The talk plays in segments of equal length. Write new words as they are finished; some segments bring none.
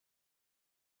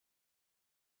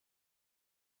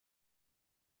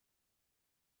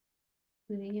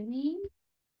Good evening.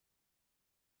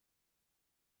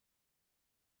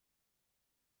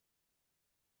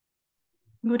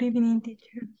 Good evening,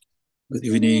 teacher. Good Good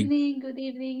evening. evening. Good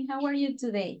evening. How are you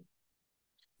today?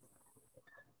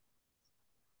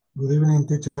 Good evening,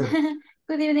 teacher.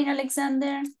 Good evening,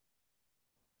 Alexander.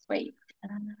 Wait.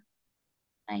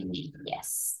 I need,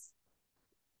 yes.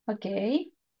 Okay.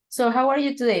 So how are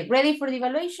you today? Ready for the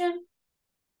evaluation?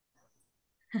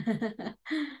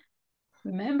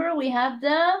 Remember, we have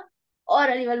the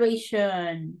oral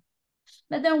evaluation.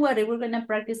 But don't worry, we're going to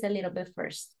practice a little bit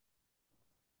first.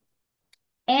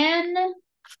 And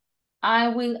I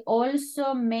will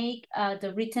also make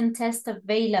the written test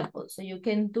available so you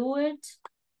can do it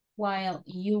while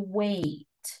you wait.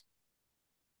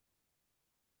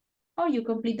 Or you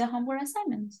complete the homework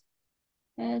assignments.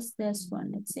 There's this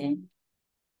one, let's see.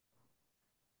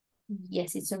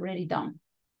 Yes, it's already done.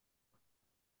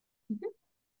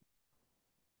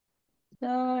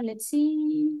 So let's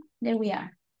see. There we are.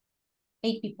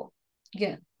 8 people.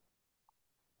 Good.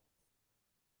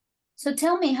 So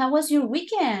tell me, how was your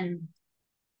weekend?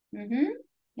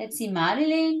 Let's see,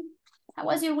 Marilyn. How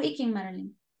was your weekend,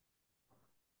 Marilyn?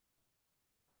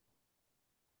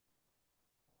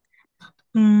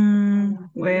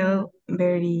 Well,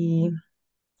 very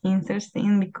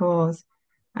interesting because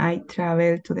I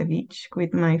traveled to the beach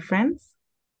with my friends.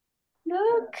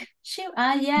 Look,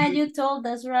 yeah, you told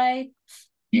us, right?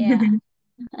 Yeah.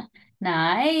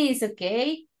 Nice,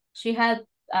 okay. She had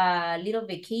a little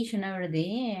vacation over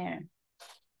there.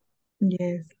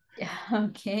 Yes.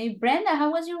 Okay. Brenda,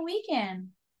 how was your weekend?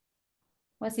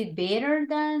 Was it better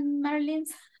than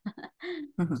Marilyn's?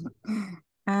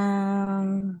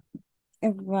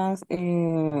 It was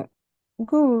good.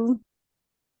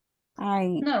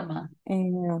 Normal.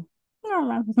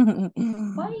 Normal.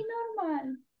 Why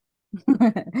normal?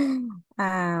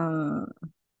 um,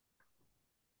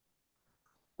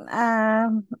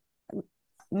 um,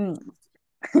 mm,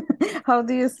 how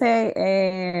do you say?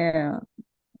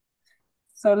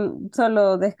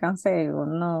 Solo descansé o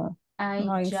no, I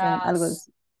no hice algo. just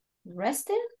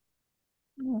rested.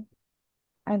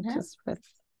 I Huh? just rest.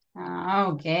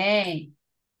 Okay.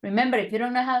 Remember, if you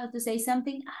don't know how to say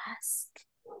something, ask.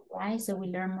 Right, so we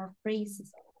learn more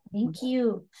phrases. Thank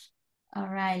you. All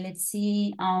right, let's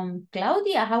see.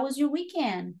 Claudia, how was your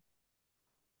weekend?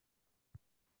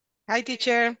 Hi,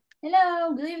 teacher.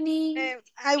 Hello, good evening.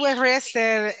 I was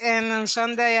rested, and on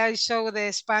Sunday I saw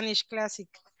the Spanish Classic.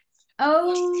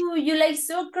 Oh, you like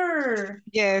soccer?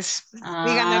 Yes, we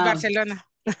ganó el Barcelona.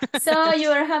 So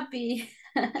you are happy.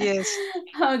 Yes.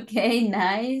 Okay,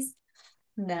 nice.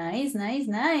 Nice, nice,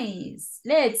 nice.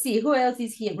 Let's see who else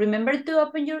is here. Remember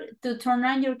to turn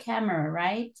on your camera,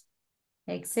 right?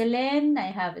 Excellent.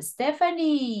 I have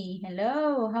Stephanie.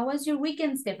 Hello. How was your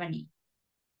weekend, Stephanie?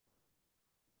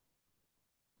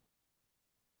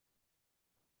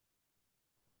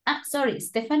 Sorry,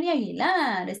 Stephanie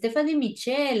Aguilar, Stephanie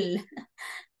Michelle.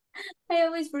 I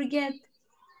always forget.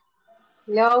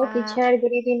 Hello, teacher.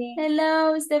 Good evening.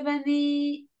 Hello,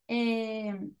 Stephanie.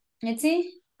 Let's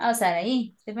see. Oh,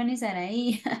 Saraí. Stephanie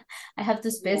Saraí. I have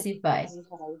to specify. Yes.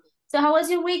 So how was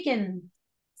your weekend,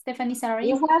 Stephanie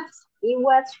Saraí? It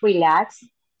was relaxed.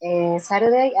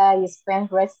 Saturday I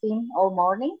spent resting all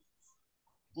morning.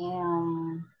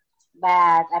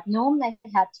 But at noon I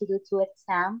had to do 2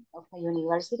 exams of my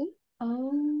university.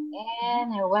 Oh.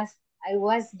 And I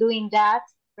was doing that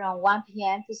from 1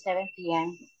 p.m. to 7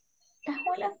 p.m. The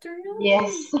whole afternoon.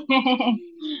 Yes.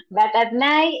 But at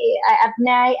night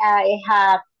I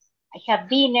have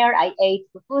dinner. I ate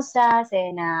pupusas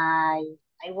and I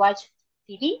watched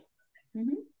TV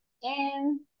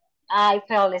and I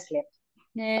fell asleep.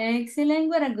 Excellent.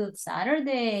 What a good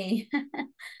Saturday.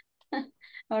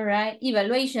 All right.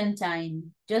 Evaluation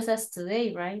time. Just as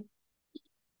today, right?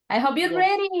 I hope you're Yes.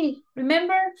 ready.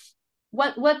 Remember,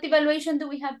 what evaluation do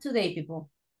we have today, people?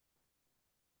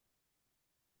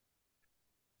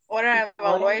 Oral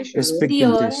evaluation.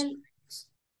 Speaking test. Oral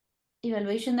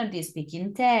evaluation or the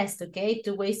speaking test, okay?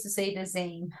 2 ways to say the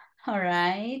same. All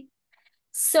right.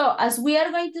 So as we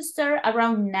are going to start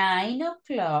around 9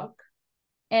 o'clock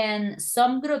and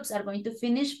some groups are going to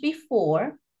finish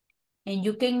before and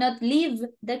you cannot leave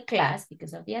the class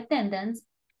because of the attendance,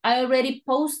 I already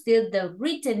posted the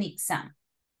written exam.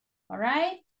 All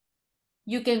right.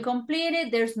 You can complete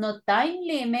it. There's no time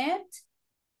limit.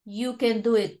 You can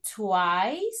do it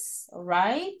twice, all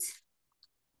right?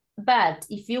 But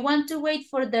if you want to wait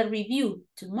for the review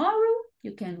tomorrow,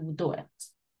 you can do it.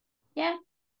 Yeah.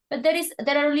 But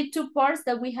there are only 2 parts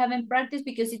that we haven't practiced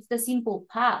because it's the simple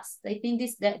past. I think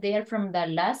that they are from the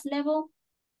last level.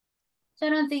 So I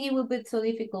don't think it will be so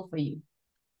difficult for you.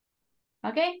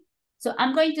 Okay, so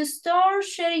I'm going to start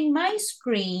sharing my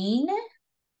screen.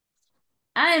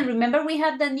 And remember, we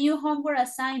have the new homework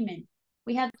assignment.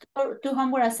 We have two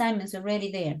homework assignments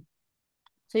already there.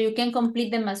 So you can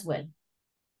complete them as well.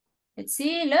 Let's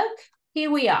see, look,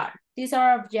 here we are. These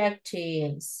are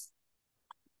objectives.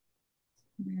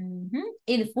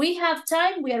 If we have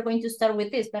time, we are going to start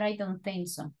with this, but I don't think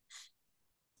so.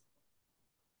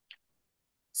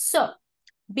 So,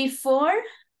 before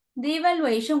the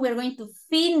evaluation, we're going to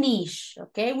finish,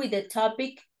 okay, with the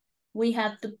topic we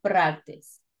have to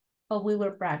practice, or we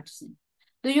were practicing.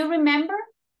 Do you remember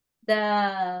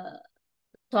the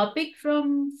topic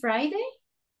from Friday?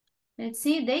 Let's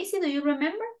see, Daisy, do you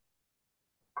remember?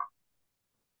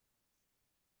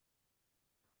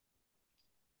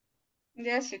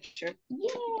 Yes, teacher. Yeah,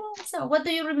 so what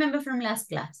do you remember from last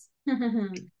class? For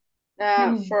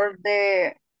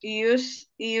the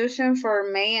using for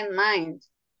may and might.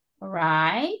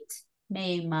 Right,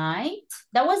 may, might.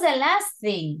 That was the last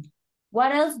thing.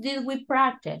 What else did we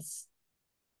practice?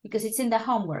 Because it's in the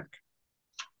homework.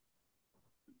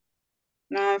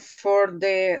 For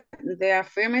the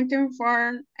affirmative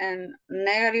form and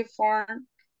negative form,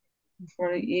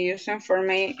 for using for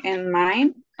may and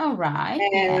might. All right,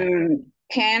 And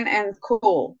can and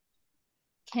cool.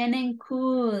 Can and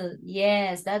cool.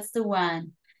 Yes, that's the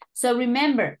one. So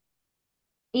remember,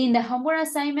 in the homework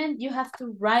assignment, you have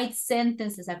to write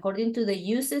sentences according to the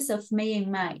uses of may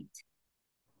and might.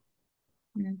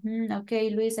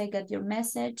 Okay, Luis, I got your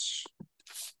message.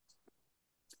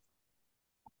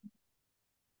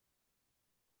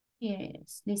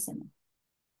 Yes, listen.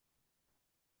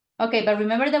 Okay, but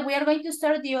remember that we are going to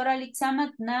start the oral exam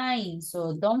at 9,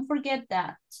 so don't forget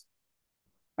that.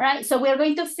 All right, so we are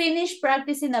going to finish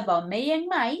practicing about may and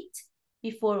might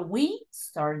before we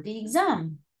start the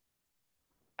exam.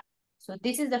 So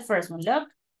this is the first one, look.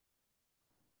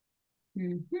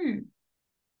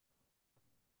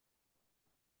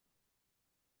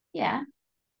 Yeah.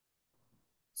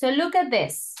 So look at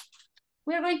this.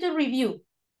 We're going to review.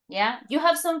 Yeah, you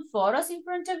have some photos in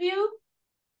front of you.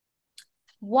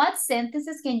 What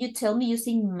sentences can you tell me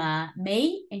using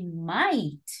may and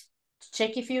might? To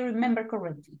check if you remember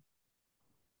correctly.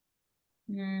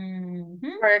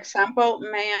 For example,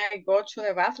 may I go to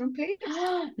the bathroom, please?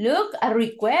 Look, a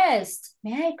request.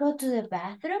 May I go to the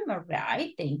bathroom? All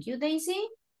right, thank you, Daisy.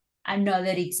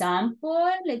 Another example.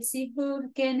 Let's see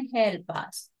who can help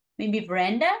us. Maybe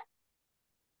Brenda?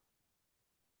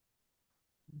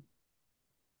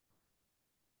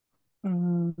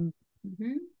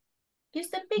 Use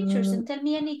the pictures and tell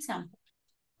me an example.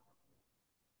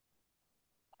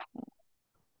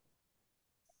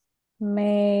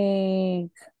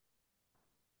 Make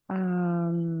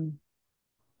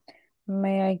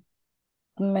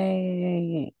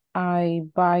may I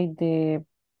buy the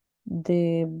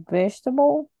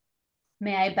vegetable?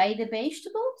 May I buy the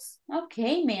vegetables?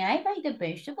 Okay, may I buy the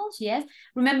vegetables? Yes.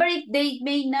 Remember, they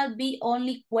may not be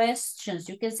only questions.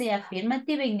 You can say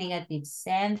affirmative and negative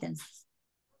sentences.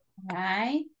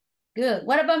 Right? Good.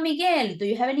 What about Miguel? Do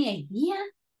you have any idea?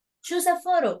 Choose a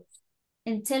photo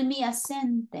and tell me a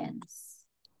sentence.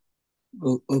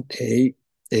 Okay.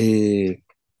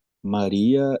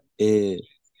 Maria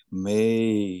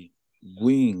may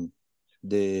win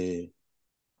the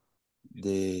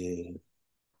the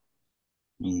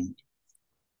mm,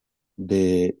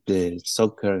 the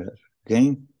soccer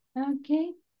game.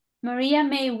 Okay. Maria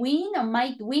may win or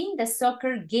might win the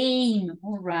soccer game.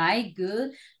 All right,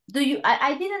 good.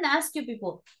 I didn't ask you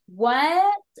people,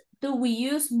 what do we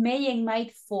use may and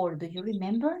might for? Do you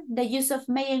remember the use of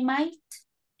may and might?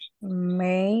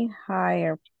 May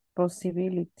higher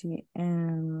possibility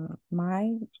and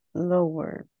might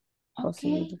lower Okay,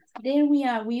 possibility. there we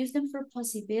are. We use them for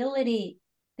possibility.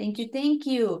 Thank you, thank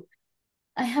you.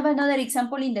 I have another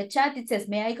example in the chat. It says,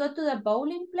 may I go to the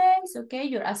bowling place? Okay,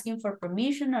 you're asking for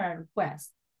permission or a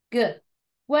request. Good.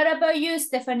 What about you,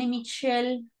 Stephanie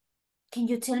Michelle? Can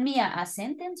you tell me a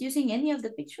sentence using any of the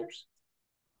pictures?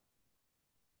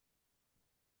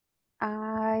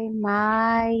 I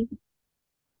might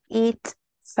eat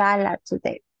salad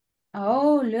today.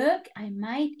 Oh, look, I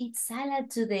might eat salad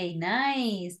today.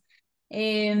 Nice.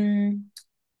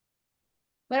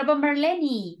 What about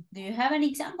Marlene? Do you have an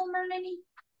example, Marlene?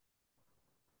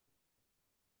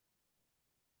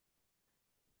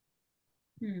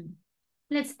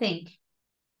 Let's think.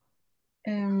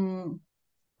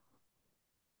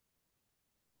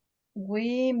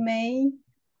 We may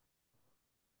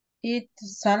eat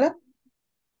salad.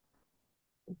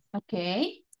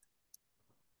 Okay.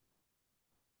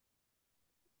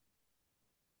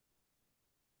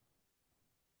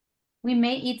 We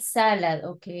may eat salad.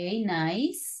 Okay,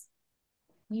 nice.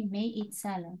 We may eat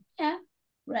salad. Yeah,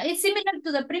 right. It's similar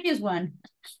to the previous one.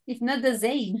 It's not the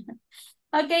same.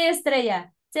 Okay,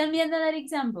 Estrella, tell me another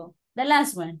example. The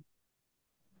last one.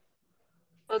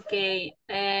 Okay,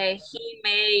 he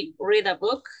may read a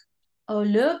book. Oh,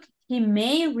 look, he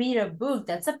may read a book.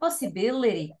 That's a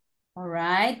possibility. All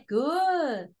right,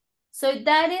 good. So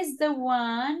that is the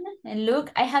one. And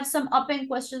look, I have some open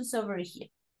questions over here.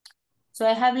 So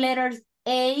I have letters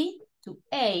A to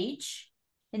H,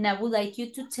 and I would like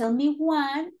you to tell me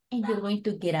one, and you're going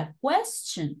to get a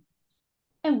question.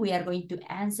 And we are going to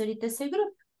answer it as a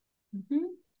group.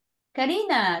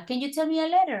 Karina, can you tell me a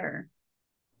letter?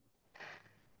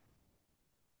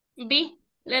 B,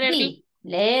 letter B.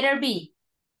 Letter B.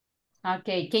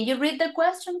 Okay, can you read the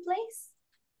question, please?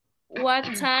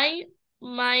 What time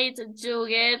might you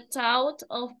get out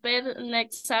of bed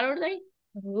next Saturday?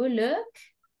 Oh, look.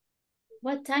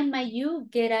 What time might you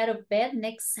get out of bed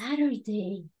next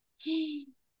Saturday?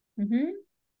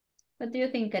 What do you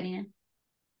think, Karina?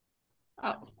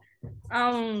 I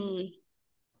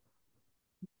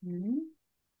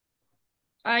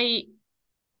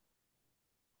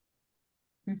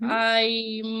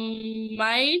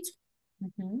might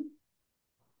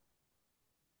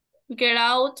get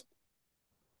out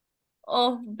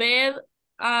of bed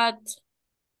at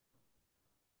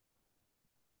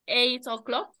 8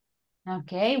 o'clock.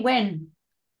 Okay, when?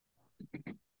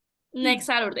 Next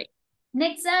Saturday.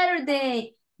 Next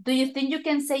Saturday. Do you think you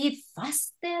can say it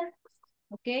faster?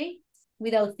 Okay,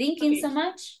 without thinking so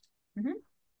much?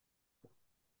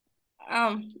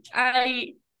 I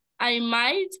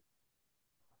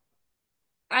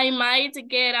might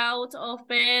get out of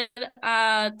bed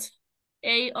at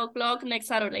 8 o'clock next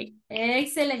Saturday.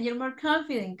 Excellent, you're more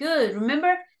confident. Good.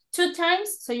 Remember, 2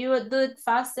 times, so you will do it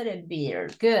faster and better.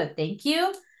 Good, thank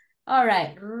you. All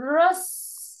right,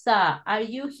 Rosa, are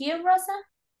you here, Rosa?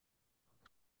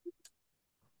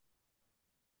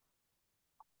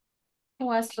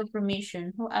 Who asked for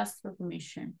permission? Who asked for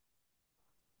permission?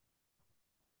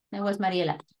 That was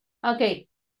Mariela. Okay,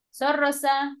 so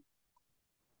Rosa.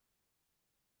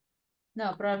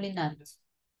 No, probably not.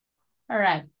 All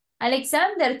right,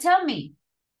 Alexander, tell me,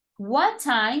 what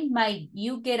time might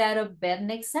you get out of bed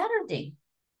next Saturday?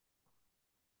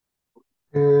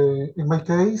 In my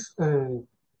case,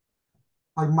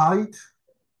 I might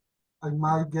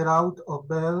get out of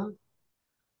bed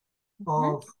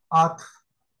at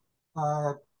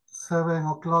 7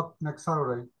 o'clock next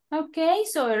Saturday. Okay,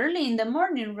 so early in the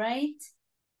morning, right?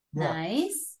 Yeah.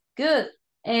 Nice, good.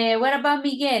 What about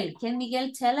Miguel? Can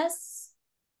Miguel tell us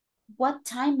what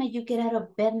time might you get out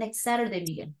of bed next Saturday,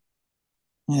 Miguel?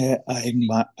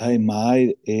 I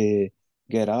might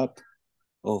get up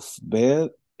of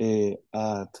bed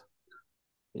at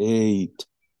 8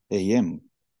 a.m.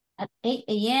 At 8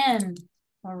 a.m.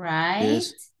 All right.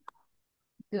 Yes.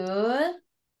 Good.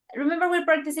 Remember, we're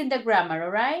practicing the grammar,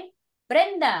 all right?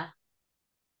 Brenda.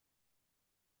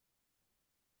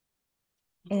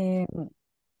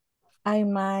 I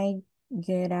might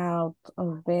get out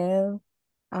of bed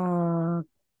at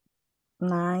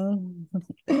 9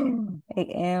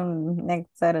 a.m.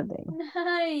 next Saturday.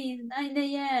 Nice, 9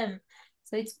 a.m.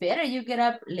 So it's better you get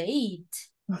up late.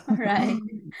 All right.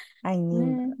 I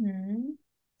need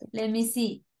Let me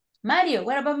see. Mario,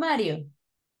 what about Mario?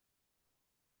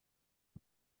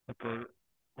 Okay,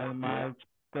 I might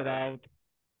get out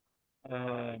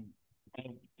of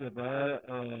the bed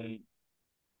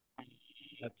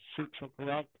at 6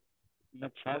 o'clock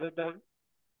next Saturday.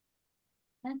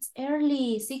 That's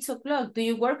early, 6 o'clock. Do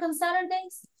you work on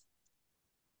Saturdays?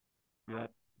 Yeah.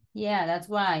 Yeah, that's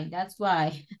why. That's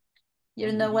why.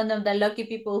 You're not one of the lucky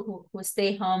people who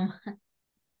stay home.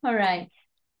 All right.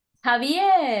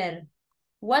 Javier,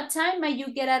 what time might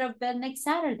you get out of bed next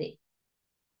Saturday?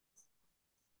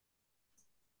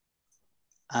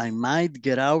 I might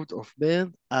get out of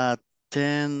bed at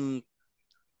 10:30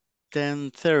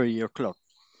 o'clock.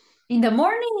 In the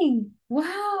morning.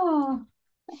 Wow.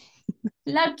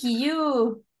 Lucky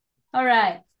you. All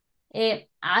right.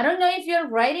 I don't know if you're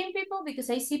writing people because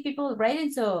I see people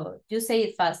writing, so you say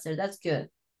it faster. That's good.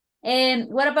 And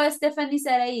what about Stephanie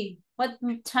Sarai? What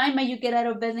time might you get out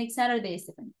of bed next Saturday,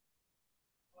 Stephanie?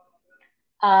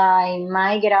 I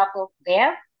might get up of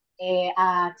bed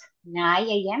at 9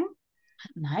 a.m.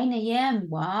 9 a.m.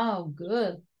 Wow,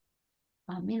 good.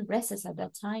 I'm in recess at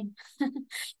that time.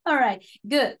 All right,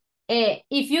 good.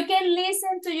 If you can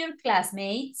listen to your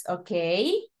classmates,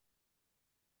 okay?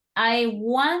 I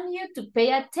want you to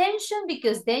pay attention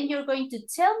because then you're going to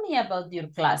tell me about your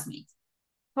classmates.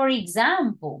 For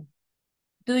example,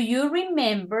 do you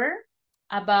remember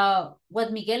about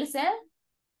what Miguel said?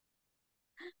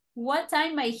 What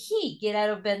time might he get out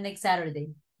of bed next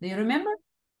Saturday? Do you remember?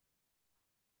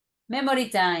 Memory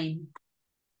time.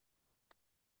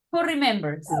 Who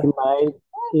remembers?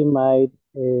 He might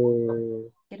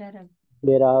Get out of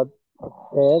get out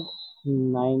at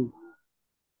 9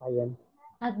 a.m.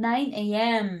 at 9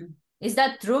 a.m. Is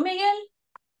that true, Miguel?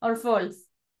 Or false?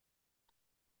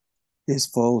 It's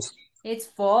false. It's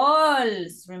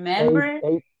false. 8, Remember?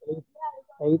 8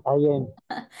 a.m.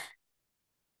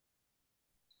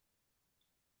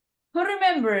 Who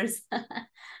remembers?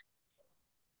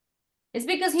 It's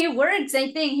because he works,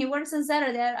 I think. He works on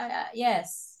Saturday.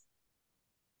 Yes.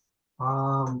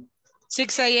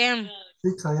 6 a.m.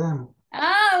 6 a.m.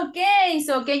 Ah, okay.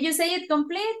 So can you say it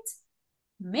complete?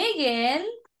 Miguel.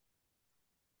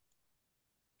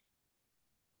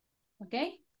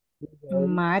 Okay.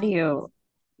 Mario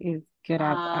is get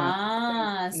up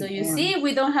at 8 So you a.m. see,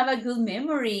 we don't have a good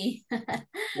memory.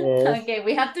 Yes. Okay,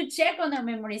 we have to check on our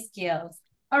memory skills.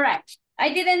 All right.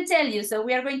 I didn't tell you, so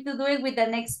we are going to do it with the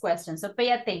next question. So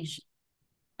pay attention.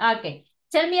 Okay.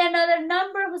 Tell me another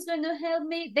number. Who's going to help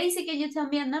me? Daisy, can you tell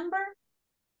me a number?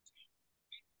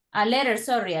 A letter,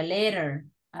 sorry, a letter.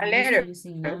 A I'm used to letter.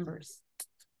 using numbers.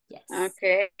 Yes.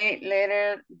 Okay,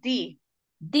 letter D.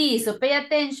 D, so pay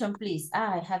attention, please.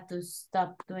 I have to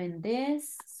stop doing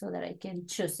this so that I can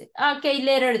choose it. Okay,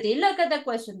 letter D. Look at the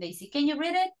question, Daisy. Can you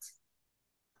read it?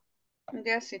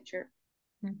 Yes, teacher.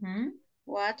 Mm-hmm.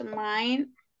 What might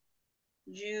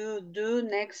you do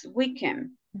next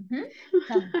weekend? Mm-hmm.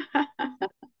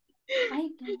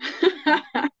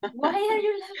 Why are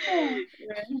you laughing?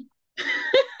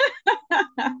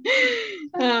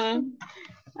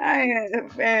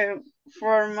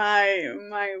 For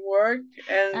my work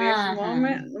in this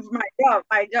moment,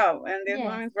 my job, and this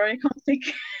moment is very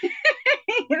complicated.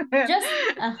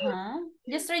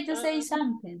 Just try to say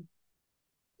something.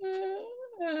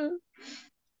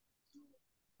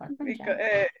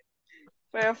 Because,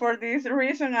 for this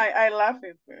reason, I laugh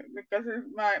it because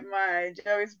my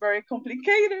job is very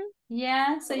complicated.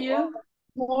 Yeah, so you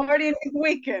more in this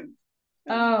weekend.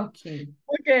 Okay.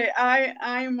 Okay,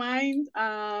 I mind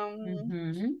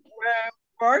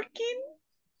working.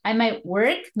 I might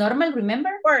work, normal,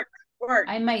 remember? Work.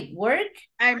 I might work.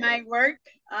 I might work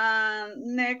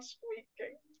next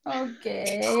weekend.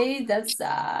 Okay, that's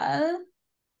sad.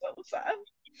 So sad.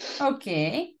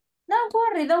 Okay. Don't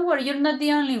worry. You're not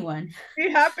the only one.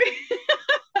 Be happy.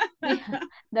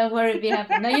 Don't worry, be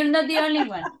happy. No, you're not the only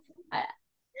one.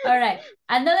 All right.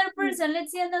 Another person.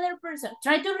 Let's see another person.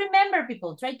 Try to remember,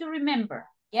 people. Try to remember.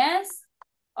 Yes?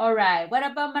 All right. What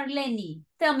about Marlene?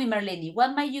 Tell me, Marlene,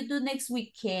 what might you do next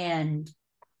weekend?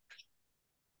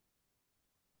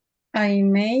 I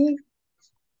may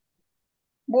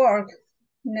work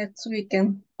next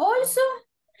weekend. Also?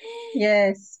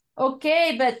 Yes.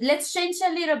 Okay, but let's change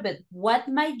a little bit. What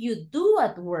might you do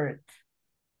at work?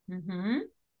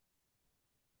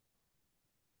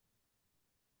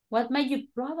 What might you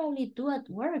probably do at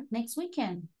work next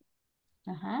weekend?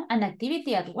 An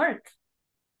activity at work.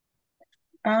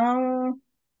 I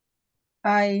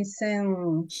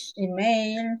send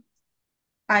email.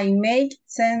 I may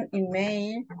send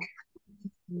email.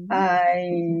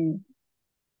 I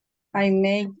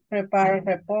may prepare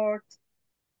report.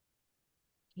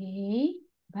 Okay,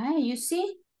 right, you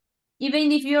see?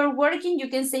 Even if you're working, you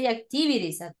can say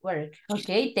activities at work.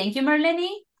 Okay, thank you, Marlene.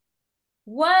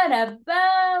 What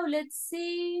about, let's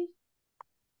see.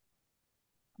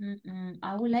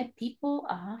 I would like people,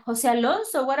 Jose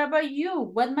Alonso, what about you?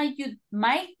 What might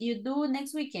you do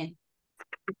next weekend?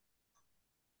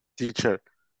 Teacher,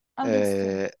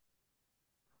 the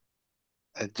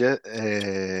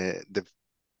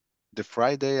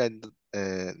Friday and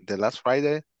the last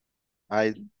Friday,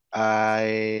 I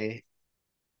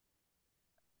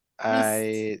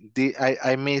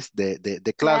missed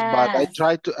the class, but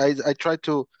I try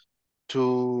to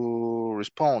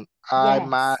respond. I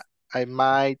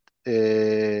might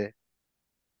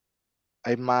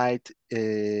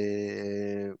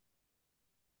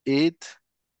eat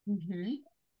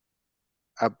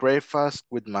a breakfast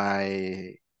with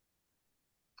my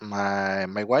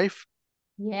wife.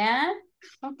 Yeah,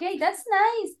 okay, that's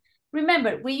nice.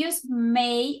 Remember, we use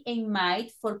may and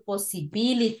might for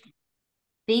possibility.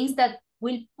 Things that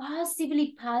will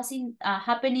possibly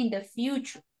happen in the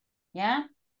future. Yeah?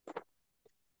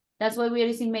 That's why we're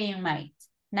using may and might.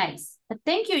 Nice. But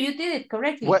thank you, you did it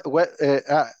correctly.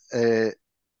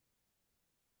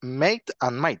 Mate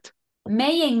and might.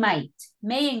 May and might.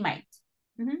 May and might.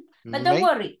 But don't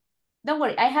worry. Don't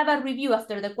worry. I have a review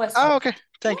after the question. Oh, okay.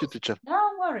 Thank you, teacher.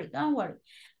 Don't worry. Don't worry.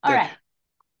 All right.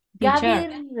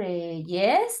 Gabby,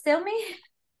 yes, tell me.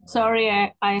 Sorry,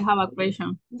 I have a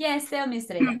question. Yes, tell me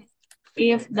straight.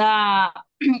 If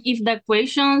the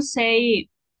question say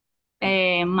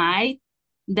might,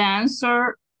 the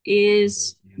answer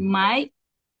is might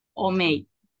or may.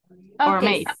 Or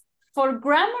Okay, may. for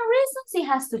grammar reasons, it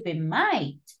has to be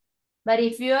might. But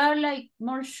if you are like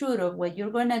more sure of what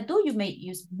you're gonna do, you may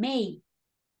use may.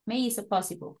 May is a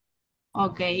possible.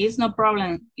 Okay, it's no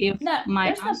problem if No, my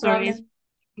there's no answer is problem.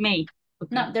 may.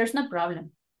 Okay. No, there's no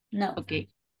problem. No. Okay.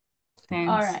 Thanks.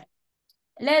 All right.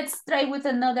 Let's try with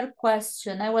another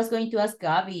question. I was going to ask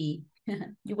Gabby.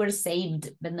 You were saved,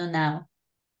 but not now.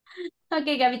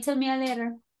 Okay, Gabby, tell me a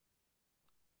letter.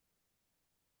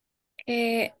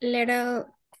 Letter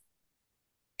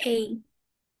A.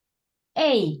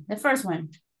 A, the first one.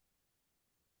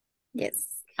 Yes.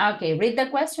 Okay, read the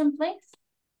question, please.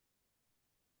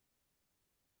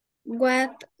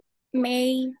 What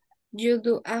may you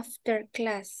do after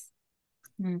class?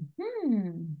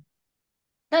 Mm-hmm.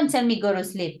 Don't tell me go to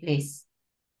sleep, please.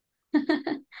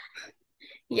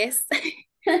 Yes.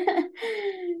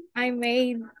 I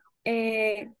may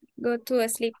go to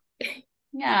sleep.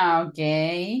 Yeah,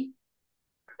 okay.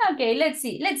 Okay, let's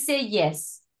see. Let's say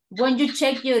yes. When you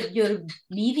check your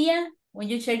media, when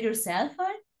you check your cell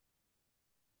phone?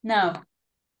 No.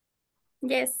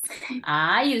 Yes.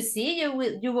 Ah, you see,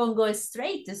 you won't go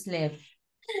straight to sleep.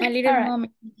 A little All right.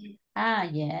 moment. Ah,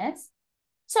 yes.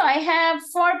 So I have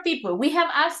 4 people. We have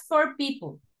asked 4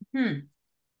 people.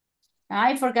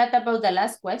 I forgot about the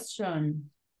last question.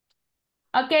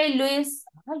 Okay, Luis.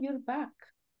 Oh, you're back.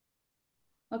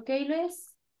 Okay,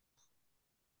 Luis.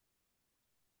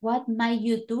 What might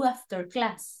you do after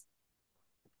class?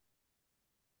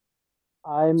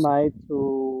 I might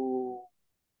to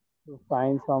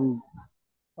find some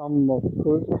of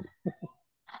food.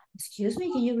 Excuse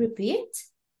me, can you repeat?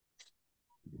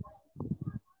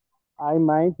 I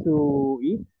might to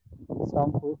eat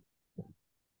some food.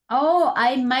 Oh,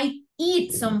 I might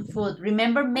eat some food.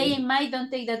 Remember, may and might, don't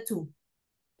take that too.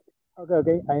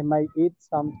 Okay. I might eat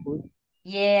some food.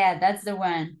 Yeah, that's the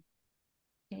one.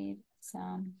 Eat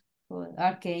some food.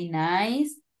 Okay,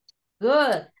 nice.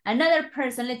 Good. Another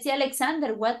person. Let's see,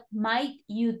 Alexander, what might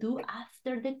you do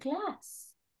after the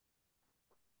class?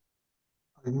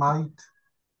 I might.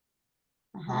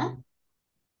 I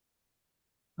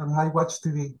might watch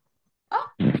TV. Oh,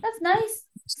 that's nice.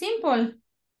 Simple.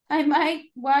 I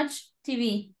might watch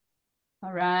TV.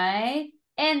 All right.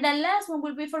 And the last one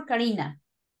will be for Karina.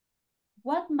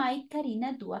 What might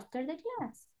Karina do after the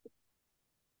class?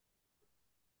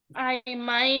 I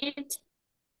might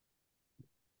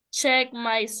check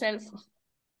myself.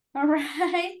 All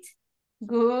right.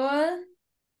 Good.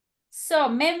 So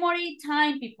memory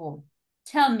time, people.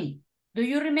 Tell me, do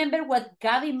you remember what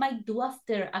Gabby might do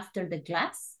after the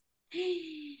class?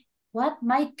 What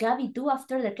might Gabby do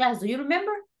after the class? Do you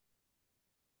remember?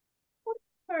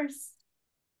 First.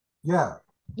 Yeah.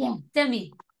 Yeah, tell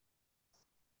me.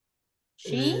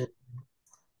 She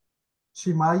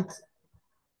might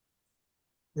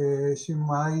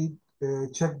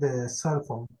check the cell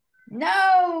phone.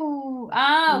 No.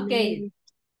 Ah, okay.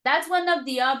 That's one of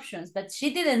the options, but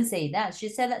she didn't say that. She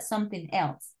said that something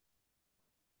else.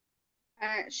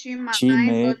 She might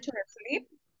may go to sleep.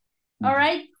 All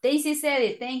right, Daisy said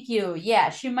it. Thank you.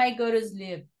 Yeah, she might go to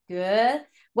sleep. Good.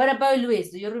 What about Luis?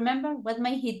 Do you remember? What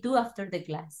might he do after the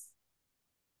class?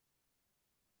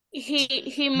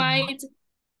 He might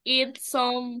eat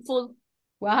some food.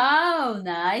 Wow,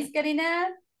 nice, Karina.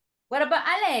 What about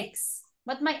Alex?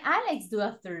 What might Alex do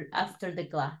after the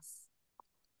class?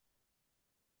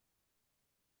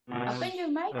 Open your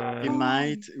microphone. He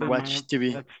might watch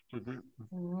TV.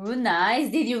 Ooh, nice.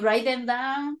 Did you write them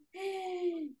down?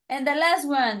 And the last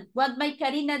one, what might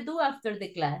Karina do after the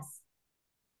class?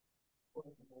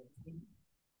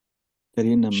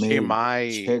 Karina She may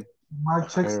might check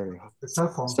her the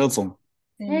cell phone. cell phone.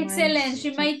 Excellent.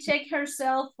 She might check her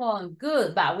cell phone.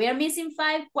 Good, but we are missing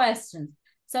 5 questions.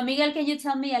 So Miguel, can you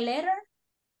tell me a letter?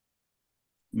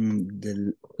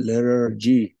 The letter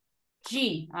G.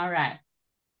 G, all right.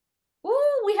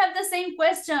 Ooh, we have the same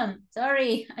question.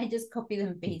 Sorry, I just copied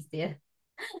and pasted.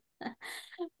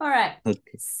 All right.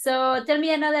 Okay. So tell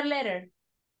me another letter.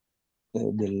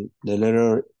 The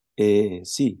letter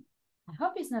C. I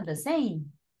hope it's not the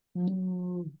same.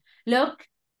 Look,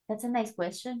 that's a nice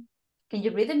question. Can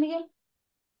you read it, Miguel?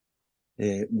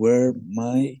 Where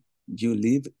might you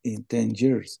live in 10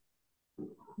 years?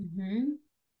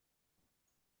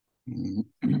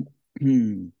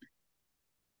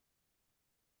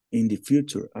 In the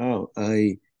future,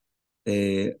 I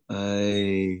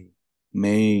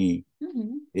may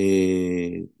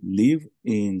live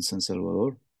in San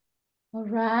Salvador. All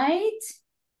right.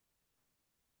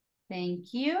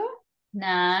 Thank you.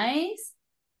 Nice.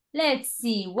 Let's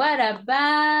see. What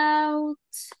about...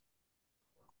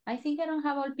 I think I don't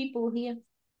have all people here.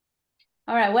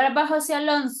 All right. What about Jose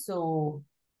Alonso?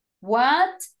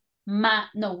 What?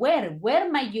 Where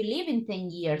might you live in 10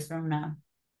 years from now?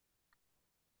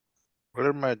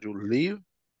 Where might you live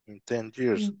in 10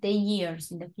 years? In 10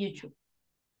 years in the future.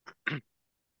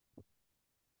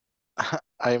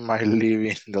 I might live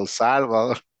in El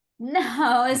Salvador.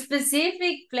 No, a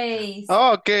specific place.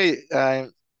 Oh, okay,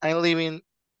 I'm living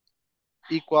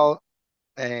equal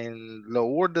in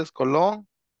Lourdes, Colón,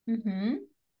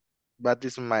 but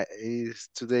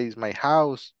today is my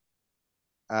house,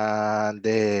 and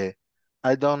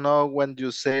I don't know when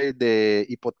you say the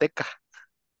hipoteca,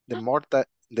 the mortgage,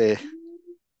 the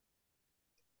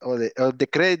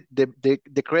credit,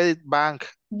 the credit bank.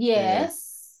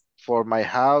 Yes. For my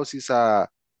house is 30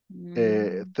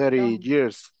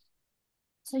 years.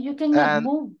 So you cannot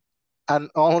move. And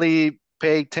only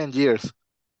pay 10 years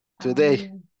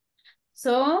today.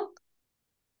 So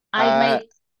I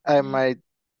might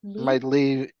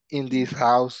live in this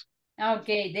house.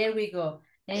 Okay, there we go.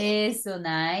 So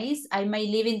nice. I might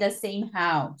live in the same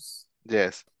house.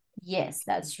 Yes. Yes,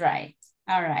 that's right.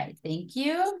 All right, thank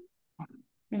you.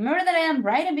 Remember that I am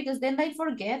writing because then I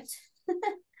forget.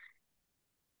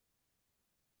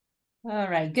 All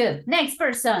right, good. Next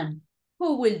person.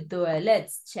 Who will do it?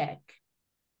 Let's check.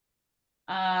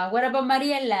 What about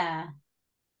Mariela?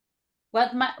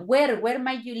 Where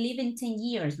might you live in 10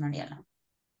 years, Mariela?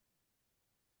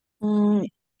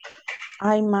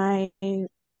 I might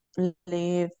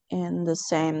live in the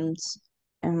same,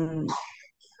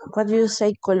 what do you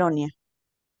say, colonia?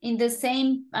 In the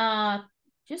same,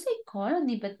 you say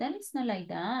colony, but then it's not like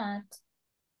that.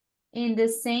 In the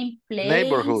same place.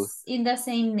 Neighborhood. In the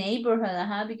same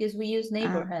neighborhood, because we use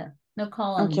neighborhood, no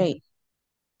colony. Okay.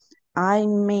 I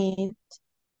may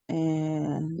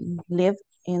live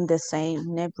in the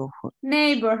same neighborhood.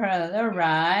 Neighborhood, all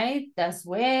right, as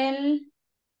well.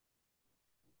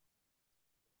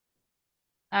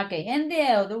 Okay, and the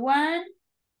other one,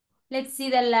 let's see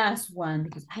the last one,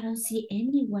 because I don't see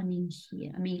anyone in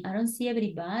here. I mean, I don't see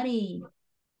everybody.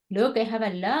 Look, I have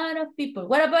a lot of people.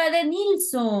 What about the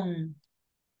Nilsson?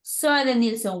 So, the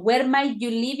Nilsson, where might you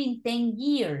live in 10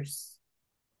 years?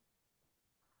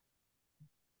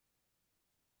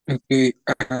 Okay,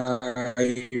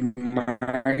 I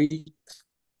might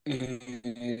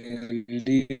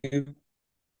live.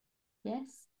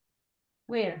 Yes.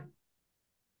 Where?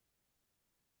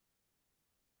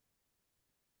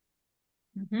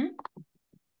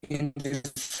 In the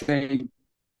same.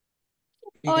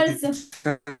 Also.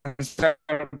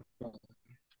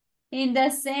 In the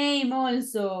same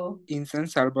also. In San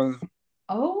Salvador.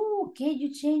 Oh, okay,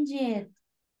 you change it.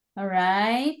 All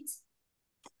right.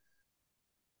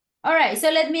 All right, so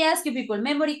let me ask you people,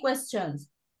 memory questions.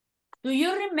 Do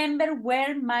you remember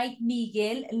where might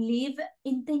Miguel live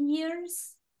in 10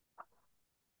 years?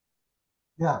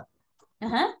 Yeah.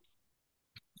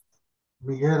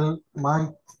 Miguel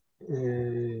might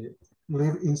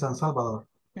live in San Salvador.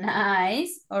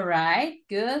 Nice. All right,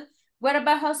 good. What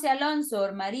about Jose Alonso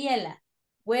or Mariela?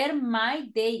 Where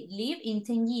might they live in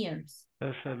 10 years?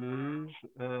 Jose Luis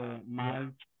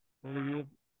might live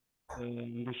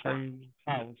in the same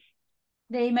house.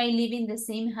 They might live in the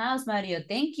same house, Mario.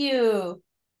 Thank you.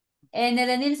 And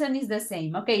the Nilsson is the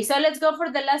same. Okay, so let's go for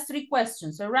the last three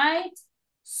questions, all right?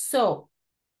 So,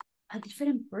 a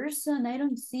different person, I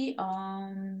don't see.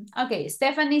 Okay,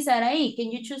 Stephanie Sarai,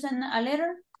 can you choose a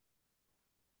letter?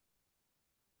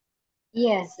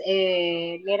 Yes,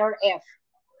 letter F.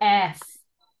 F.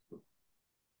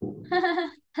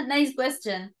 Nice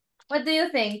question. What do you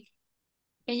think?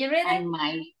 Can you read it? I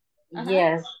might,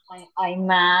 yes, I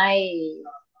might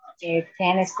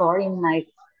 10 score in my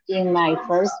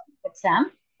first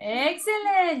exam.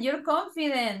 Excellent. You're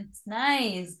confident.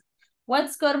 Nice.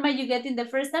 What score might you get in the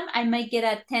first time? I might get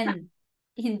a 10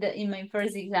 in my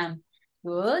first exam.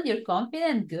 Good. You're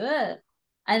confident. Good.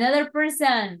 Another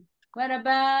person. What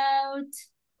about?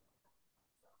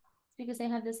 Because I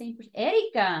have the same person.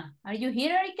 Erica. Are you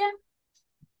here, Erica?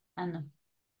 Ah, no.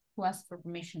 Who asked for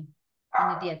permission?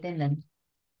 I need the attendant.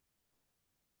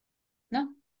 No?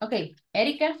 Okay.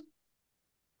 Erica?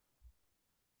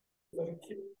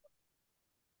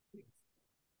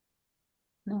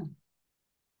 No.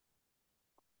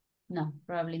 No,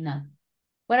 probably not.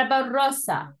 What about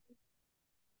Rosa?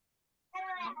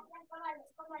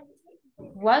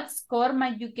 What score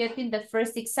might you get in the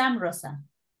first exam, Rosa?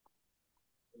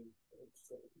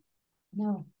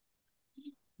 No.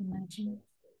 Imagine.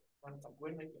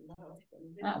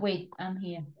 Wait, I'm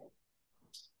here.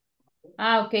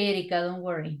 Okay, Erika, don't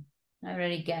worry. I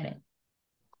already got it.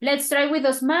 Let's try with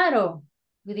Osmaro.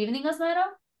 Good evening, Osmaro.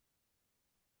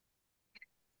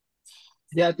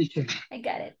 Yeah, teacher. I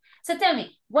got it. So tell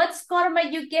me, what score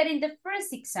might you get in the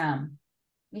first exam?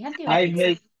 We have to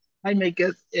I make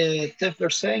it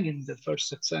 10% in the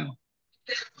first exam.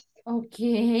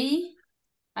 Okay.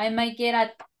 I might get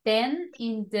a 10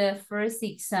 in the first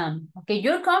exam. Okay,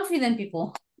 you're confident,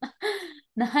 people.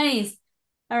 Nice.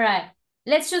 All right.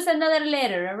 Let's choose another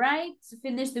letter, all right? To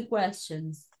finish the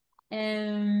questions.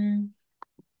 All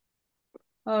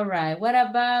right. What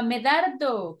about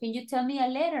Medardo? Can you tell me a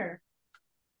letter?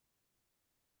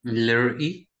 Letter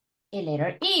E. A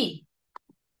letter E.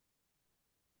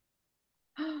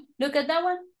 Look at that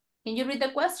one. Can you read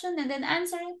the question and then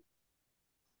answer it?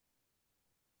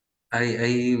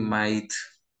 I might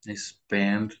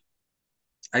spend.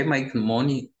 I might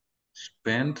money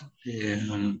spend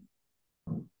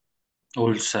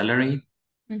all salary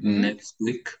next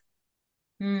week.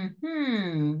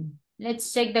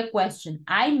 Let's check the question.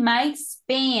 I might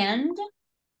spend.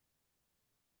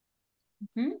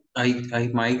 I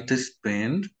might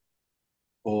spend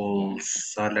all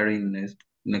salary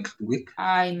next week.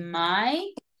 I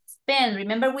might spend.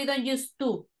 Remember, we don't use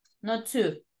to, not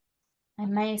to. I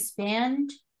might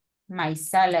spend my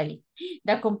salary,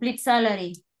 the complete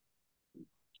salary.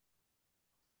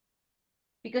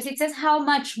 Because it says how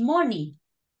much money.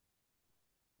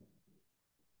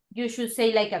 You should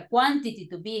say like a quantity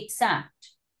to be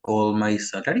exact. All my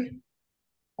salary?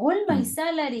 All my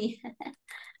salary.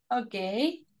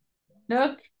 Okay.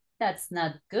 Look, that's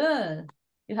not good.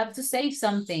 You have to save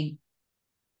something.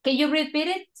 Can you repeat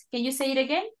it? Can you say it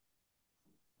again?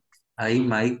 I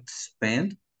might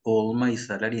spend all my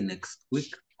salary next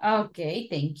week. Okay,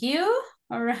 thank you.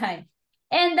 All right.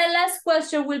 And the last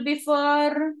question will be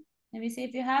for, let me see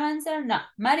if you have answer. No,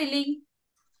 Marilyn.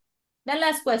 The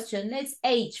last question, let's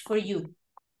H for you.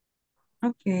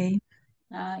 Okay.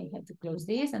 I have to close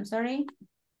this, I'm sorry.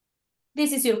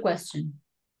 This is your question.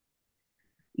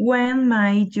 When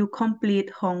might you complete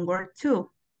homework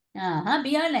too?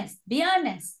 Be honest, be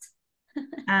honest.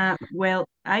 Well,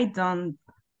 I don't,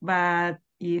 but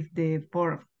if the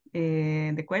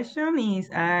question is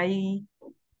I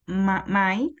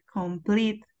might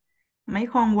complete my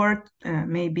homework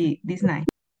maybe this night.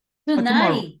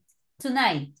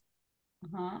 Tonight.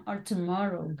 Or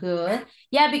tomorrow, good.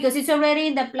 Yeah, because it's already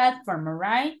in the platform, all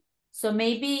right? So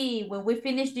maybe when we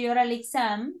finish the oral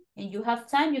exam and you have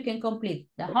time, you can complete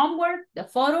the homework, the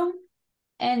forum,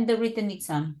 and the written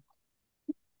exam.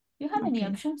 You have any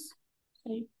options?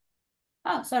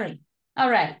 Oh, sorry.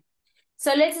 All right.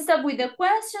 So let's start with the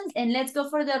questions and let's go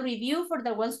for the review for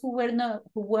the ones who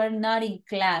were not in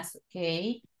class,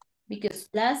 okay? Because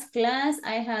last class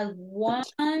I had 1,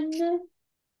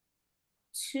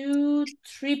 2,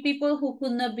 3 people who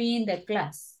could not be in the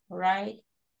class, all right?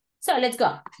 So let's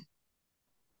go.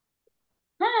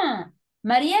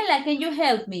 Mariela, can you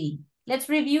help me? Let's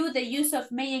review the use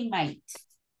of may and might.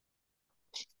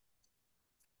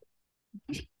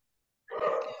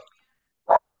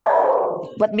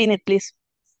 What minute, please?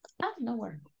 No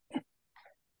worry.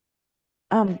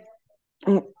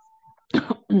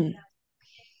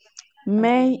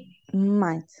 May,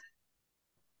 might.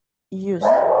 Use.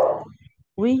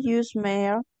 We use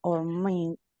may or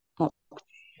might. No.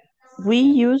 We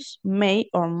use may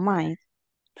or might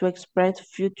to express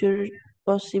future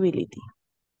possibility.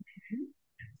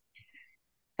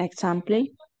 Example,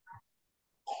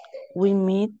 we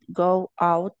may go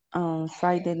out on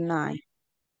Friday night.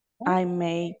 I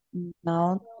may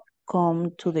not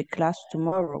come to the class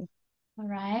tomorrow. All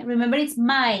right. Remember, it's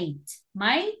might.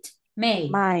 Might, may.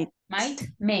 Might. Might,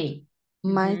 may.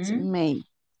 Might, may.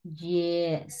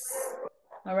 Yes.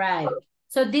 All right.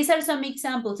 So these are some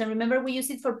examples. And remember, we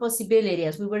use it for possibility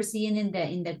as we were seeing in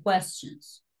the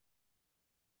questions.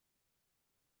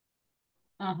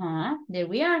 There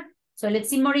we are. So let's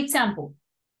see more example.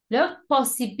 Look,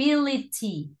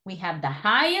 possibility. We have the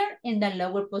higher and the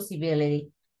lower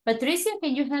possibility. Patricia,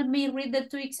 can you help me read the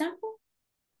 2 examples?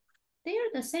 They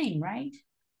are the same, right?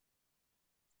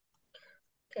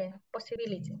 Okay,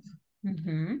 possibilities.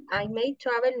 I may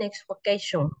travel next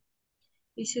vacation.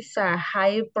 This is a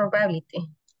high probability.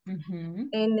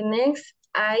 And the next,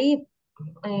 I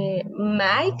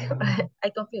might,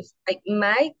 I confused. I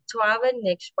might travel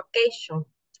next vacation.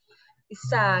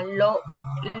 It's a low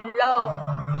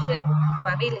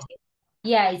probability.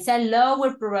 Yeah, it's a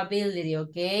lower probability,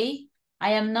 okay?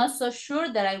 I am not so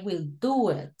sure that I will do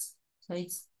it. So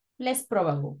it's less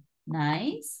probable.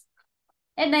 Nice.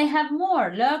 And I have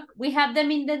more. Look, we have them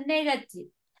in the negative.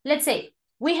 Let's say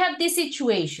we have this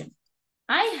situation.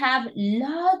 I have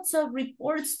lots of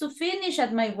reports to finish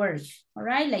at my work, all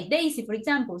right? Like Daisy, for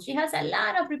example, she has a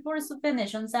lot of reports to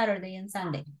finish on Saturday and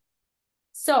Sunday.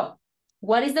 So,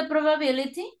 what is the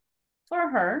probability for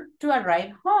her to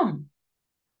arrive home?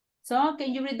 So,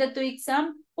 can you read the two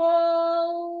examples?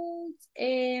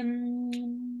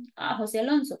 Jose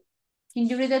Alonso, can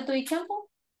you read the two examples?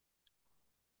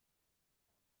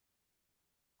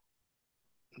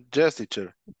 Yes,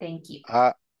 teacher. Thank you.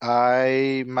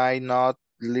 I might not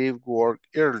leave work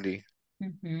early.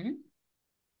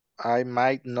 I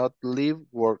might not leave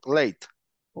work late.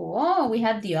 Oh, we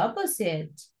have the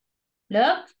opposite.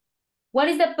 Look, what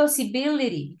is the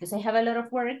possibility? Because I have a lot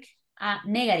of work.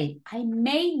 Negative. I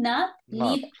may not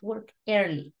leave work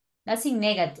early. That's in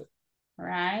negative,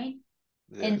 right?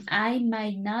 Yes. And I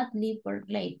might not leave work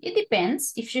late. It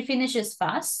depends. If she finishes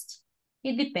fast,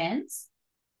 it depends.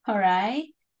 All right.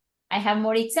 I have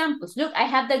more examples. Look, I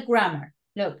have the grammar.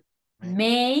 Look,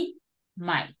 may,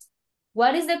 might.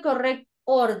 What is the correct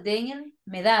orden,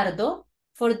 Medardo,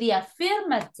 for the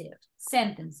affirmative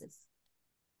sentences?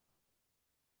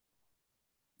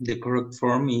 The correct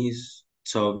form is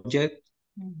subject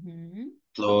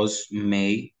plus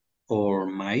may or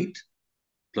might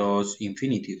plus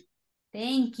infinitive.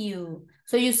 Thank you.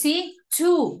 So you see,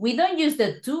 to. We don't use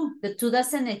the to. The to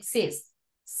doesn't exist.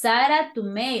 Sarah to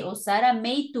may or Sarah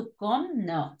may to come.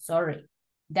 No, sorry.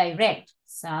 Direct.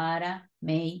 Sarah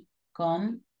may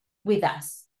come with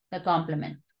us. The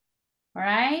complement. All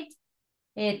right.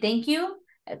 Thank you.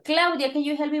 Claudia, can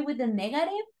you help me with the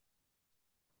negative?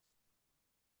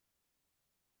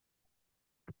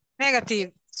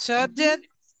 Negative. Subject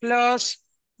plus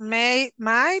may,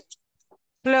 might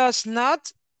plus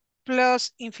not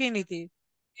plus infinitive.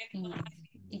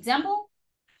 Example?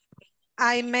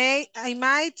 I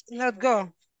might not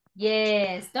go.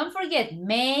 Yes, don't forget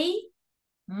may,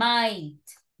 might,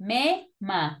 may,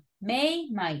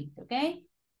 might, okay?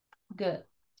 Good.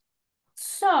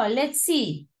 So let's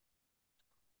see.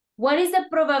 What is the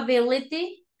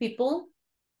probability, people,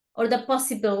 or the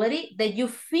possibility that you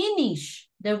finish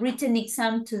the written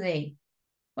exam today?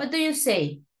 What do you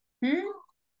say?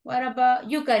 What about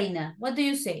you, Karina? What do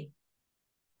you say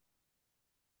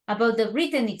about the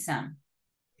written exam?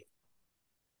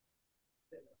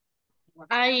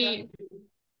 Can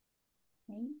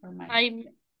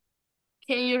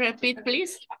you repeat,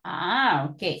 please?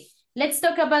 Okay. Let's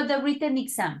talk about the written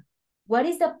exam. What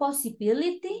is the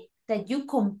possibility that you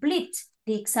complete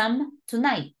the exam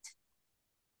tonight?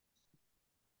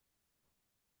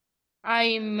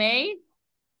 I may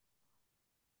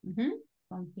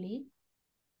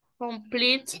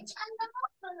complete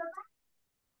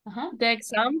the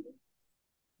exam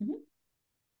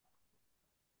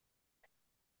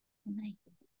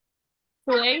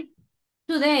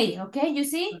Today, okay? You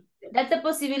see? That's a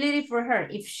possibility for her.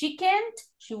 If she can't,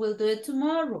 she will do it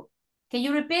tomorrow. Can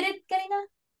you repeat it, Karina?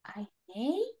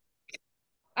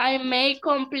 I may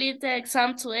complete the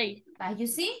exam today. You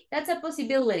see? That's a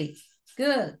possibility.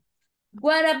 Good.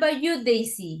 What about you,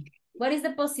 Daisy? What is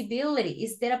the possibility?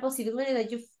 Is there a possibility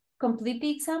that you complete the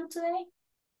exam today?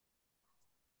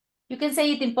 You can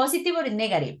say it in positive or in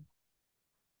negative.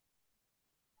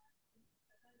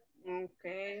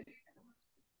 Okay.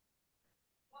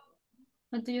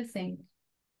 What do you think?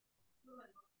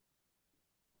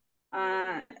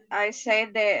 I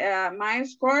said the my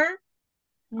score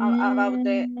about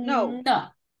the no. No,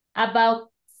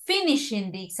 about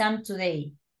finishing the exam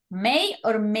today. May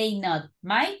or may not,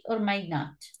 might or might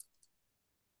not.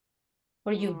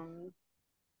 For you.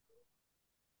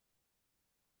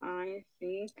 I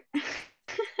think.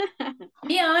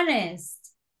 Be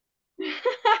honest.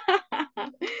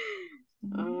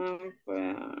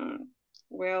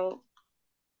 Well.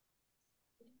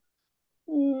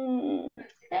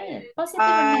 Say it, positive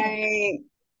or negative?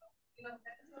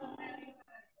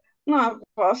 No,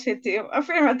 positive,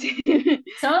 affirmative.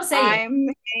 So say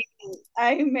it.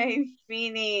 I may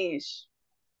finish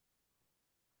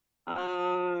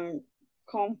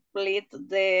complete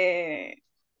the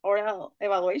oral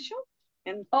evaluation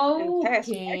and test.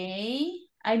 Okay,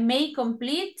 I may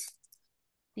complete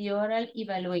the oral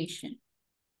evaluation.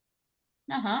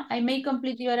 I may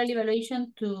complete the oral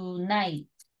evaluation tonight.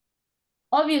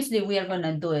 Obviously, we are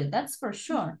gonna do it. That's for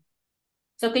sure.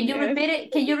 So can you repeat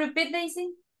it? Can you repeat,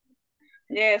 Daisy?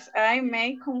 Yes, I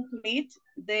may complete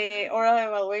the oral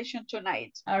evaluation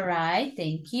tonight. All right,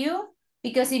 thank you.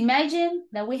 Because imagine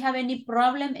that we have any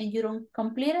problem and you don't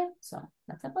complete it. So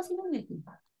that's a possibility.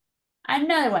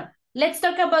 Another one. Let's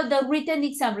talk about the written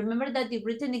exam. Remember that the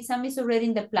written exam is already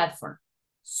in the platform.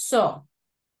 So,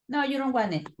 no, you don't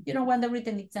want it. You don't want the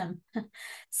written exam.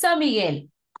 So, Miguel,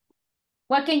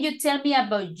 What can you tell me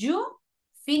about you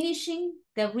finishing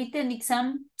the written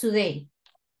exam today?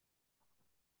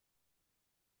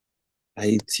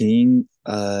 I think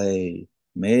I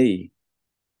may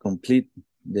complete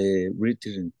the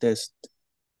written test.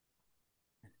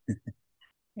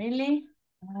 Really?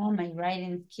 Oh, my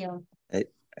writing skill.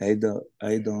 I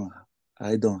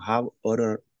don't have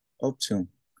other option.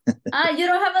 You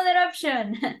don't have other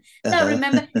option. No,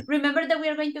 remember that we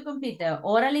are going to complete the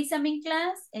oral exam in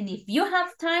class, and if you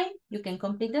have time, you can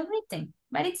complete the written,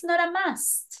 but it's not a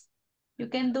must. You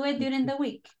can do it during the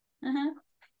week.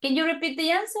 Can you repeat the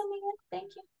answer, Miguel?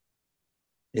 Thank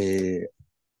you.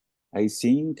 I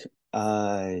think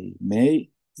I may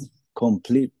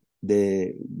complete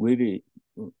the reading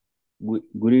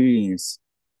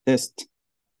test.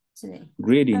 Today.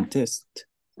 Reading test.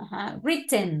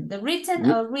 Written. The written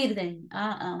or reading?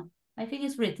 I think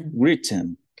it's written.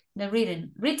 Written. The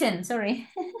written. Written, sorry.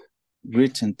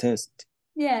 Written test.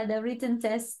 Yeah, the written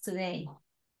test today.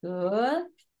 Good.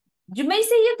 You may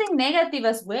say you think negative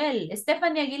as well.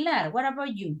 Stephanie Aguilar, what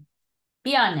about you?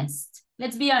 Be honest.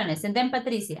 Let's be honest. And then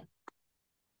Patricia.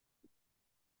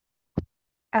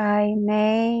 I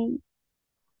may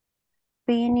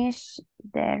finish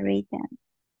the written.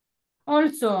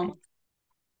 Also.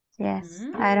 Yes,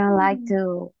 I don't like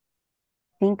to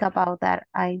think about that.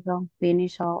 I don't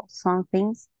finish all some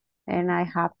things and I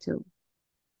have to.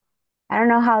 I don't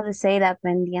know how to say that,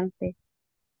 pendiente.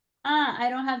 I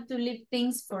don't have to leave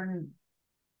things for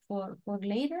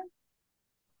later.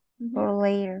 For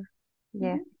later,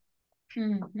 yeah.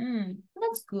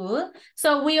 That's good.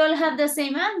 So we all have the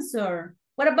same answer.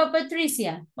 What about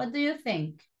Patricia? What do you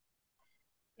think?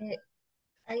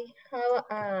 I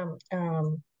have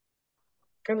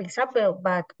an example,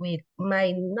 but with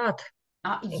my not.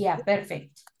 Yeah,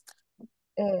 perfect.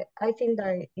 I think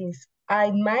that is,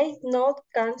 I might not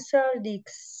cancel the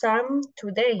exam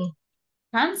today.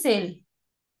 Cancel?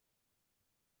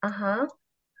 No.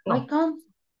 Why can't?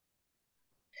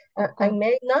 I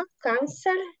may not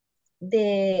cancel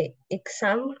the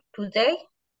exam today.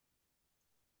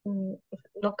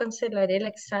 No cancelaré el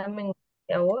examen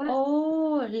de ahora.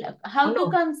 Oh, how to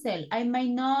cancel? I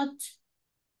might not.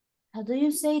 How do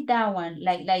you say that one?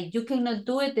 Like you cannot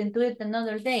do it and do it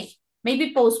another day.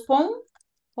 Maybe postpone?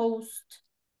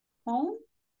 Postpone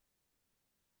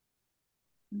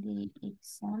the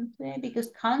exam today? Because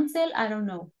cancel, I don't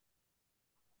know.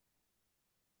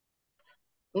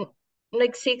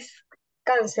 Like 6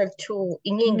 cancel to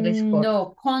in English.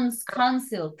 No,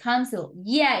 cancel.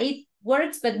 Yeah, it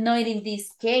works, but not in this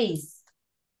case.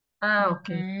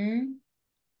 Okay.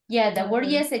 Yeah, the word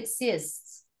yes exists.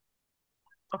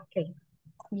 Okay.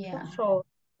 Yeah. So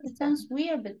it sounds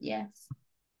weird, but yes.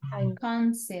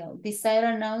 Cancel. Decide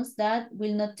announce that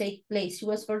will not take place. She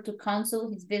was for to cancel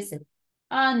his visit.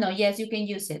 No, yes, you can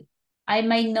use it. I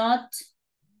might not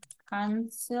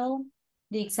cancel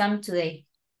the exam today.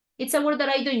 It's a word that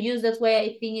I don't use. That's why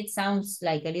I think it sounds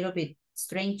like a little bit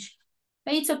strange.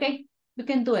 But it's okay. You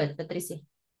can do it, Patricia.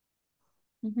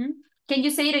 Can you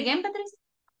say it again,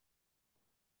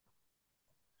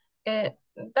 Patricia?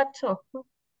 That's all.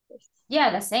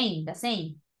 Yeah, the same.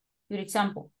 Your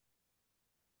example.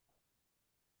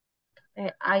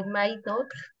 I might not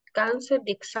cancel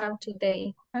the exam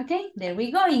today. Okay, there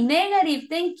we go. In negative,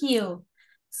 thank you.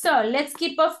 So let's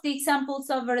keep off the examples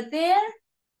over there.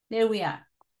 There we are.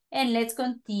 And let's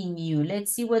continue.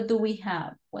 Let's see what do we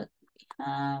have. What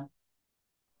do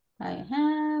we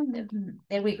have?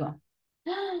 There we go.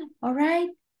 All right,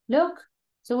 look.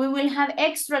 So we will have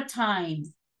extra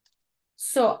time.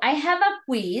 So I have a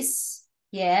quiz,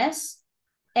 yes.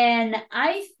 And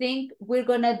I think we're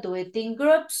gonna do it in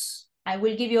groups. I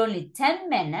will give you only 10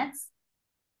 minutes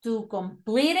to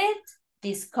complete it,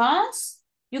 discuss.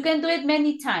 You can do it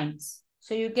many times.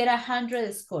 So you get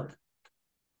 100 score.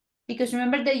 Because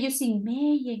remember that using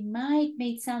may and might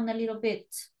may sound a little bit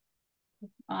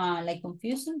like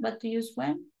confusing, but to use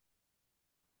when.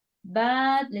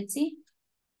 But let's see.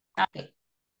 Okay.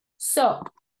 So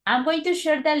I'm going to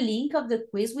share the link of the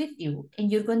quiz with you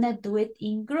and you're gonna do it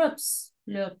in groups.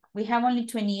 Look, we have only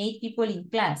 28 people in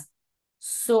class.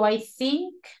 So I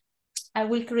think I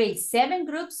will create 7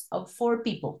 groups of 4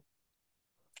 people.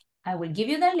 I will give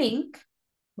you the link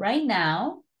right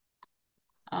now.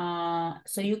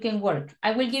 So you can work.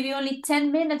 I will give you only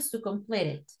 10 minutes to complete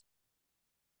it.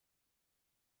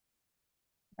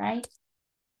 Right?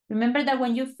 Remember that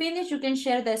when you finish, you can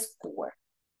share the score.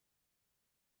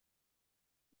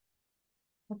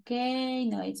 Okay,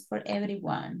 no, it's for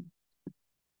everyone.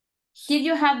 Here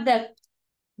you have the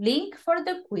link for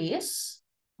the quiz.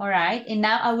 All right, and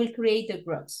now I will create the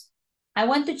groups. I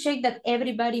want to check that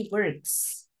everybody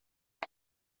works.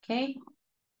 Okay.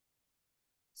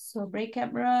 So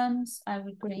breakout rooms, I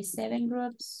will create 7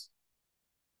 groups.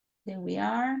 There we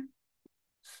are.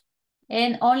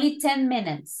 And only 10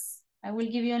 minutes. I will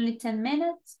give you only 10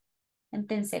 minutes and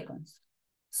 10 seconds.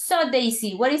 So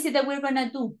Daisy, what is it that we're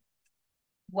gonna do?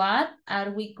 What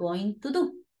are we going to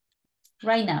do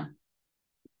right now?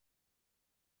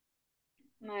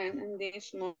 And in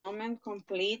this moment,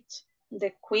 complete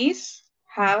the quiz,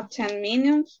 have 10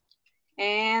 minutes,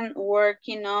 and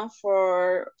working on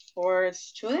for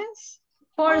students.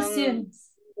 4 students.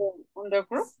 On the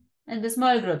group. And the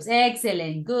small groups.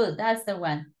 Excellent. Good. That's the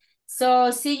one.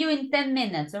 So see you in 10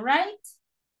 minutes. All right.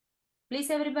 Please,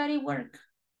 everybody work.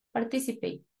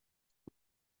 Participate.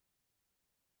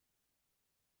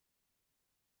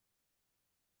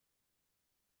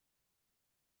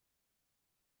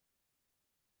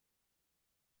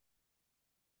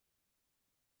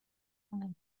 I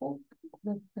hope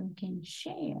that them can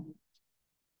share.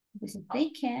 Because if they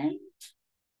can,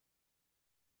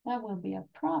 that will be a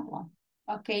problem.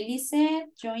 Okay, Lisa,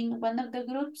 join one of the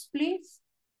groups, please.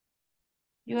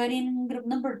 You are in group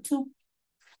number 2.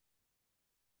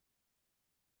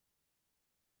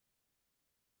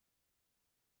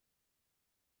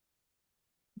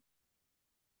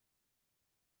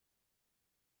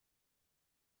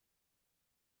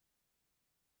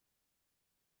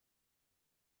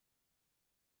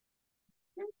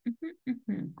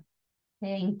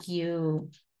 Thank you.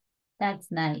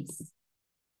 That's nice.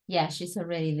 Yeah, she's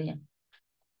already there.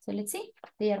 So let's see.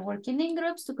 They are working in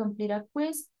groups to complete a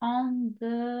quiz on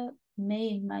the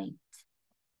main mic.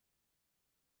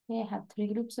 Okay, I have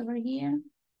 3 groups over here.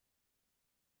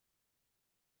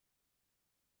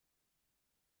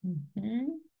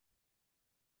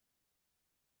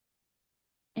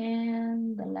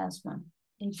 And the last one.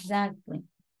 Exactly.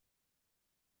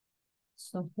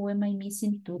 So who am I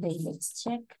missing today? Let's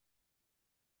check.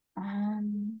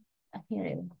 Here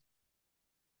it is.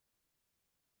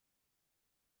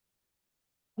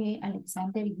 Okay,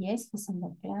 Alexander, yes, he's in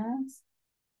the class.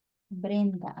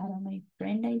 Brenda, I don't know if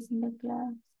Brenda is in the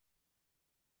class.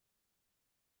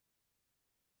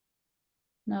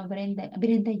 No, Brenda,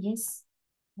 yes.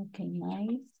 Okay,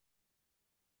 nice.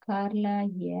 Carla,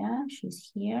 yeah,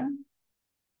 she's here.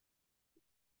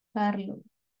 Carlos.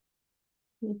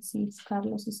 Let's see if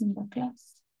Carlos is in the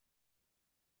class.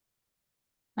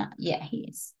 Yeah, he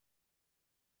is.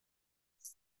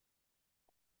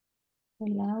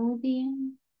 Claudia.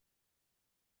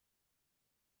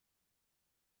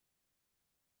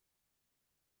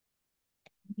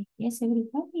 Yes,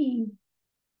 everybody.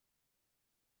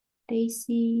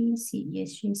 Daisy, sí,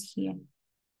 yes, she's here.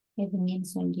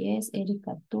 Edmilson, yes.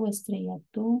 Erika, tú. Estrella,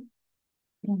 tú.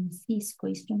 Francisco,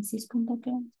 is Francisco in the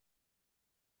class?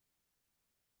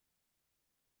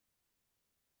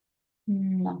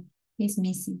 No, he's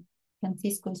missing.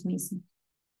 Francisco is missing.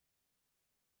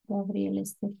 Gabriel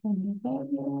Estefania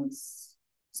Vargas.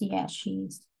 Yeah,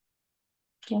 she's.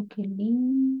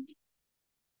 Jacqueline.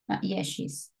 Yeah,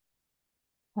 she's.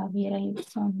 Javier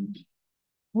Alexander.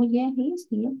 Oh, yeah, he's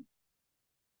here.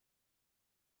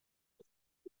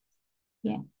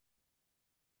 Yeah.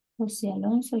 Jose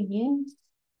Alonso, yes.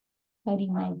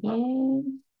 Karina, yes.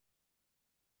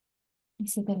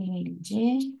 Isabel,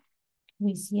 yes.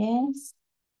 Luis, yes.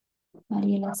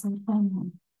 Mariela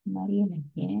Santana. Mariela,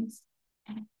 yes.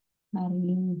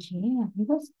 Marilyn, yeah.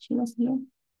 She was here.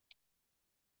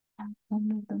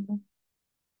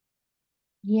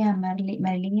 Yeah, Marilyn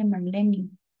and Marlene.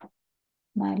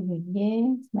 Mario,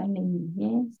 yes. Marlene,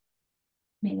 yes.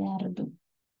 Medardo.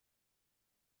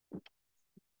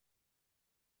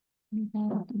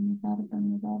 Medardo.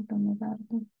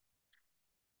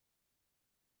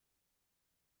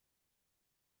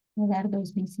 Medardo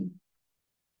is missing.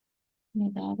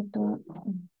 Medardo.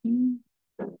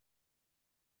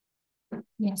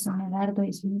 Yes, Medardo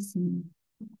is missing.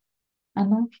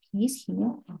 No, he's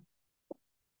here.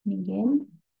 Miguel.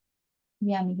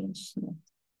 Yeah, Miguel's here.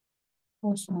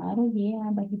 Osmaro,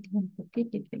 yeah, but he didn't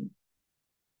participate.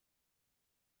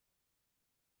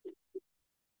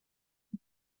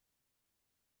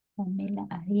 Pamela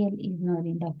Ariel is not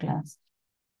in the class.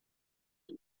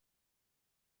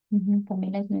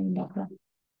 Pamela is not in the class.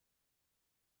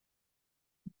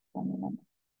 Pamela.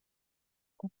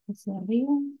 José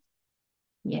Arriba.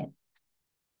 Yes.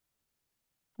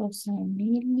 Rosa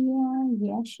Emilia.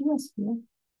 Yeah, she was here.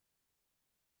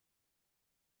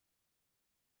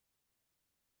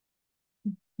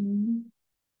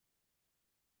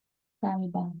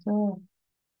 Salvador.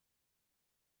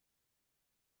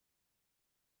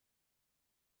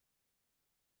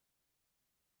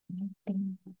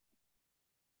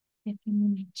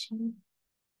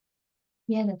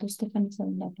 Yeah, that was Stephanie's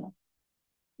on that one.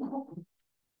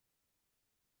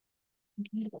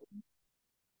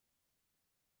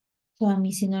 So I'm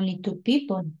missing only 2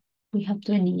 people. We have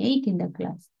 28 in the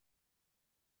class.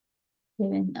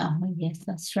 7. Oh, yes,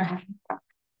 that's right.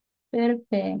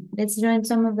 Perfect. Let's join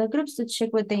some of the groups to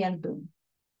check what they are doing.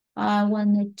 I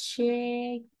want to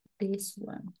check this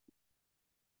one.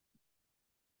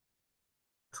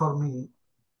 For me,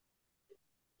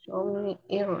 Show me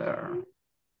error.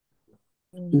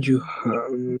 You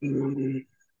have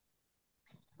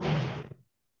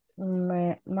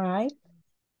Might.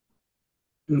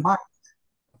 Mike,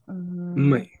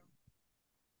 my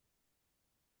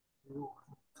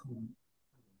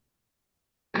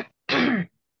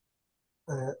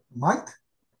Mike,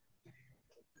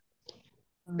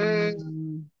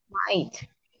 Might.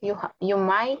 You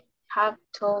might have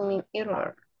told me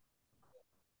error.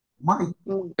 Mike.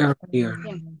 earlier,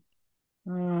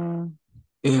 Mm,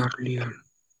 earlier.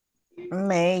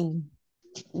 May.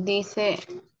 Dice,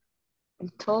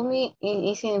 told me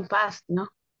is in past, ¿no?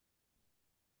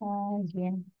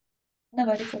 Yeah. No,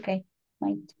 but it's okay.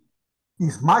 Might.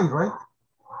 It's Mike, right?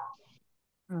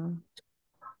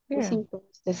 It's Yeah. in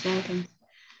past, the sentence.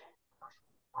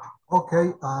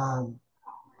 Okay,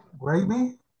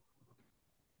 Gravy,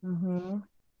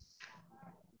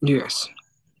 Yes.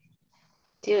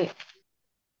 Dude.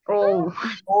 Oh.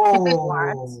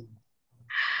 oh,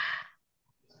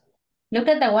 Look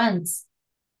at the ones.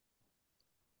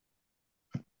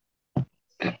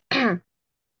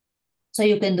 So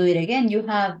you can do it again. You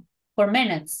have 4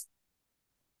 minutes.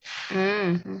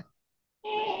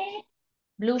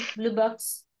 Blue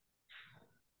box.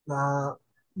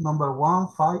 number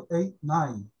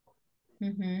 1589.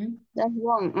 That's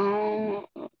wrong.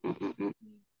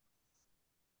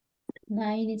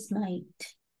 9 is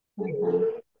might.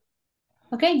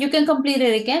 Okay, you can complete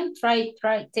it again. Try,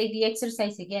 take the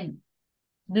exercise again.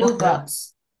 Blue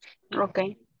box.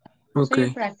 Okay. So you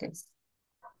Okay. practice.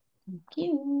 Thank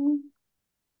you.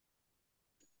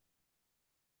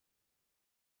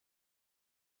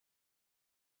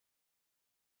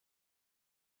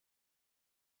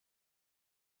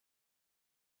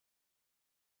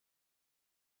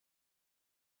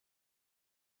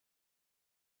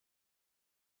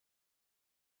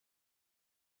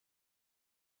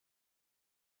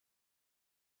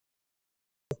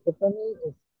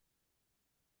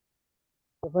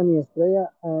 Stephanie Estrella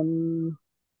and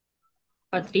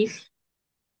Patricia.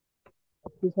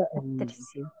 Patricia and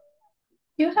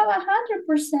You have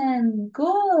 100%.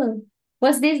 Good.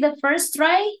 Was this the first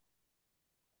try?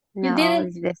 You did No,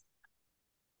 it?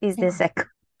 it's the second.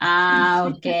 Ah,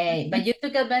 okay. But you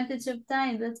took advantage of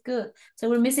time. That's good. So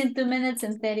we're missing 2 minutes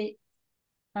and 30.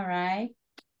 All right.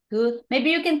 Good. Maybe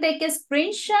you can take a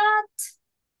screenshot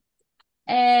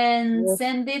and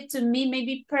send it to me,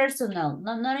 maybe personal.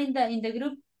 Not in the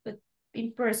group, but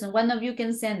in person. One of you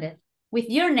can send it with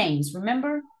your names.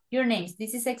 Remember your names.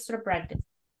 This is extra practice.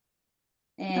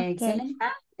 Excellent.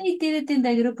 Ah, they did it in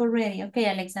the group already. Okay,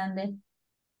 Alexander.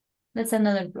 That's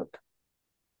another group.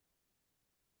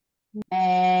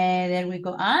 There we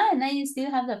go. Ah, now you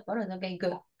still have the photos. Okay,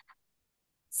 good.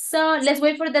 So let's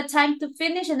wait for the time to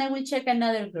finish and then we'll check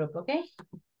another group, okay?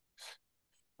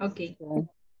 Okay.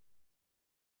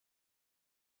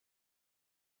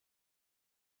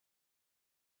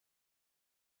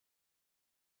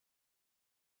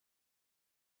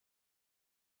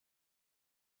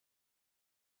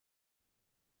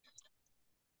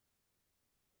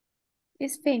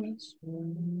 It's finished.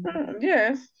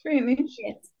 Yes, finish.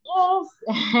 Yes. Yes.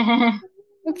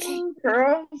 Okay.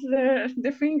 Cross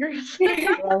the fingers.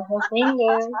 Cross the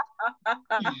fingers.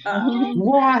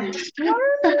 what?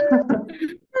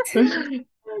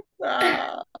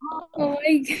 Ah, Oh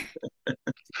my God.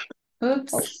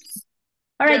 Oops.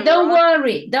 All right, the don't wrong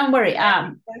worry. Don't worry.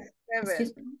 Excuse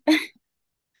 7. me.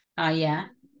 Oh, yeah.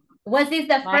 Was this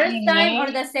the first time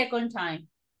or the second time?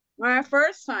 My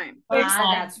first time.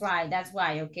 That's right. That's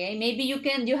why. Okay. Maybe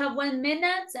you have 1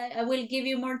 minute. I will give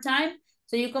you more time.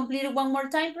 So you complete it one more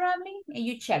time probably and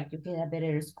you check. You get a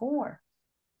better score.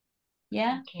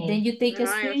 Yeah. Okay. Then you take a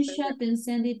No, I screenshot and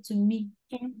send it to me.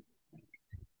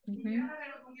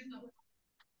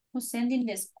 Who's sending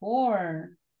the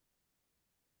score?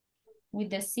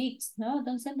 With the 6. No,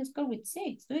 don't send the score with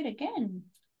 6. Do it again.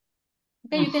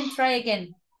 Okay, you can try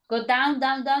again. Go down,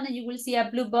 down, down, and you will see a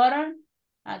blue button.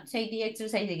 Take the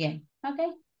exercise again. Okay.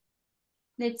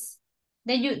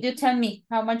 Then you tell me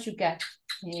how much you got.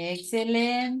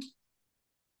 Excellent.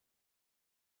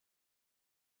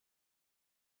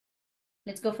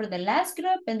 Let's go for the last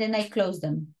group and then I close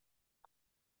them.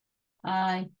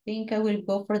 I think I will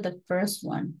go for the first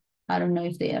one. I don't know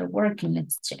if they are working.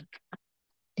 Let's check.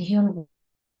 They all.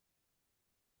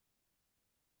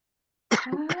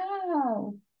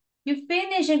 Wow. You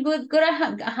finished a good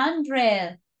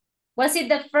 100. Was it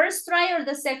the first try or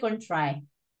the second try?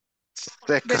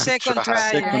 The second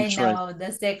try. I know,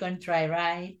 the second try,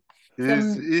 right?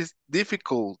 It's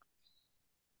difficult.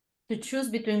 To choose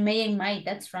between may and might,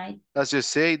 that's right. As you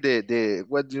say,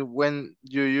 when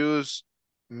you use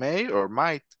may or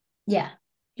might. Yeah,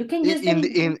 you can use them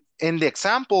in the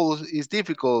examples it's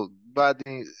difficult, but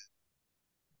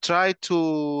try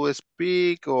to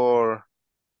speak or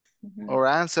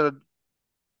answer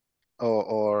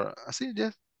or see,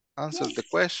 just answer the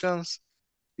questions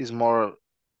is more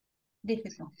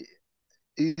difficult.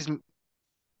 Is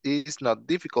not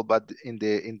difficult, but in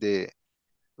the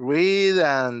read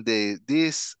and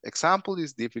this example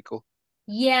is difficult.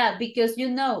 Yeah, because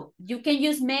you can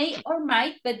use may or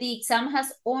might, but the exam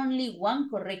has only one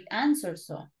correct answer.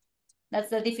 So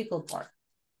that's the difficult part,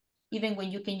 even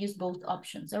when you can use both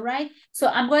options. All right. So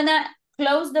I'm going to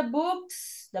close the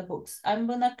books. I'm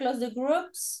going to close the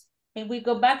groups and we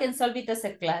go back and solve it as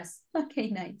a class. Okay,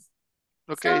 nice.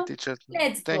 Okay, So, teacher.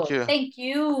 Let's Thank go. you. Thank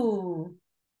you.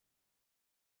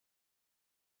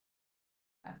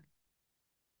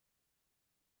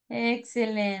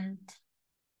 Excellent.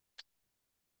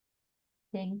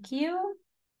 Thank you.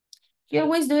 You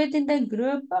always do it in the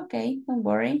group. Okay, don't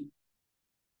worry.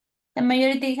 The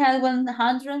majority had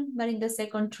 100, but in the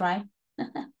second try.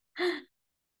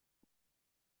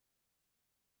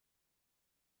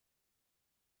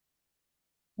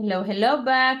 Hello, hello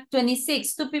back.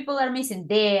 26, 2 people are missing.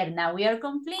 There, now we are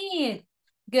complete.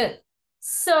 Good.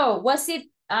 So, was it,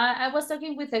 I was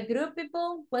talking with a group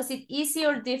people. Was it easy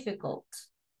or difficult?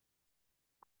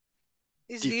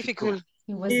 It's difficult.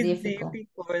 It was difficult.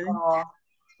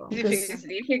 It's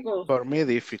difficult. For me,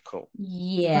 difficult.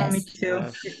 Yes. Me too.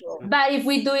 But if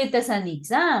we do it as an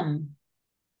exam.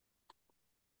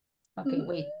 Okay,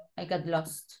 wait, I got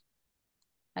lost.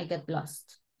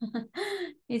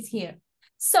 It's here.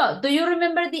 So, do you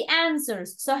remember the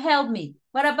answers? So help me.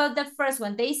 What about the first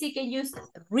one? Daisy, can you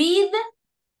read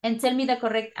and tell me the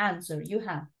correct answer you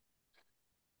have?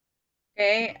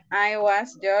 Okay, I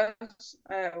was just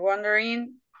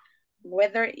wondering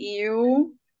whether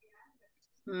you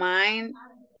might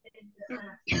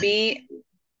be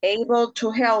able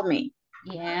to help me.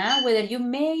 Yeah, whether you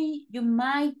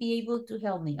might be able to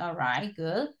help me. All right,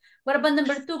 good. What about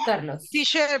number 2, Carlos?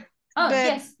 Teacher, oh, but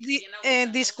yes.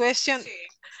 This question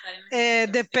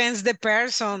depends the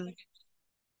person.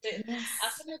 Yes.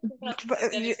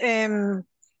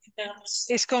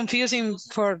 It's confusing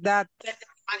for that.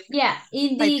 Yeah,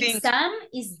 in the exam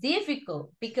is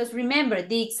difficult because remember,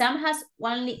 the exam has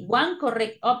only one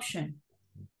correct option.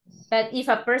 But if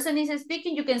a person is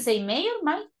speaking, you can say may or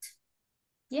might.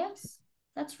 Yes,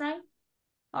 that's right.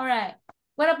 All right.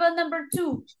 What about number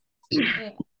 2?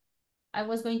 I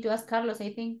was going to ask Carlos,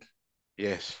 I think.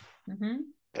 Yes. Mm-hmm.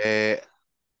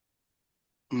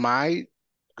 My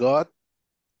God,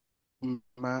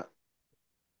 my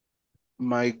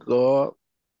God,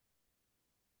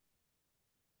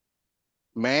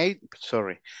 may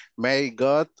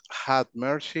God have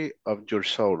mercy of your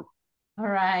soul. All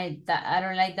right. I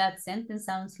don't like that sentence.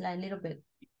 Sounds like a little bit,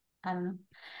 I don't know.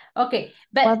 Okay,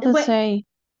 but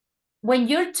when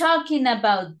you're talking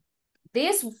about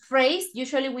this phrase,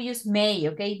 usually we use may,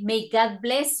 okay? May God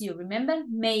bless you. Remember?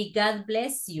 May God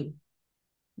bless you.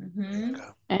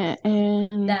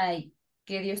 Like,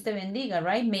 que Dios te bendiga,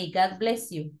 right? May God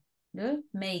bless you. Good?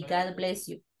 May God bless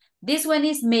you. This one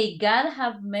is, may God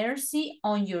have mercy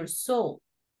on your soul.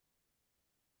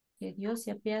 Que Dios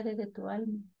se apiade de tu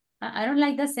alma. I don't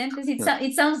like that sentence.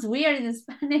 It sounds weird in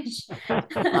Spanish.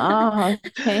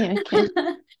 Okay.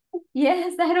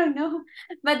 Yes, I don't know.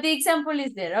 But the example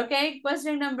is there, okay?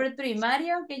 Question number 3.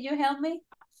 Mario, can you help me?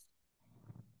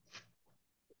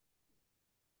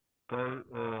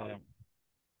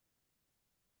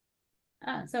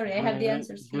 Sorry, I have the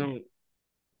answers here.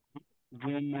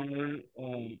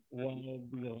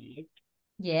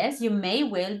 Yes, you may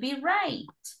well be right.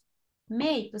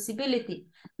 May, possibility.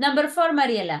 Number 4,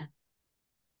 Mariela.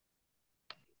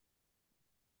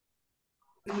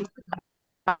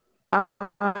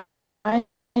 I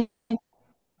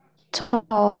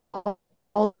told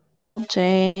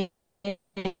Jane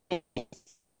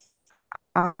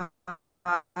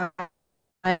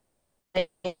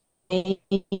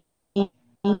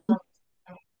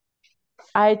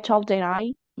I told that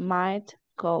I might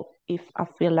go if I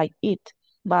feel like it,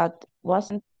 but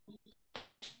wasn't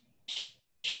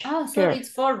Oh, sorry, it's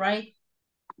 4, right?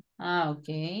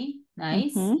 Okay,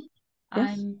 nice. Yes.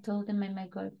 I'm told them I might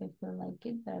go if I feel like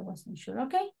it, but I wasn't sure.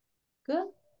 Okay, Good,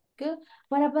 good.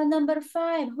 What about number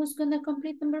 5? Who's going to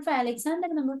complete number 5? Alexander,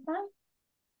 number 5?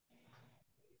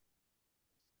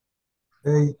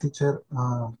 Hey, teacher.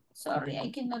 Sorry, I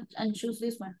cannot unchoose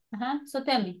this one. So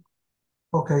tell me.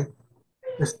 Okay.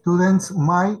 Students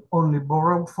might only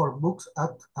borrow 4 books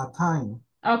at a time.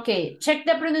 Okay, check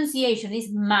the pronunciation.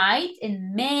 It's might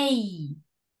and may.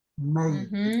 May.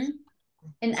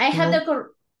 And I have the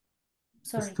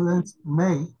Sorry. Students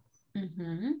may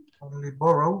Mm-hmm. only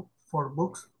borrow 4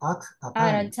 books at a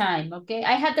time. At a time, okay?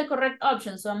 I had the correct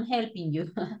option, so I'm helping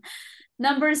you.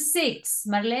 Number 6.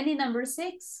 Marlene, number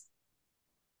 6.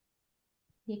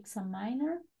 The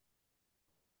examiner.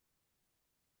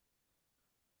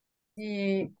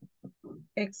 The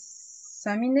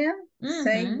examiner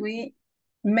say we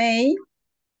may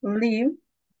leave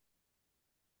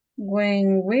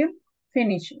when we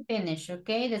finish. Finish,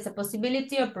 okay? There's a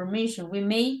possibility of permission. We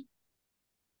may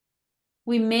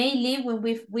leave when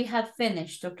we have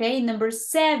finished, okay? Number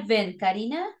 7,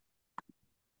 Karina.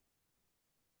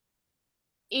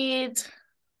 It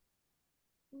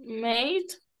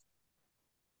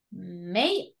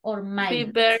may or might? Be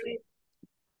very.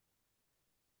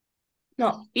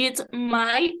 No, it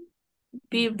might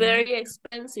be very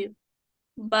expensive,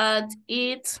 but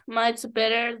it might be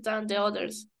better than the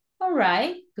others. All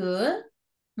right, good.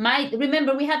 Might,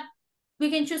 remember we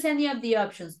can choose any of the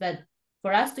options, but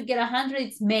for us to get 100,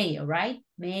 it's may, all right?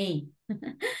 May.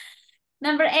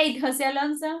 Number 8, Jose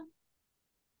Alonso.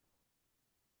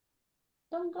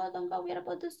 Don't go. We're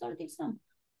about to start the exam.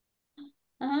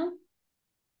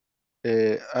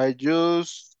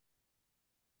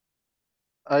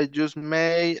 I just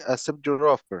may accept your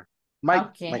offer.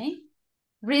 Might.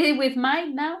 Read it with might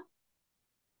now.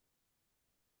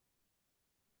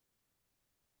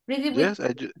 Read it with... Yes,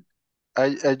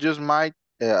 I just might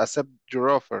accept your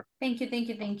offer. Thank you.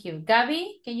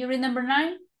 Gabby, can you read number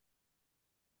 9?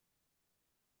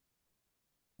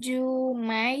 You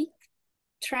might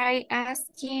try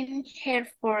asking her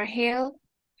for help.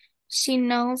 She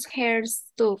knows her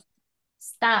stuff.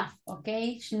 Stuff,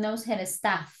 okay? She knows her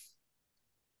stuff.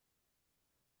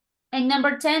 And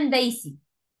number 10, Daisy.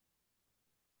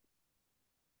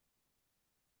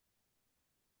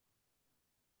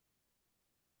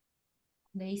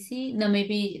 Daisy? No,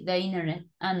 maybe the internet.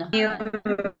 No. You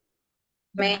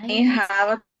may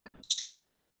have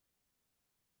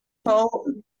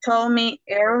told me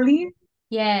earlier.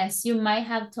 Yes, you might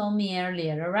have told me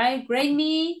earlier, all right? Grade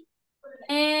me.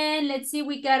 And let's see,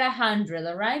 we got 100,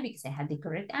 all right? Because I had the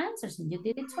correct answers and you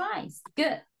did it twice.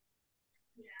 Good.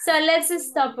 So let's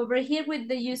stop over here with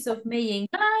the use of may and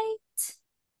might.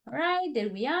 All right, there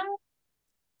we are.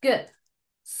 Good.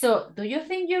 So do you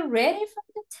think you're ready for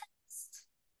the test?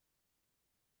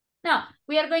 Now,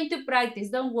 we are going to practice.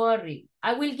 Don't worry.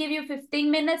 I will give you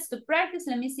 15 minutes to practice.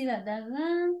 Let me see that.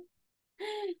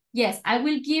 Yes, I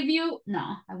will give you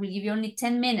only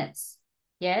 10 minutes.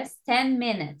 Yes, 10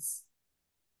 minutes.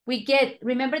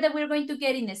 Remember that we're going to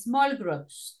get in small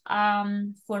groups.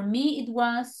 For me, it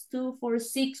was 2, 4,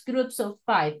 6 groups of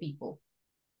 5 people.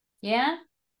 Yeah?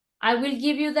 I will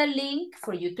give you the link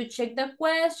for you to check the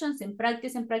questions and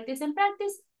practice.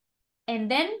 And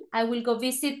then I will go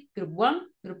visit group 1,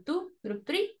 group 2, group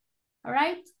 3. All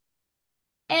right?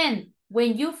 And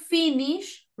when you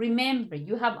finish, remember,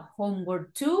 you have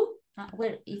homework 2.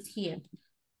 Where is here?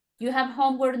 You have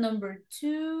homework number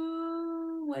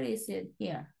 2. Where is it?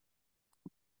 Here.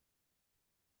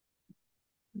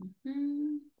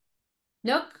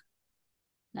 Look.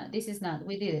 No, this is not.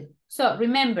 We did it. So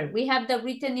remember, we have the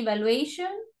written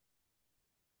evaluation.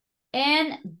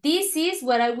 And this is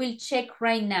what I will check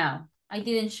right now. I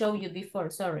didn't show you before,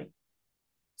 sorry.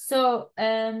 So,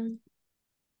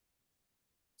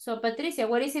 Patricia,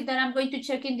 what is it that I'm going to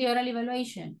check in the oral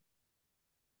evaluation?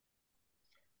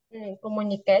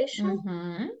 Communication,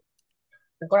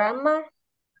 grammar,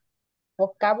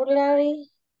 vocabulary,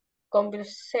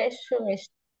 conversation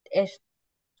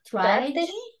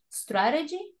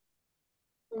strategy,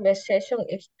 conversation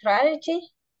strategy,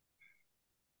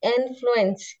 and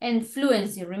fluency. And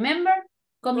fluency, remember?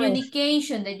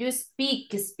 Communication, that you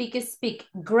speak.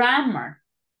 Grammar,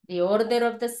 the order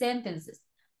of the sentences.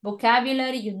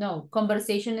 Vocabulary, you know.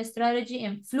 Conversation strategy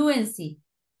and fluency.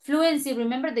 Fluency,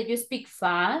 remember that you speak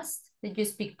fast, that you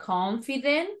speak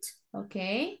confident,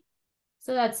 okay?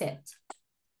 So that's it.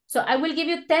 So I will give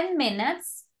you 10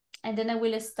 minutes and then I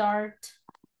will start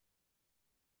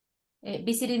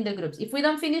visiting the groups. If we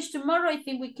don't finish tomorrow, I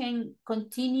think we can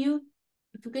continue.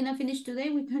 If we cannot finish today,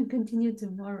 we can continue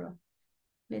tomorrow.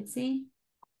 Let's see.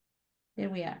 There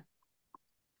we are.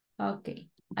 Okay.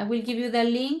 I will give you the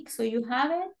link so you have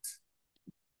it.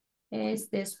 It's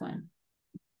this one.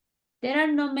 There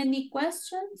are not many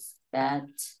questions, but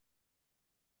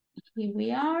here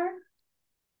we are.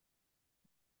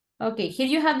 Okay, here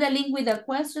you have the link with the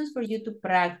questions for you to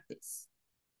practice.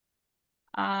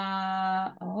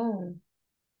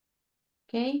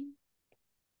 Okay.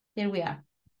 There we are.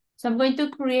 So I'm going to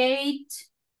create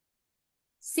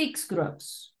 6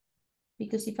 groups.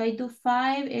 Because if I do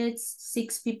 5, it's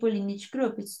 6 people in each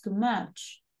group. It's too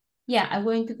much. Yeah, I'm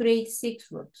going to create 6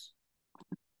 groups.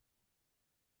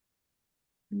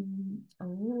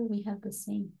 Oh, we have the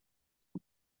same.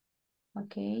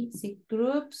 Okay, 6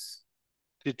 groups.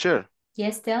 Teacher.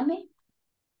 Yes, tell me.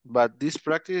 But this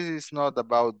practice is not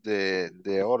about the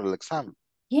oral exam.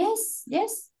 Yes,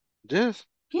 yes. Yes.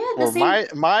 Yeah, the For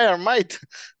same. my or might.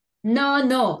 No.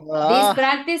 This Ah.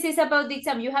 practice is about the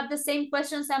exam. You have the same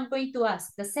questions I'm going to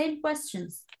ask. The same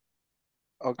questions.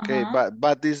 Okay,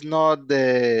 but it's not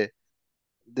this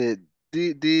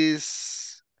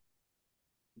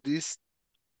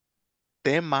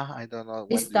tema. I don't know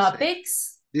These what you say.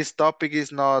 topics. This topic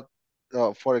is not.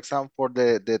 For example, for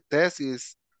the test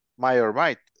is my or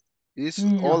might. It's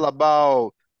all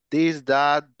about this,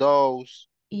 that, those.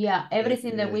 Yeah,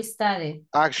 everything that we studied.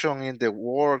 Action in the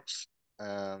works.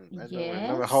 I don't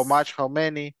remember how Yes. much, how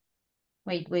many.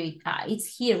 Wait.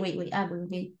 It's here. Wait.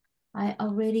 I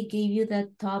already gave you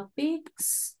the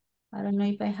topics. I don't know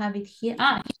if I have it here.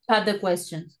 You have the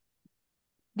questions.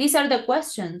 These are the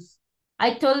questions.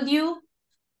 I told you.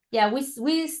 Yeah,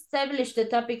 we established the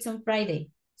topics on Friday.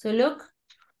 So look,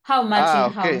 how much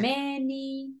and how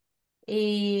many,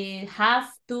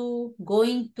 have to,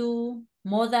 going to,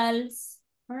 modals.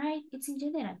 All right, it's in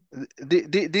general.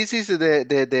 This is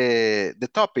the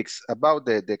topics about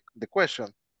the question.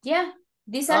 Yeah,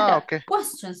 these are the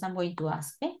questions I'm going to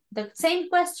ask. Okay, the same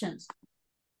questions.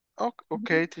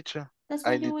 Okay, teacher. That's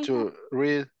I what you need will to have.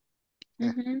 read.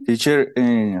 Teacher,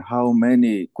 how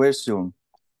many questions?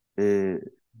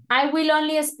 I will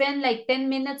only spend like 10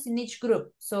 minutes in each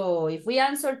group. So if we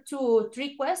answer 2 or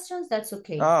 3 questions, that's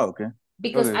okay. Okay.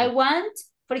 Because Okay. I want,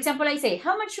 for example, I say,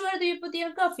 how much sugar do you put in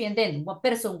your coffee? And then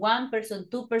person 1, person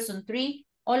 2, person 3,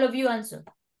 all of you answer.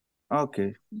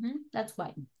 Okay. That's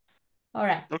why. All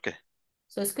right. Okay.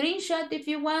 So screenshot if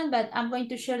you want, but I'm going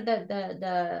to share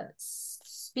the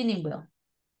spinning wheel.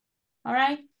 All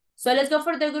right. So let's go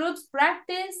for the groups.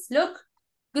 Practice. Look,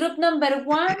 group number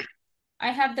 1. I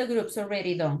have the groups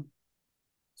already done.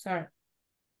 Sorry.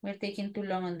 We're taking too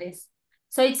long on this.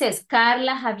 So it says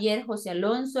Carla, Javier, Jose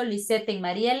Alonso, Lisette, and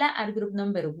Mariela are group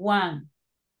number 1.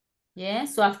 Yeah,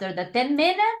 so after the 10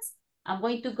 minutes, I'm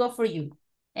going to go for you.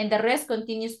 And the rest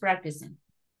continues practicing.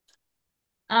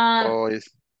 Okay,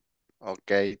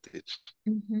 teacher.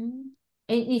 And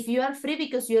if you are free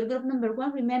because you're group number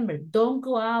 1, remember, don't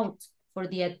go out for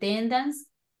the attendance,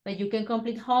 but you can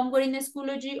complete homework in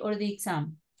Schoology or the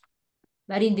exam.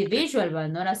 But individual, but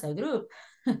not as a group.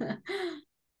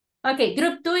 Okay,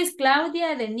 group 2 is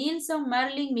Claudia, Denilson,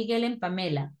 Marlene, Miguel, and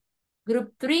Pamela.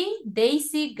 Group 3,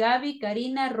 Daisy, Gaby,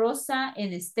 Karina, Rosa,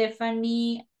 and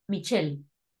Stephanie, Michelle.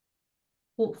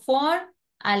 4,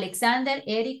 Alexander,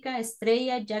 Erika,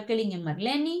 Estrella, Jacqueline, and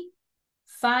Marlene.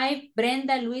 5,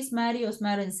 Brenda, Luis, Mario,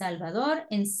 Osmar, and Salvador.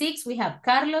 And 6, we have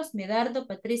Carlos, Medardo,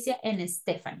 Patricia, and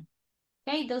Stephanie.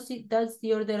 Okay, that's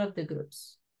the order of the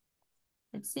groups.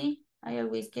 Let's see. I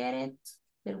always get it.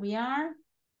 There we are.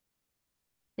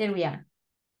 There we are.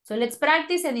 So let's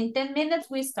practice, and in 10 minutes,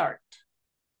 we start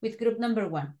with group number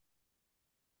 1.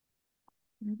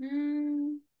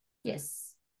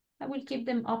 Yes, I will keep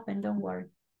them open, don't worry.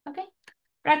 Okay,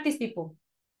 practice, people.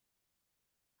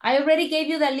 I already gave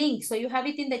you the link, so you have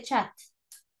it in the chat.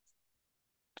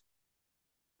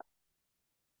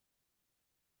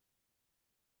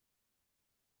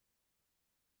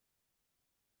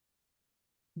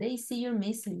 They see you're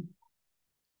missing.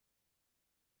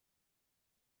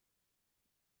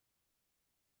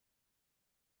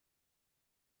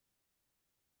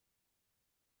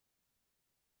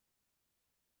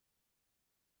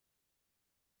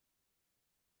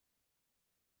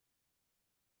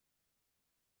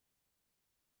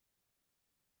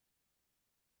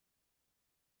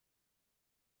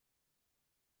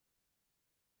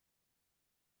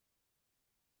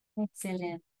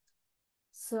 Excellent.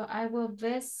 So I will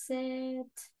visit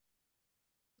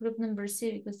group number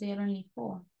 6 because they are only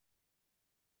 4.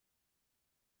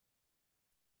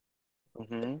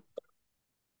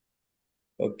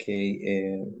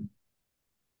 Okay,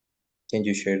 can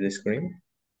you share the screen?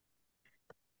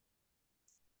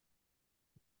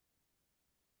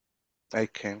 I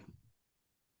can.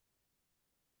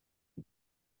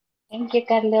 Thank you,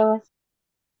 Carlos.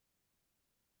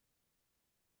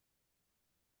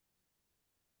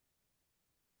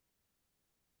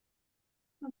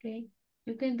 Okay.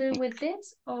 You can do it with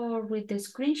this or with the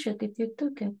screenshot if you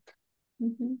took it.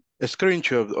 A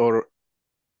screenshot or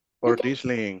this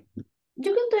link.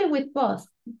 You can do it with both.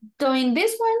 So in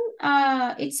this one,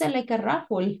 it's like a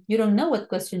raffle. You don't know what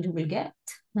question you will get.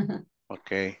 You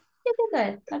Okay. can do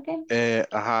it, okay?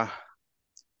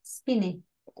 Spin it.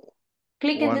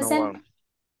 Click and descend. 101.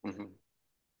 Mhm.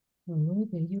 Oh,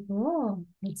 there you go.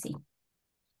 Let's see.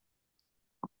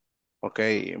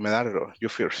 Okay, Medardo, you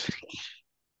first.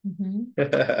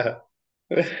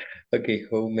 Okay,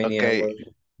 how many Okay. hours?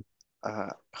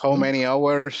 How many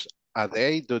hours a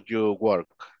day do you work?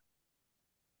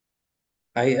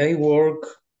 I work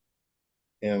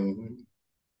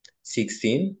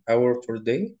 16 hours per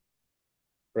day,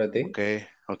 per day. Okay,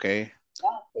 okay.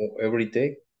 Every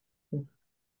day.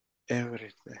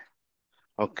 Every day.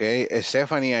 Okay,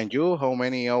 Stephanie, and you, how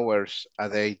many hours a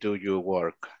day do you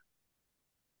work?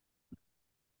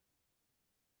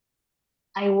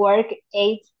 I work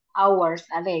 8 hours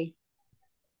a day.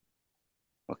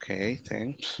 Okay,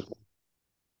 thanks.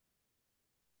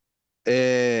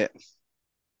 I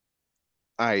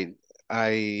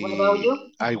What about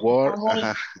you? I work.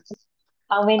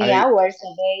 How many I hours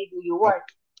a day do you work?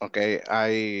 okay.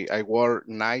 I work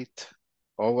night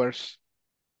hours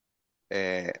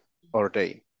or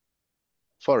day,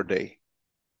 4 day.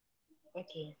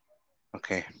 Okay.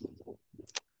 Okay.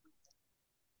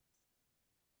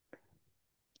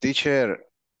 Teacher,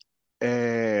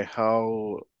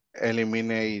 how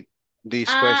eliminate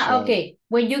this question? Okay.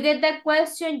 When you get that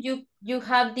question, you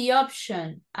have the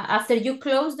option. After you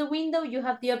close the window, you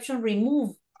have the option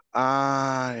remove.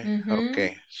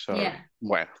 Okay, sorry. Yeah.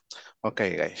 Bueno,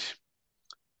 okay, guys.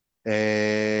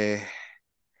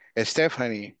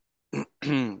 Stephanie.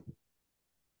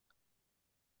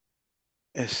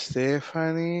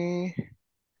 Stephanie,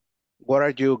 what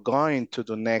are you going to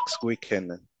do next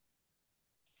weekend?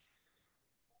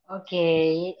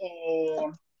 Okay.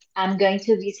 I'm going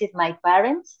to visit my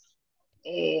parents.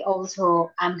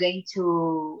 Also, I'm going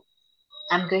to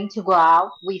go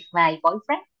out with my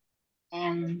boyfriend,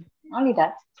 and only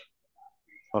that.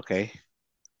 Okay.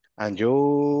 And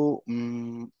you,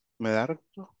 Medardo?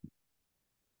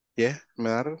 Yeah,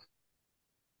 Medardo?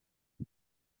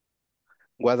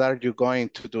 What are you going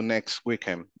to do next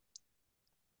weekend?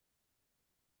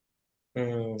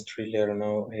 Really, I don't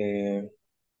know.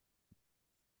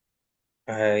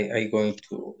 I going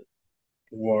to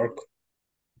work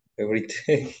every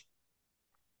day.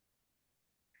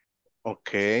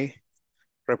 Okay.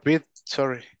 Repeat,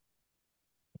 sorry.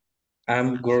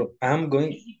 I'm going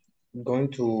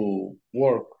to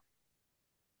work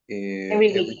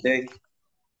every day.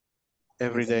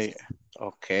 Every Yes. day.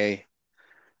 Okay.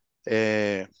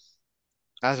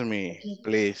 Ask me,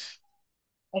 please.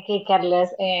 Okay, Carlos.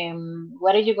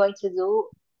 What are you going to do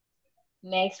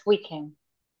next weekend?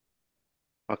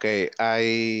 Okay,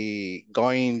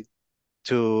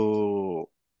 to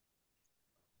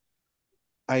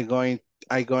I going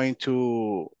I going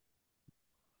to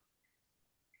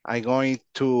I going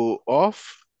to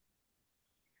off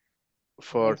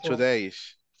for 2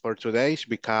 days. For 2 days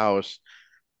because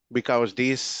the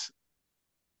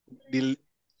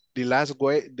the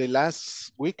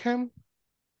last weekend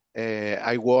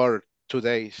I work 2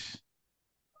 days.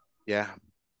 Yeah.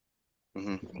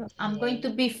 I'm going to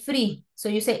be free. So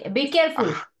you say, be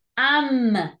careful.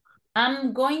 I'm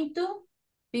going to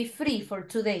be free for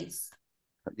 2 days.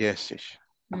 Yes, yes.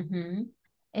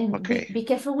 And Okay. be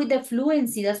careful with the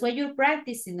fluency. That's why you're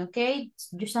practicing, okay?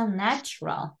 You sound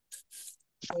natural.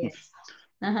 Yes.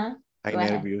 I'm Go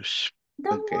ahead. nervous.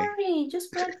 Don't Okay. worry,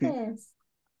 just practice.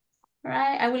 All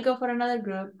right, I will go for another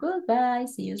group. Goodbye,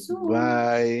 see you soon.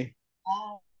 Bye.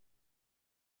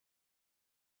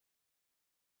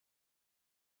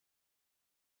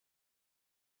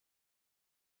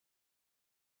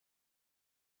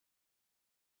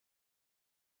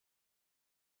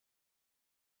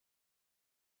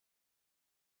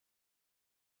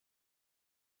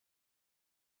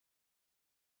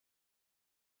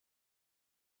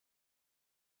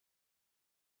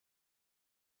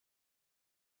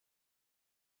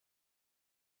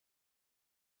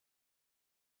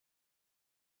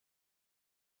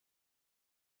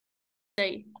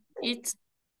 Day. It's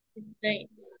day.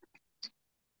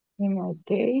 In my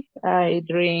case, I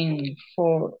drink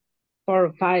four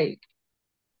or five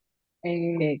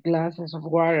glasses of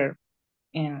water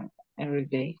in every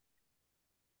day.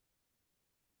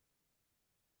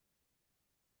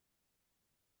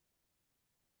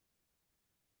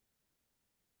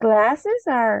 Glasses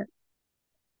are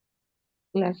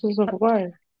Glasses of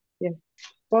water. Yes,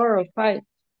 4 or 5.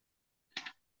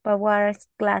 but what are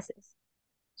glasses?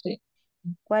 Sí.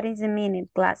 What is the meaning,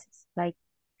 glasses? Like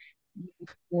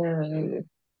food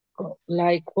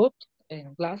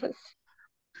glasses.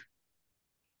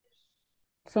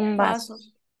 Some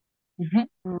vasos.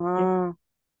 Vasos.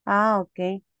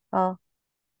 Okay. Oh,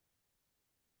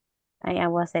 I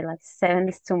was say like 7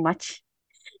 is too much.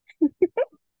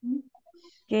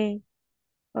 Okay.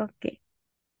 Okay.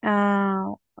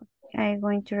 I'm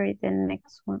going to read the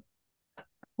next one.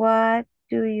 What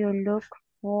do you look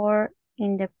for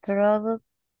in the product?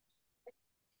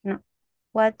 No.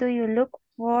 What do you look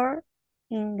for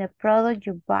in the product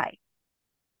you buy?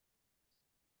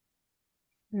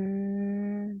 Or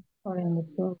in the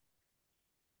food.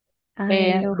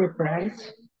 I look The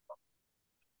price.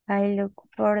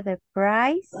 for the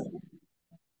price,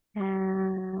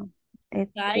 the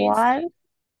Size.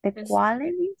 the Yes.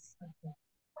 qualities,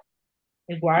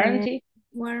 The and warranty.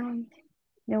 Warranty.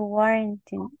 the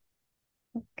warranty.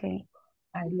 Okay,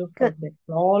 I look for good. the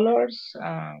colors,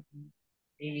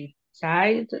 the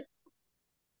size.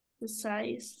 The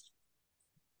size.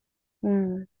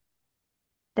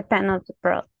 Depend on the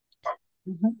product.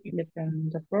 Depends on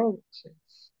the product.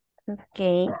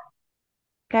 Okay,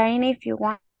 Karen, if you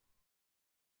want.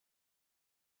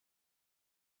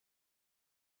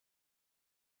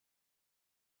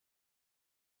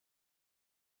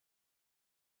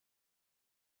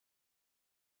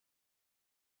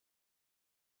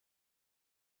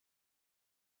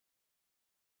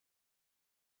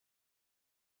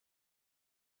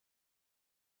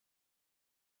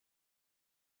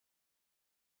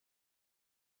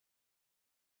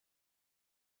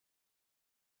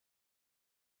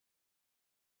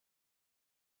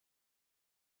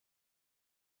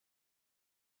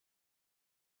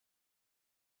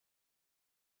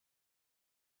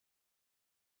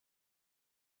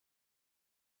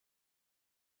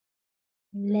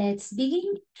 Let's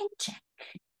begin and check.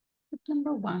 Group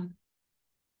number 1.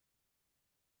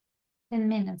 10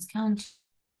 minutes, count.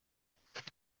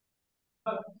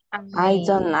 I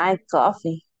don't like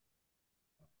coffee.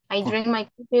 I drink my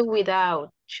coffee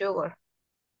without sugar.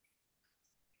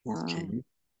 Okay.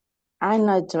 I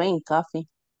not drink coffee.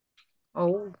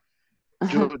 Oh. I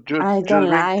You don't drink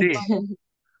like. tea.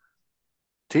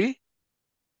 Tea?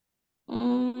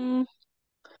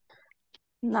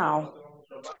 No.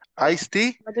 Iced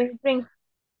tea? What do you drink?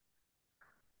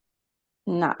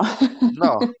 No.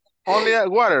 No. Only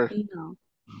water. No.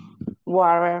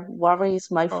 Water. Water is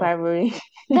my Oh. favorite.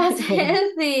 That's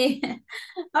healthy.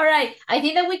 All right, I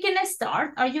think that we can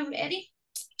start. Are you ready?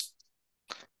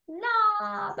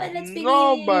 No, but let's begin.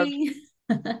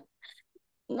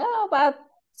 No, but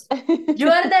You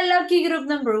are the lucky group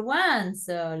number 1.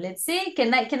 So let's see.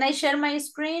 Can I share my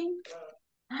screen?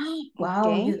 Wow,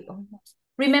 okay. you almost.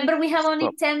 Remember, we have only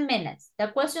Stop. 10 minutes. The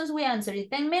questions we answer in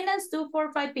 10 minutes, 2,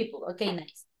 4, 5 people. Okay,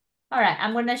 nice. All right,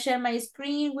 I'm gonna share my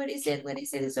screen. Where is it? Where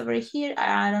is it? It's over here.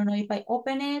 I don't know if I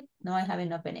open it. No, I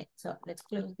haven't opened it. So let's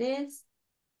close this.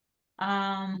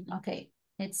 Okay,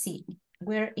 let's see.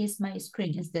 Where is my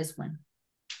screen? Is this one?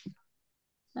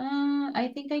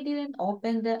 I think I didn't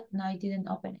open no, I didn't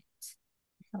open it.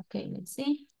 Okay, let's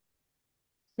see.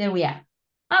 There we are.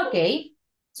 Okay,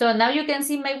 so now you can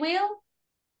see my wheel?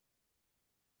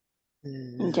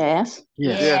 Yes.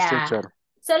 Yeah. Yes, teacher.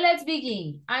 So let's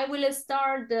begin. I will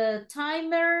start the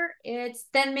timer. It's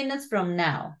 10 minutes from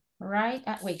now. All right.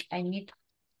 Wait, I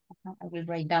will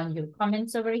write down your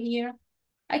comments over here.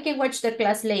 I can watch the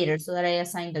class later so that I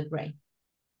assign the grade.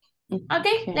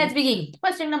 Okay, let's begin.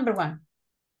 Question number 1.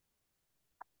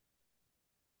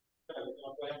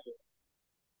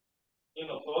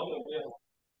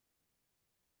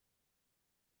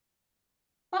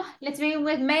 Oh, let's begin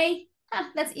with May.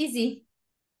 That's easy.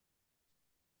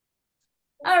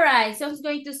 All right, so who's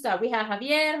going to start? We have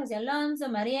Javier, Jose Alonso,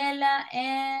 Mariela,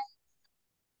 and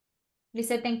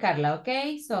Lisette and Carla,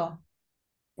 okay? So.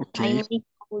 I may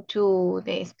go to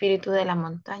the Espíritu de la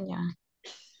Montaña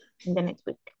in the next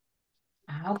week.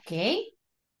 Okay.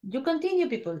 You continue,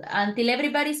 people, until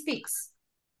everybody speaks.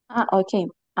 Okay.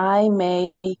 I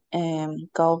may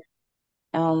go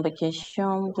on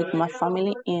vacation with my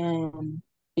family in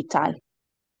Vital.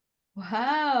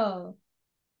 Wow.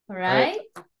 All right.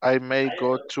 I may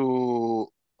go to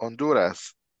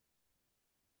Honduras.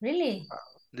 Really?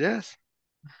 Yes.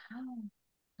 Wow.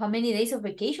 How many days of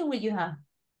vacation will you have?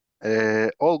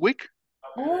 All week.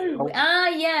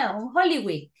 Yeah, on Holy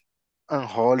Week. On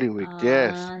Holy Week,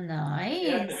 yes.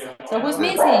 Nice. So who's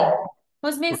missing?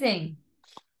 Who's missing?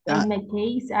 In my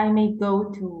case, I may go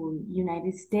to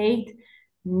United States,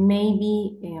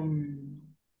 maybe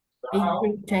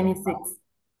April 26th.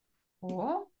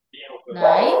 Oh,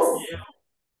 nice.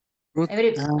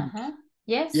 Good.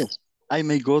 Yes. Yes. I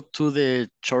may go to the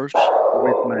church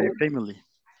with my family.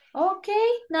 Okay,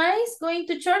 nice. Going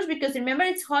to church because remember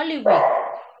it's Holy Week,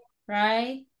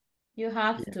 right? You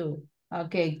have Yeah. to.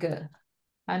 Okay, good.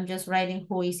 I'm just writing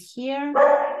who is here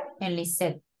and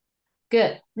Lisette.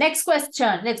 Good. Next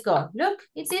question. Let's go. Look,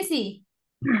 it's easy.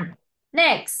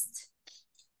 Next.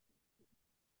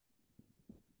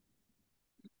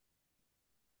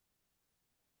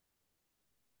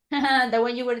 The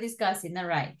one you were discussing. All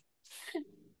right.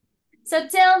 So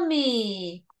tell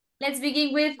me, let's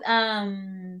begin with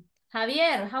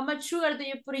Javier. How much sugar do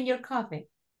you put in your coffee?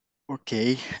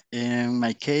 Okay. In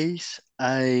my case,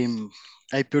 I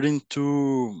put in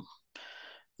 2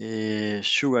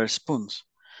 sugar spoons.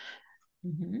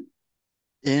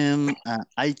 And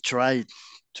I tried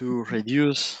to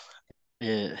reduce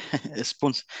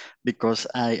spoons because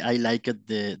I like it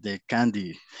the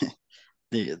candy,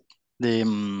 the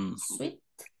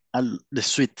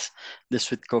sweet, the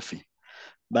sweet coffee.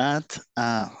 But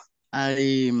I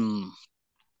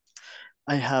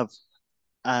I have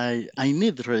I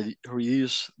need to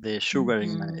reduce the sugar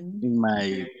in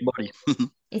my body.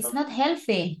 It's not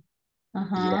healthy.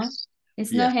 Yes.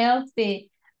 It's Yes. not healthy.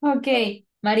 Okay,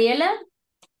 Mariela?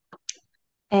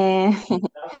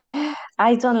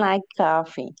 I don't like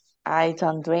coffee. I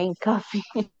don't drink coffee.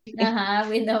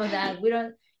 We know that. We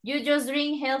don't. You just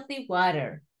drink healthy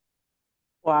water.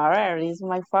 Water is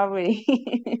my favorite.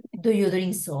 Do you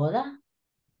drink soda?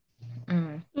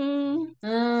 Maybe.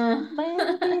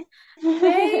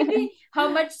 Maybe. How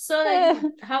much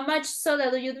soda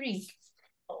do you drink?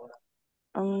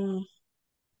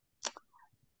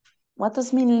 What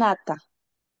does mean lata?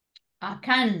 A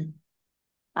can.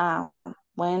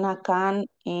 When a can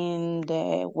in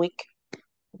the week.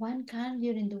 1 can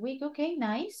during the week. Okay,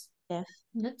 nice. Yes.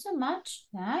 Not so much.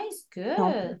 Nice, good.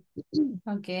 No.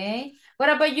 Okay. What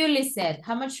about you, Lisette?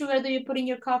 How much sugar do you put in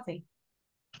your coffee?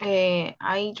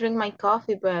 I drink my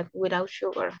coffee, but without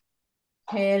sugar.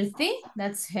 Healthy?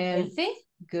 That's healthy.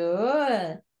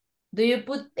 Good. Do you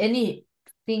put anything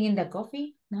in the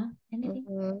coffee? No? Anything?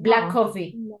 Black No.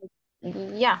 coffee.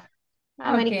 Yeah.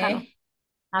 Americano.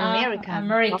 Okay.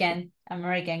 American.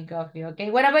 American coffee. Okay.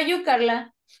 What about you,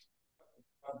 Carla?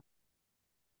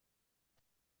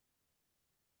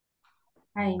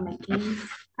 In my case,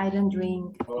 I don't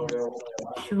drink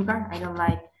sugar.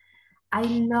 I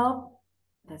love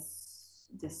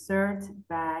dessert,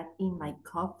 but in my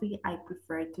coffee, I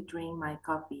prefer to drink my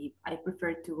coffee. I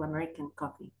prefer to American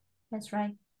coffee. That's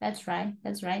right. That's right.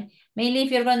 That's right. Mainly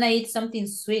if you're gonna eat something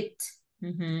sweet.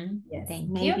 Yes, Thank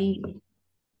maybe. you.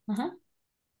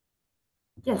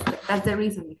 Yes, that's the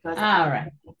reason because All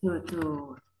right.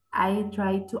 I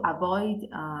try to avoid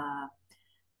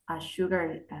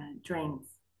sugar drinks.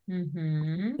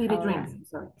 Sweet All drinks. right.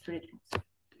 Sorry, sweet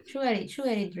drinks.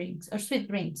 Sugary drinks or sweet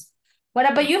drinks. What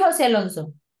about you, Jose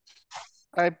Alonso?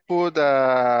 I put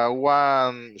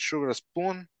 1 sugar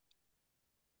spoon.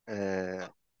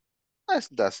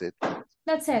 That's it.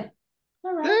 That's it.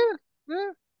 All right.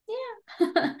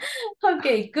 Yeah.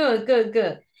 Okay,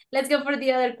 good. Let's go for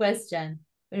the other question.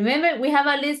 Remember, we have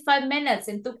at least 5 minutes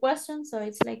and 2 questions, so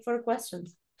it's like 4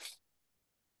 questions.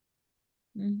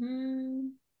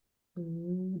 Ooh,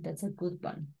 that's a good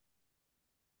one.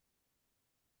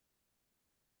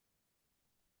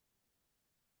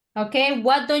 Okay,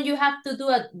 what don't you have to do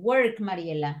at work,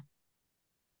 Mariela?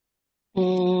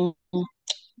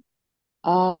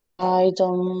 I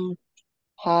don't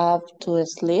have to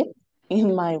sleep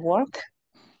in my work.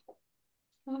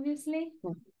 Obviously.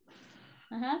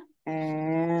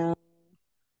 And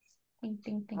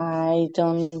Think. I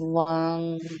don't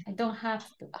want. I don't have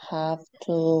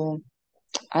to.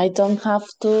 I don't have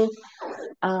to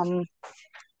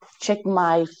check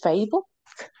my Facebook.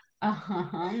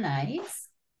 Nice.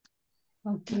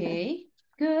 Okay,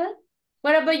 good.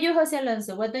 What about you, Jose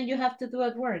Alonso? What don't you have to do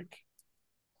at work?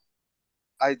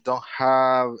 I don't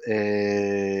have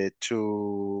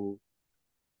to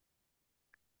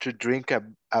drink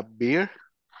a beer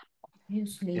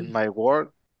Usually. in my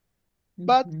work,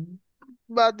 but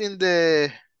in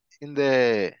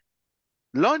the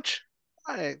lunch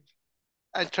I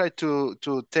try to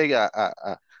take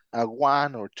a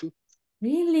 1 or 2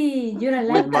 Really? You're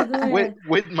allowed to do it?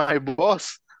 with my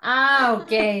boss.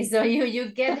 Okay. So you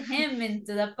get him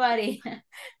into the party.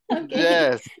 Okay.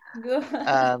 Yes. Good.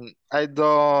 And I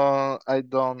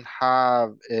don't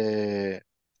have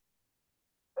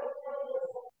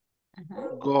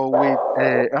go with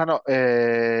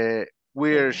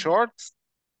wear shorts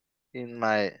in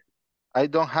my. I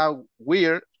don't have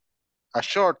wear a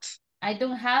shorts. I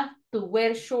don't have to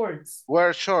wear shorts.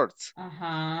 Wear shorts.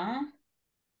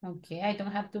 Okay, I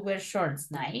don't have to wear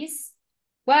shorts. Nice.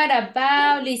 What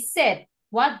about Lisette?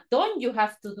 What don't you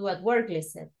have to do at work,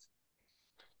 Lisette?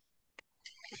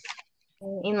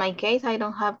 In my case, I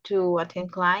don't have to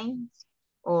attend clients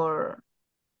or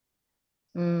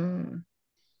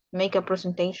make a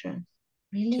presentation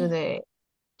to Really?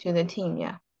 the team.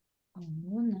 Yeah. Oh,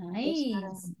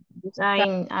 Yes,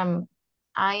 nice.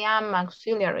 I am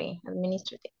auxiliary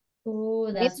administrative. Oh,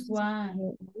 that's Business, why.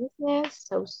 business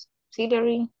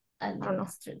auxiliary. I don't know.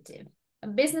 Administrative. A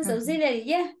business Mhm. auxiliary,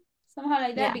 yeah. Somehow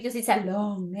like that Yeah. because it's a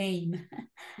long name.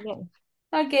 Yeah.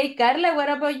 Okay, Carla, what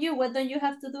about you? What don't you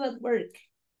have to do at work?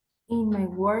 In my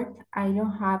work, I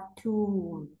don't have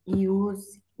to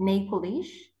use nail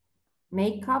polish,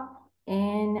 makeup,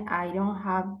 and I don't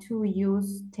have to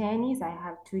use tennis. I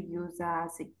have to use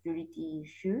security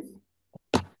shoes.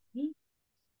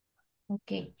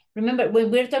 Okay. Remember, when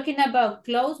we're talking about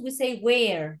clothes, we say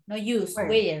wear, no use,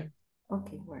 wear.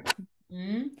 Okay, wear.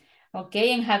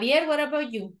 Okay, and Javier, what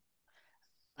about you?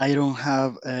 I don't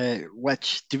have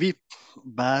watch TV,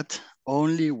 but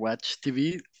only watch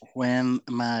TV when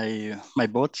my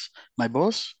boss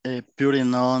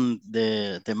putting on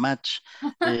the match,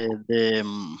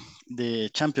 the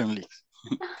Champion League.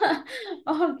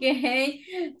 Okay,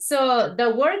 so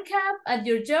the World Cup at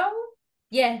your job?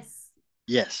 Yes,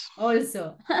 Yes.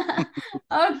 also.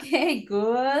 Okay,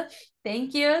 good.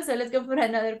 Thank you. So let's go for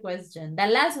another question. The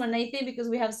last one, I think, because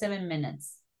we have 7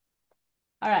 minutes.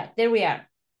 All right, there we are.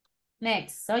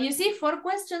 Next. So you see 4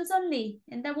 questions only,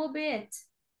 and that will be it.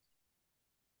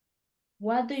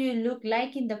 What do you look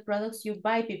like in the products you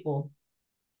buy, people?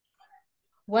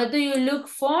 What do you look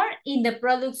for in the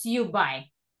products you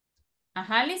buy?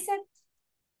 Lisette?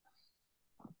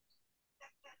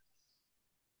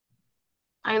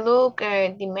 I look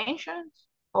dimensions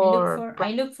I look or for,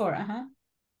 I look for,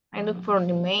 I look for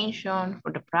dimension,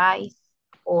 for the price,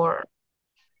 or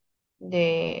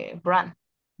the brand.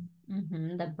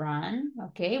 The brand.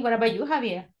 Okay. What about you,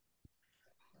 Javier?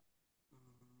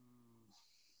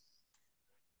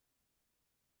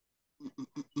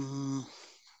 Mm,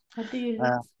 What do you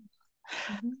look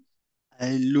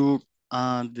I look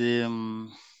at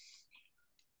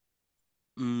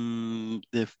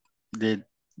the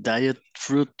diet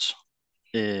fruit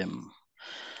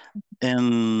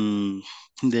and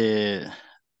the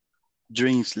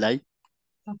drinks like.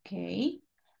 Okay.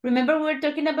 Remember, we were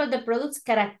talking about the product's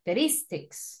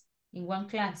characteristics in one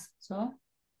class. So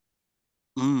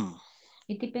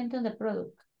it depends on the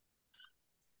product.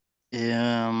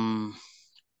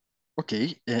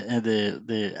 Okay.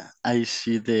 I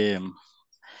see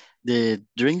the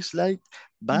drinks like,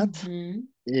 but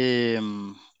the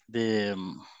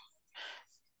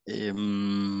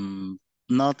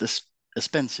not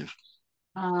expensive.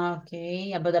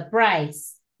 Okay, about the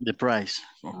price. The price.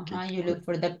 Okay. You look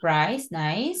for the price.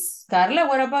 Nice. Carla,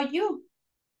 what about you?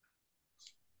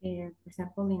 For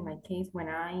example, in my case, when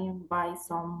I buy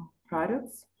some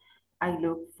products, I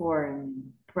look for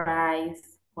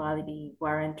price, quality,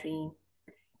 warranty,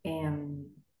 and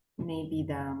maybe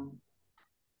the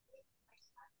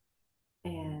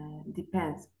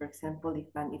depends. For example, if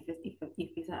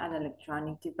it's an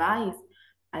electronic device,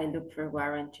 I look for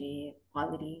warranty,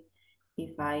 quality.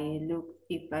 If I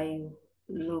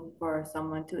look for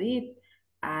someone to eat,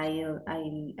 I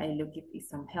look if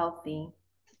it's unhealthy.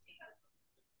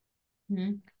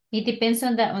 It depends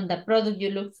on the product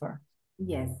you look for.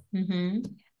 Yes.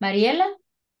 Mariela?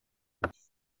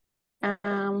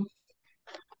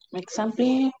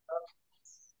 Example,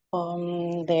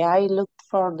 I look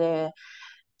for the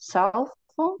cell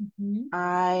phone.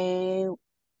 I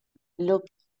look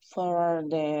for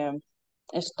the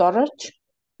storage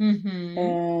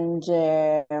and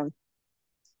the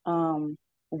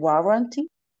warranty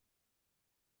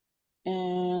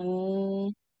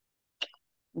and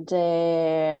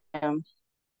the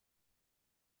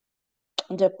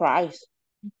price.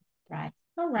 Right.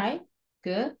 All right.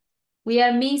 Good. We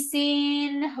are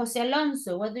missing Jose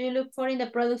Alonso. What do you look for in the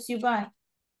products you buy?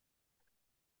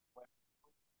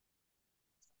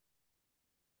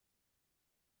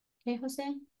 Okay, Jose,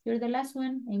 you're the last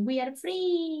one, and we are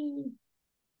free.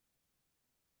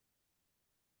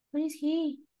 Where is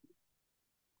he?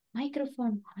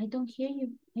 Microphone. I don't hear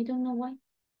you. I don't know why.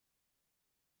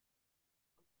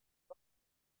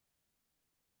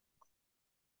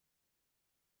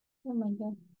 Oh my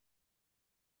God.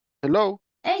 Hello?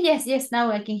 Yes, now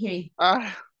I can hear you.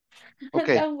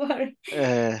 Okay. Don't worry.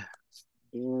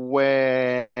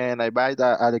 When I buy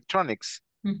the electronics,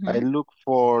 I look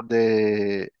for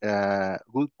the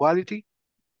good quality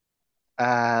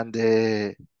and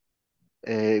the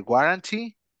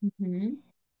warranty.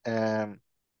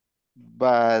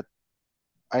 But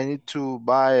I need to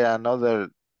buy another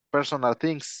personal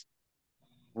things.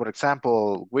 For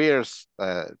example, wears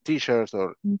t-shirts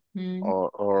or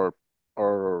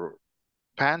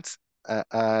pants.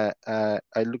 I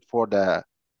look for the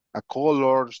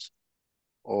colors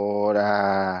or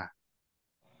uh,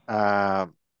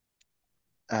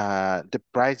 the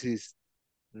prices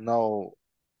no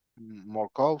more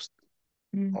cost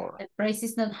or The price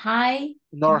is not high.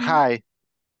 nor high.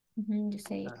 You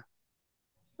say it. Uh,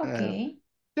 Okay.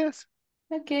 yes.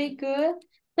 Okay, good.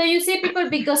 So you see, people,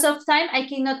 because of time, I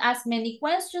cannot ask many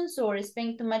questions or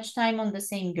spend too much time on the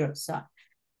same group. So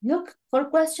look for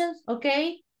questions,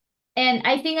 okay? And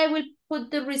I think I will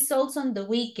put the results on the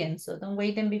weekend, so don't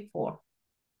wait them before.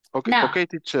 Okay, Now, okay,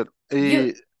 teacher.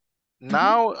 you...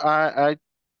 Now I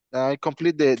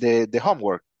complete the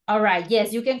homework. All right,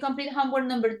 yes, you can complete homework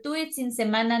number 2. It's in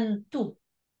semana 2,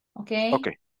 okay?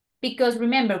 Okay. Because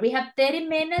remember, we have 30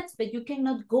 minutes, but you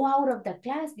cannot go out of the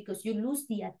class because you lose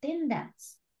the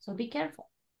attendance. So be careful.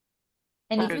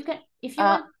 And Okay. if you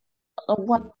want...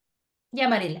 What? Yeah,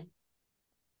 Marila.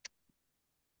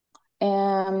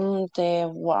 The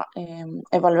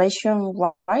evaluation,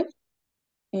 right?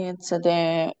 It's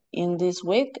in this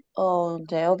week or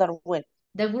the other week?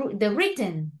 The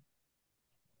written.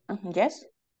 Yes.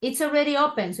 It's already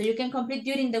open, so you can complete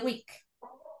during the week.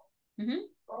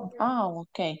 Oh,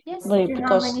 okay. Yes.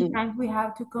 How many times we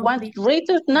have to complete?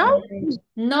 Written now?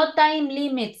 No time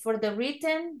limit for the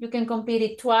written. You can complete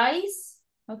it twice.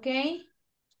 Okay.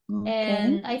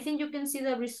 And I think you can see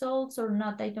the results or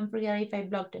not. I don't forget if I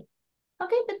blocked it.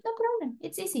 Okay, but no problem.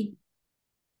 It's easy.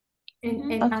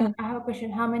 And I have a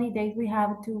question. How many days we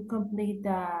have to complete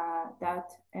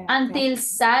that? Until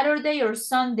Saturday or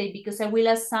Sunday, because I will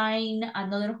assign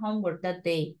another homework that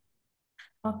day.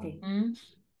 Okay.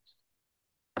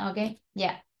 Okay,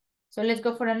 yeah. So let's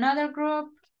go for another group.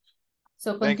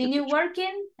 So continue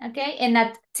working, okay? And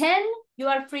at 10, you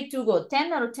are free to go.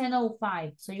 10 or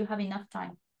 10:05, so you have enough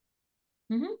time.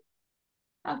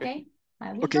 Okay,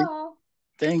 I will go.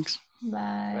 Thanks.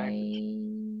 Bye.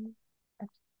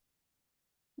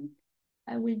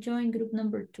 I will join group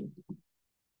number 2.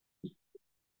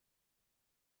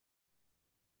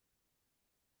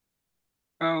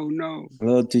 Oh no.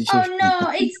 Hello, teacher. Oh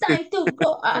no, it's time to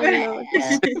go. Hello,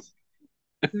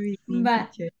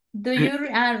 but do you,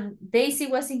 Daisy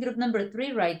was in group number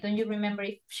 3, right? Don't you remember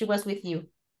if she was with you?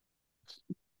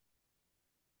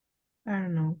 I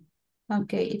don't know.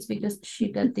 Okay, it's because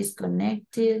she got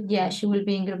disconnected. Yeah, she will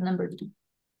be in group number 2.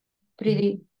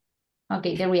 3D.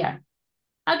 Okay, there we are.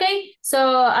 Okay, so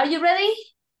are you ready?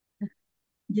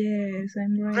 Yes,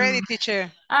 I'm ready. Ready,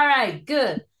 teacher. All right,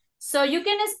 good. So you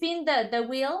can spin the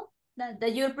wheel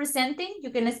that you're presenting.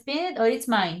 You can spin it, or it's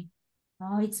mine.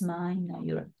 Oh, it's mine. No,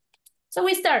 you're... So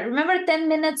we start. Remember, 10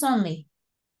 minutes only.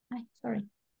 Sorry.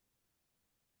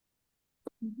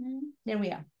 There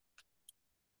we are.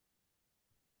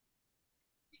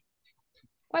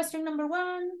 Question number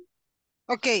 1.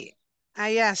 Okay,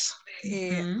 I ask.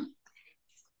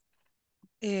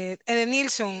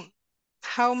 Nilsson,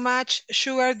 how much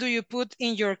sugar do you put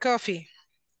in your coffee?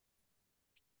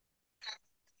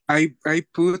 I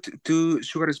put 2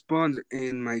 sugar spoons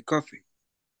in my coffee.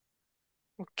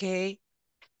 Okay.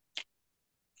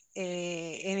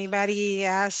 Anybody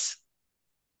else?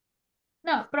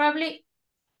 No, probably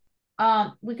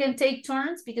we can take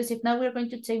turns because if not, we're going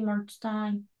to take more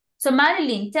time. So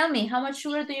Madeline, tell me, how much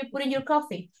sugar do you put in your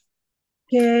coffee?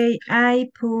 Okay, I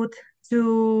put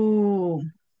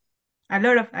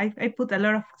I put a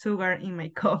lot of sugar in my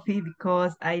coffee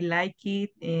because I like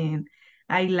it and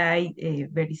I like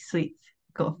very sweet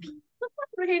coffee.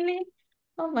 Really?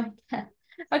 Oh my God.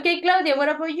 Okay, Claudia, what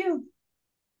about you?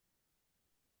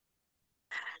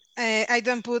 I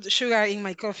don't put sugar in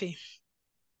my coffee.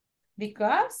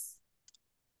 Because?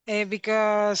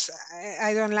 Because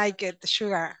I don't like it,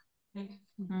 sugar. You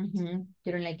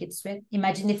don't like it sweet?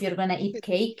 Imagine if you're gonna eat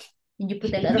cake and you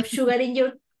put a lot of sugar in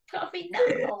your coffee.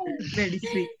 No. Very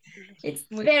sweet. It's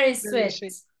very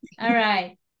sweet. All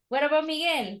right. What about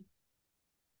Miguel?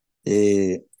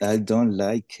 I don't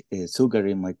like sugar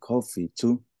in my coffee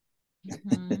too.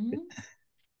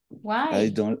 Why? I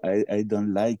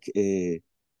don't like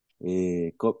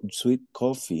sweet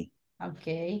coffee.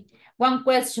 Okay. One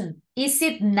question. Is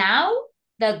it now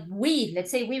that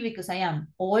let's say we, because I am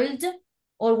old,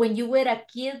 or when you were a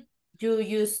kid, you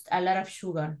used a lot of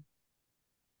sugar?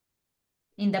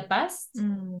 In the past?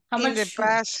 How much in the sugar?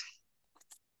 past,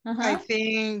 I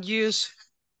think use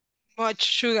much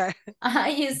sugar.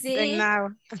 You see? Than now.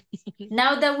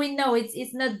 Now that we know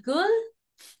it's not good,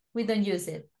 we don't use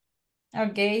it.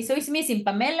 Okay, so it's missing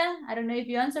Pamela. I don't know if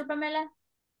you answer, Pamela.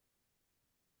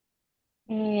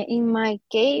 In my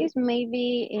case,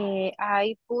 maybe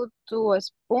I put 2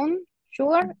 spoon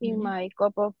sugar in my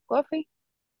cup of coffee,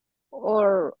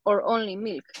 or only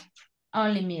milk.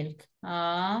 Only milk.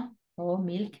 Oh,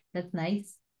 milk. That's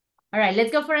nice. All right,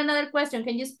 let's go for another question.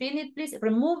 Can you spin it, please?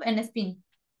 Remove and spin.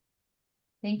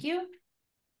 Thank you.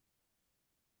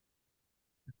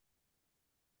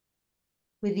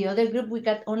 With the other group, we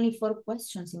got only 4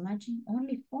 questions. Imagine,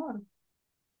 only 4.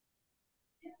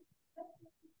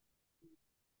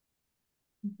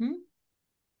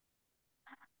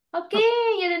 Okay,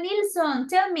 Eden Nilsson,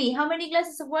 tell me, how many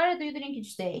glasses of water do you drink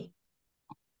each day?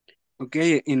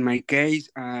 Okay, in my case,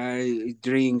 I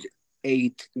drink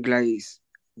 8 glasses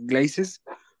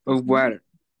of water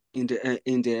in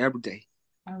the everyday.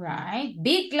 All right.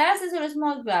 Big glasses or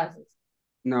small glasses?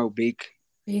 No big.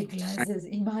 Big glasses,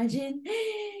 imagine.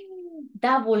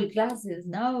 Double glasses,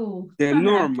 no. The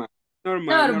normal.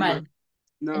 Normal.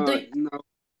 No, no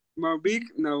more big,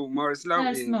 no more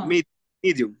slow, Small.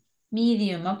 medium.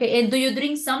 Medium, okay. And do you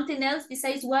drink something else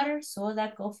besides water?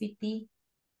 Soda, coffee, tea?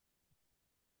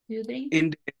 Do you drink?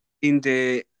 In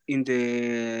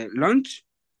the lunch,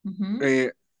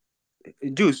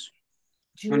 juice.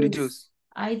 Only juice.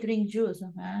 I drink juice,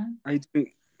 I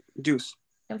drink juice.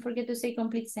 Don't forget to say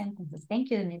complete sentences. Thank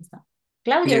you, Denisa.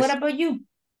 Claudia, Yes. what about you?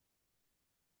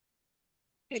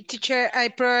 Teacher, I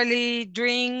probably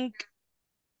drink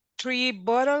 3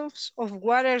 bottles of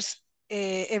waters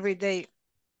every day.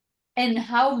 And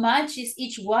how much is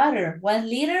each water? 1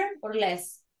 liter or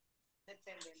less?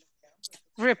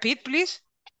 Repeat, please.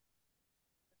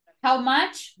 How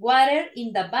much water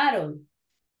in the bottle?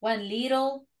 1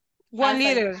 liter? 1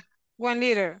 liter. 1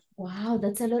 liter. Wow,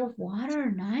 that's a lot of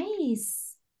water.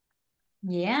 Nice.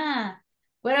 Yeah.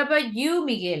 What about you,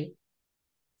 Miguel?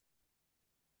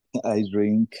 I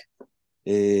drink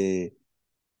 5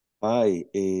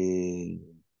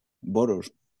 bottles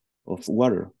of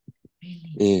water.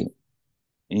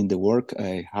 In the work,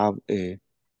 I have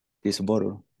this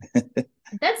bottle.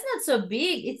 That's not so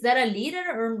big. Is that a liter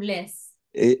or less?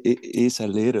 It is a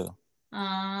little.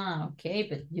 Okay,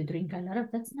 but you drink a lot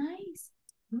of, that's nice.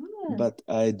 Good. But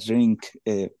I drink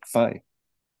 5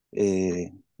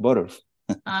 bottles.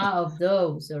 Of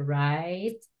those, all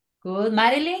right. Good.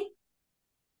 Marilyn?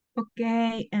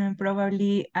 Okay, and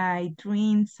probably I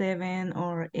drink 7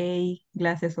 or 8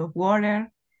 glasses of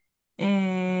water.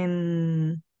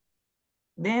 And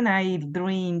then I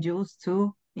drink juice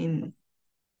too,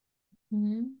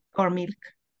 or milk.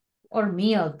 Or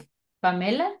milk.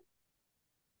 Pamela?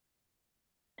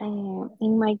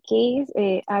 In my case,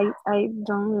 I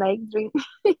don't like drink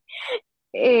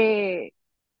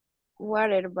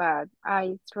water, but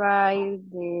I try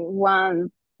the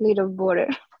 1 liter water.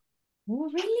 Oh,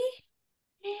 really?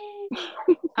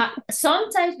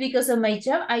 Sometimes because of my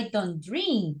job, I don't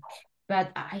drink,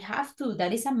 but I have to.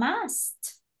 That is a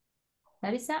must.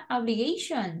 That is an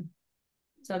obligation.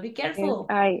 So be careful.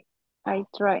 Yes, I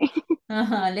try.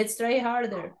 Let's try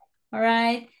harder. All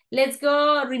right. Let's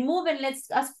go remove and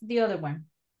let's ask the other one.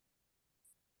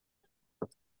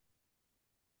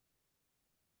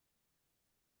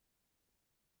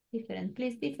 Different,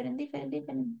 please. Different.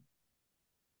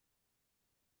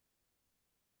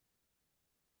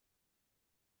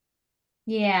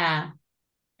 Yeah.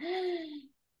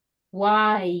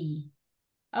 Why?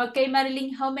 Okay,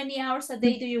 Marilyn, how many hours a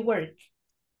day do you work?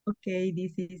 Okay,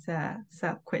 this is a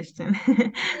sad question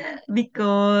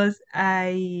because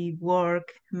I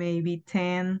work maybe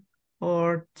 10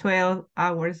 or 12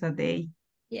 hours a day.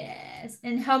 Yes.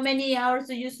 And how many hours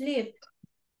do you sleep?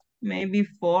 Maybe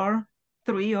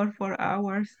 3 or 4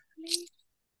 hours.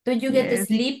 Don't you get Yes.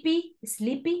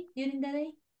 sleepy during the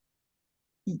day?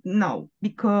 No,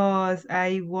 because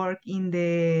I work in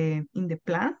the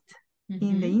plant,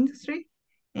 in the industry,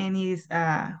 and it's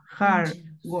hard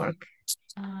work.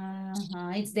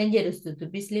 It's dangerous to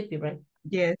be sleepy, right?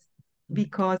 Yes,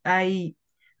 because I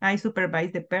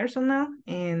supervise the personnel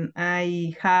and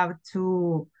I have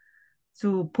to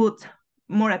put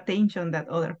more attention than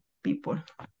other people.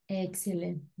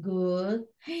 Excellent. Good.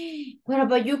 What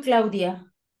about you, Claudia?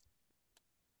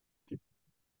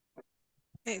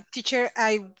 Teacher,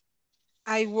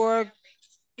 I work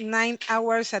 9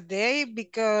 hours a day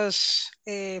because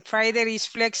Friday is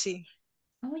flexi.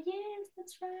 Oh, yes,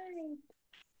 that's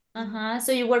right.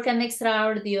 So you work an extra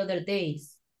hour the other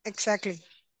days? Exactly.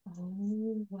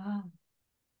 Oh, wow.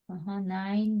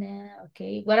 9,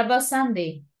 okay. What about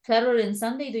Sunday? Saturday and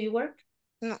Sunday, do you work?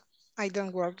 No, I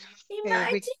don't work.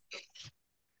 Imagine.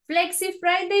 Flexi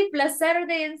Friday plus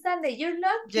Saturday and Sunday. You're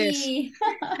lucky.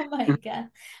 Yes. Oh my God.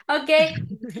 Okay.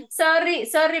 Sorry,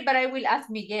 but I will ask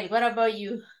Miguel. What about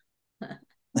you?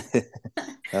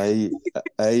 I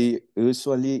I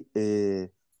usually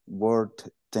work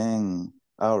 10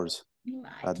 hours a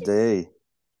Imagine. day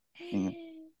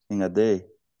in a day.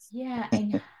 Yeah,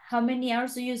 and how many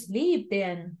hours do you sleep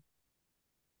then?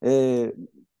 Uh,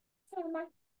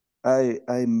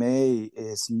 I may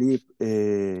sleep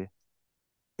 8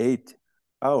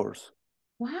 hours,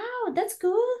 Wow, that's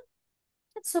good.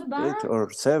 That's so 8 bad. or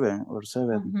 7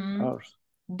 hours.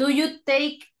 Do you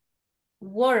take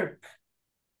work?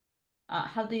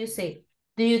 How do you say?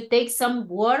 Do you take some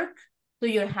work to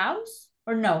your house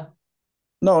or no?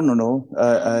 No.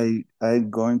 I'm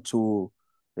going to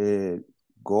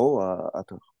go at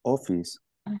the office.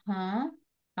 Uh-huh.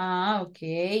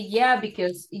 Okay. Yeah,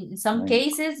 because in some Right.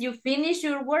 cases you finish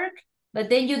your work, but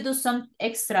then you do some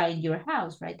extra in your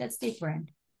house, right? That's different.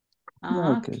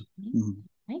 Okay. Okay.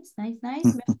 Nice.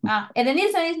 And the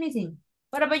Nilsson is missing.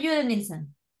 What about you,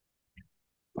 Nilsson?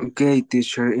 Okay,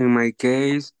 teacher. In my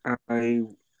case, I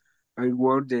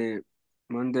work the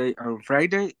Monday or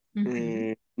Friday,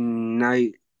 8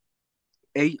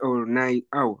 or 9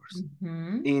 hours.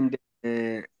 In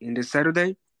the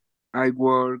Saturday, I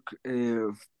work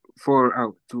 4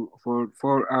 hours. For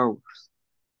 4 hours.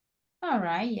 All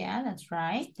right. Yeah, that's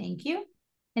right. Thank you.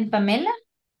 And Pamela?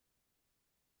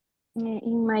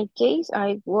 In my case,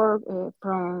 I work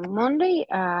from Monday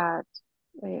at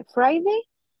Friday,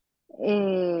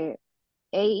 uh,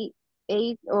 8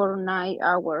 or 9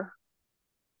 hours.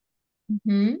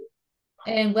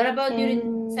 And what about during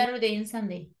And Saturday and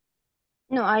Sunday?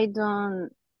 no, I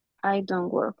don't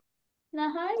work.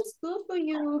 It's good for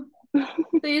you.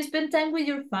 So you spend time with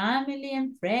your family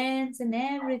and friends and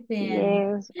everything.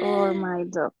 Yes, or my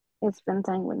dog. I spend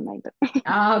time with my dog.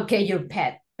 Okay, your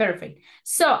pet. Perfect.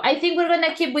 So I think we're going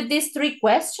to keep with these 3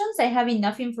 questions. I have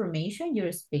enough information.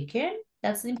 You're speaking.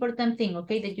 That's the important thing,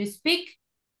 okay? That you speak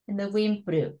and that we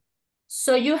improve.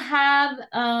 So you have,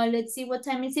 let's see, what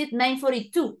time is it?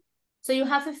 9:42. So you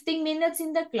have 15 minutes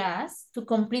in the class to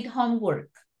complete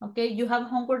homework, okay? You have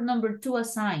homework number 2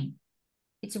 assigned.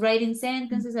 It's writing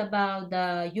sentences about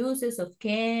the uses of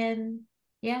can,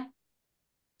 yeah?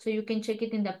 So you can check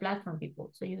it in the platform, people.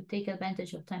 So you take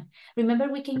advantage of time. Remember,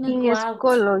 we cannot In go out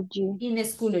Schoology. in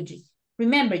Schoology.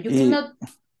 Remember, you cannot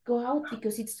go out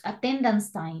because it's attendance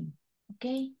time,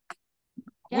 okay?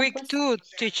 Yeah, Week 2,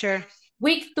 teacher.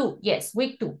 Week 2, yes,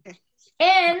 week 2.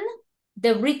 And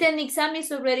the written exam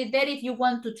is already there if you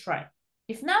want to try.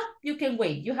 If not, you can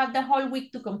wait. You have the whole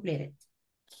week to complete it.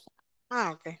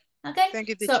 Okay. Okay? Thank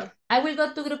you, So teacher. I will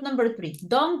go to group number 3.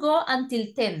 Don't go until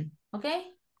 10, okay?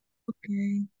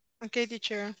 Okay. Okay,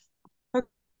 teacher.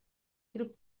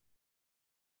 Group.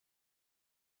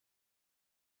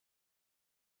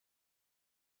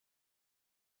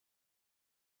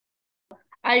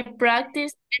 I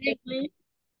practice basically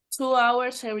 2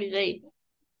 hours every day.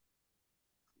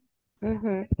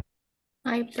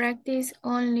 I practice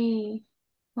only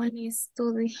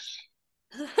study.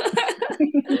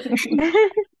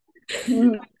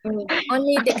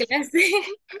 Only the class.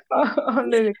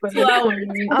 Only the 2 hours.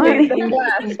 Only, in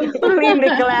class. only in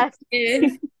the class.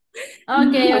 Yes.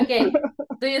 Okay.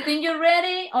 Do you think you're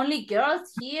ready? Only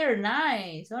girls here.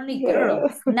 Nice. Only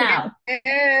girls. Now.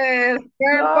 Yes,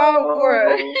 girl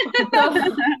power.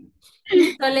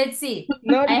 So let's see.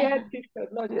 Not yet, teacher,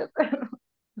 not yet.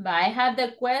 But I have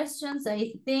the questions.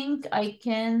 I think I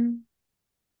can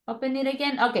open it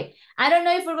again. Okay. I don't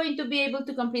know if we're going to be able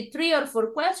to complete 3 or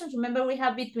 4 questions. Remember, we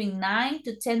have between 9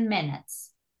 to 10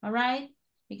 minutes. All right?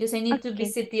 Because I need to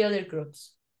visit the other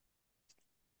groups.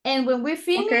 And when we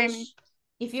finish,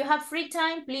 if you have free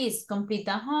time, please complete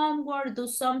the homework, do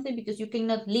something because you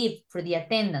cannot leave for the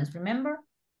attendance, remember?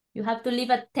 You have to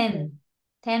leave at 10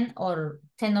 or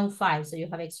 10:05, so you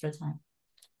have extra time.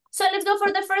 So let's go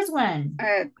for the first one.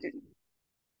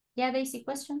 Yeah, Daisy,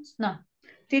 questions? No.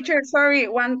 Teacher, sorry,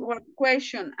 one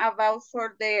question about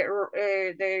for the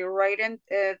writing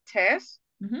test.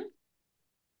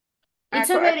 It's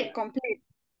already complete.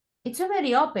 It's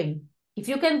already open. If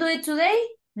you can do it today,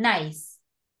 nice.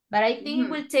 But I think it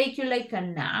will take you like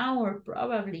an hour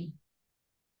probably.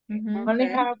 Only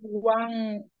have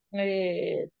one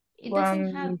It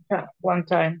doesn't have one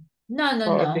time. No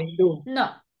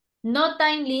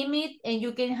time limit, and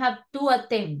you can have 2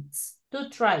 attempts, 2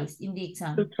 tries in the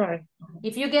exam. 2 tries.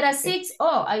 If you get a 6,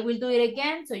 I will do it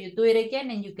again. So you do it again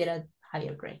and you get a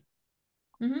higher grade.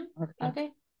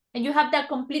 Okay. And you have that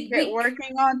complete week.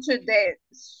 Working on today.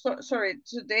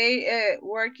 Today,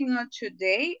 working on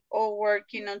today or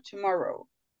working on tomorrow?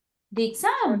 The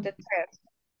exam. For the test.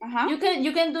 You can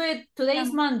do it. Today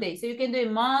is Monday, so you can do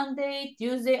it Monday,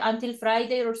 Tuesday, until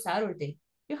Friday or Saturday.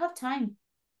 You have time.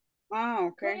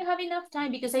 Oh, When okay. you have enough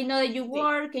time, because I know that you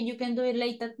work and you can do it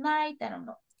late at night. I don't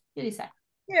know. You decide.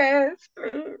 Yes.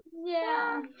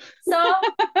 Yeah. So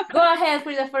go ahead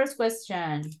for the first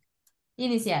question.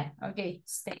 Iniciar. Okay,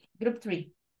 stay. Group 3.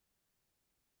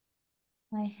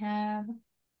 I have.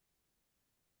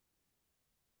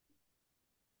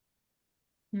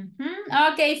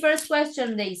 Okay, first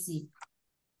question, Daisy.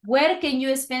 Where can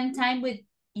you spend time with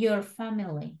your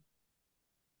family?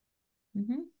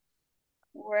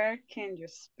 Where can you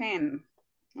spend?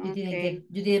 Okay.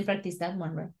 You didn't practice that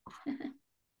one, right?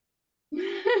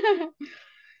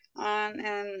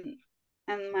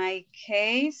 In my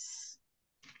case,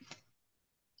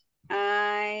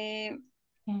 well,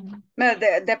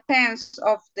 depends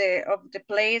of the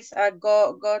place. I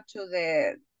go to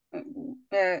the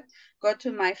go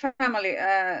to my family.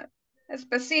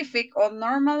 Specific or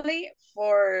normally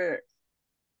for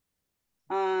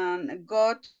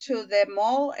go to the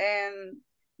mall and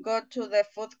go to the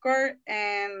food court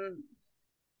and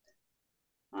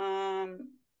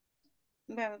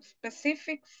well,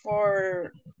 specific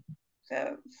for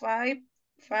five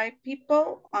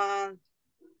people,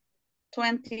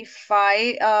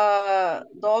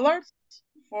 $25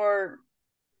 for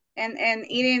and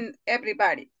eating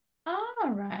everybody. All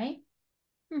right.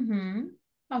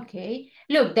 Okay.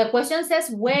 Look, the question says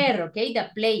where, okay? The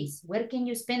place. Where can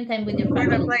you spend time with your Where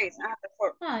the family? place?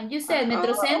 You said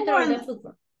Metrocentro or the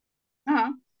football.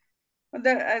 I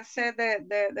said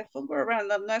the football around,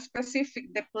 not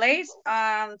specific the place,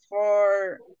 and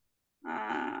for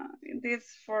this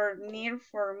for near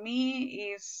for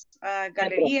me is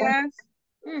Galerías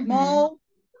Mall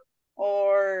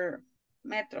or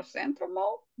Metrocentro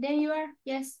Mall. There you are.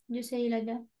 Yes, you say it like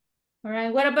that. All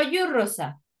right. What about you,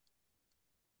 Rosa?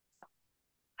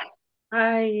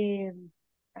 I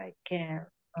can.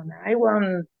 I want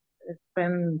to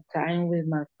spend time with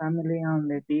my family on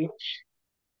the beach.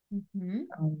 Nice.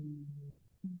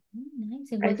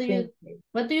 And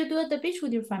what do you do at the beach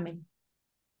with your family?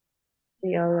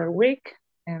 The other week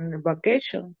and the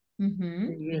vacation.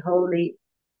 The Holy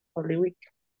Week.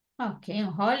 Okay,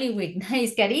 on Holy Week.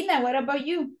 Nice. Karina, what about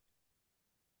you?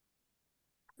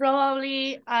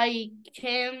 Probably I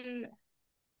can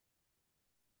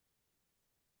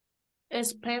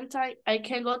spend time. I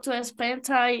can go to spend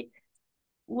time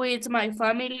with my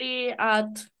family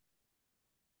at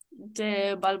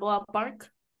the Balboa Park.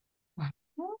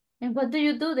 And what do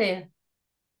you do there?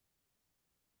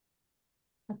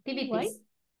 Activities.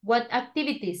 What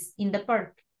activities in the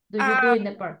park do you do in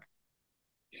the park?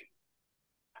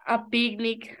 A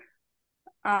picnic.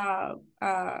 I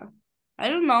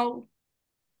don't know.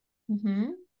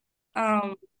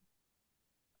 I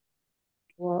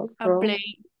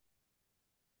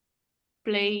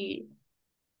play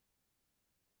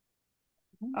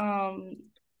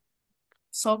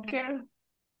soccer.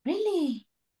 Really?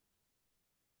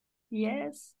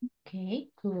 Yes. Okay,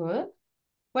 good.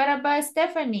 What about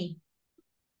Stephanie?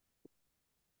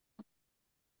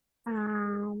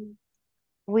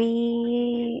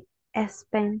 We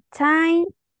spend time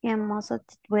and most of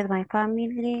with my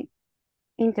family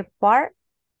in the park,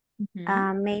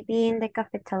 maybe in the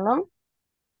cafe salon,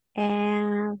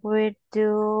 and we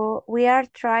are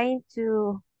trying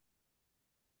to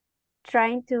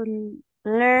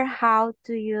learn how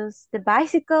to use the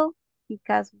bicycle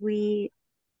because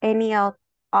any of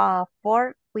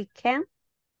four we can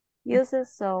use it,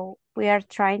 so we are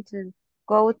trying to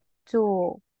go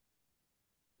to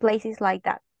places like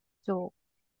that to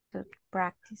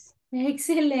practice.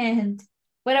 Excellent.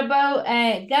 What about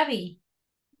Gabby?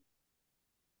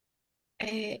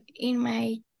 In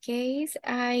my case,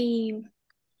 I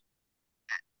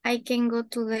can go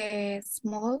to the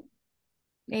small,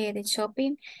 the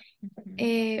shopping.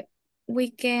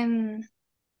 We can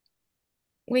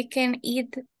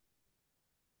eat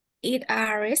at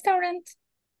a restaurant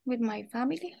with my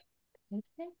family.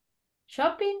 Okay.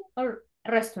 Shopping or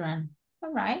restaurant?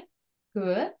 All right,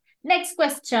 good. Next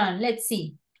question, let's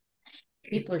see.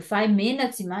 People, 5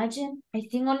 minutes, imagine. I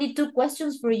think only 2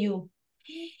 questions for you.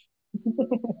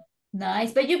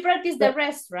 Nice, but you practiced the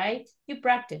rest, right? You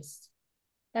practiced.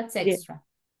 That's extra.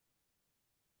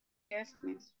 Yes,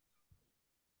 miss.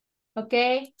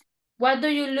 Okay. What do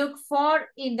you look for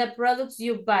in the products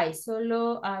you buy?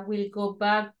 Solo, I will go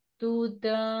back to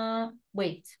the,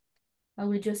 wait. I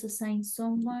will just assign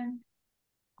someone.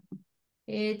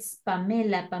 It's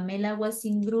Pamela. Pamela was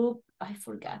in group. I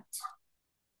forgot.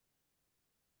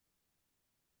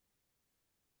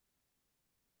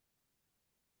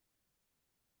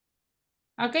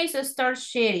 Okay, so start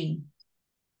sharing.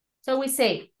 So we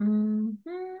say,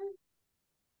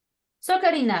 So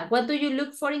Karina, what do you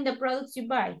look for in the products you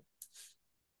buy?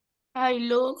 I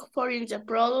look for in the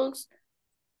products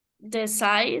the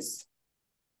size,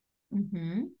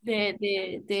 the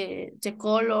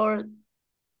color,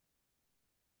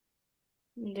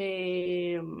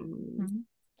 the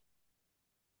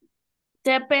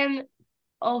depend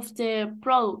of the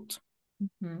product.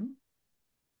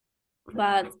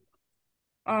 But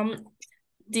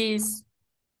this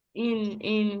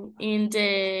in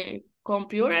the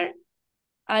computer,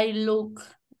 I look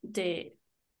the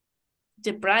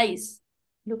price.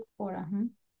 Look for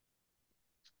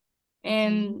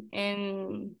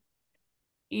and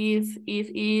if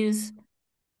it is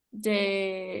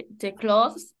the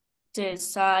clothes, the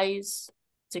size,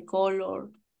 the color.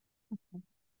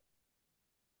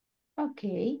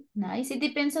 Okay, nice. It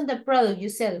depends on the product you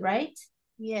sell, right?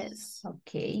 Yes.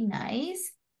 Okay,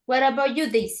 nice. What about you,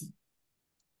 Daisy?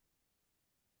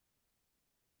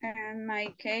 In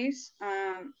my case,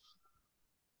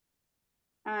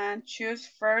 choose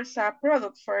first a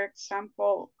product, for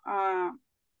example, a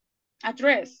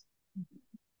dress.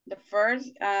 The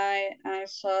first, I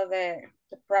saw the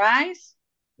price,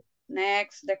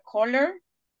 next the color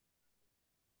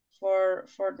for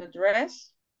the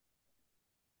dress,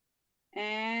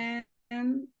 and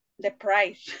the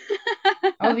price.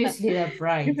 Obviously the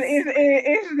price.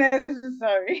 It's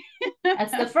necessary.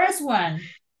 That's the first one.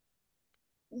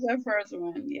 The first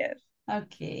one, yes.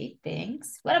 Okay,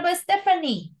 thanks. What about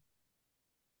Stephanie?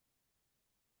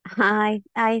 I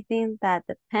think that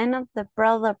depend of the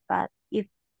product, but if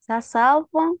it's a cell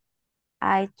phone,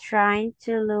 I try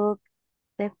to look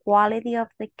the quality of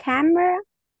the camera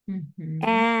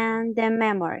and the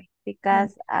memory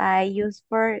because I use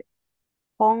for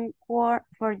homework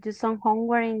for do some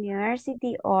homework in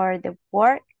university or the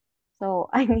work, so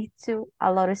I need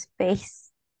a lot of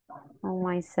space on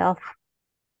myself.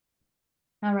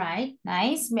 All right,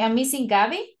 nice. I'm missing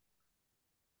Gabby.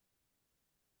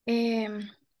 If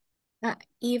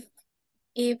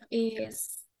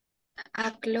is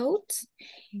a clothes,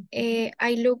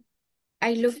 I look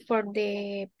for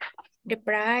the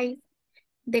price,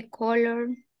 the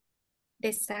color,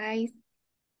 the size,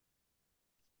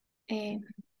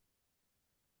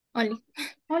 only.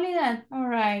 Only that. All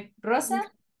right. Rosa?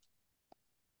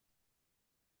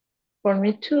 For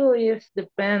me too, it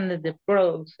depends the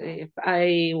products. If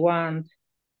I want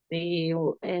the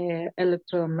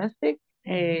electrodomestic,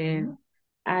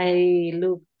 I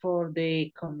look for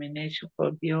the combination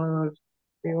for the others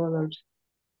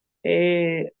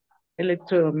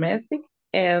electrodomestic,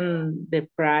 and the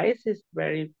price is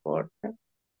very important.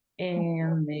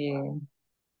 And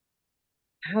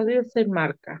how do you say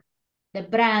marca? The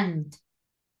brand.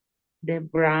 The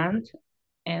brand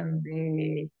and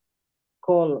the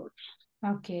colors.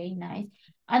 Okay, nice.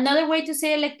 Another way to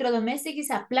say electrodomestic is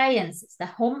appliances, the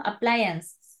home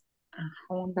appliances.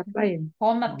 Home appliances.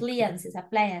 Home appliances,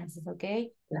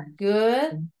 okay?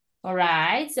 Good. All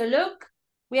right, so look,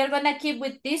 we are gonna keep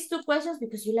with these two questions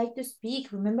because you like to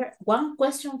speak. Remember, one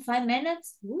question, 5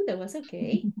 minutes? Ooh, that was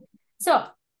okay. So,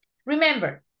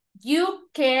 remember, you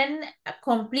can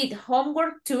complete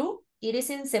homework 2. It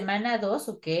is in semana 2,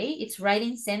 okay? It's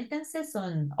writing sentences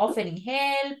on offering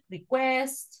help,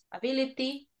 request,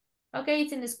 ability. Okay,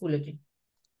 it's in the Schoology.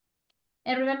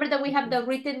 And remember that we have the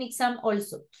written exam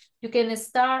also. You can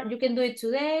do it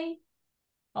today,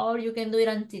 or you can do it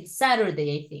until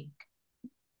Saturday, I think.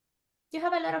 You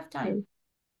have a lot of time.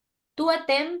 2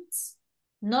 attempts,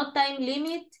 no time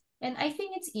limit, and I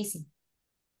think it's easy.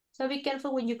 So be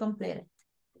careful when you complete it.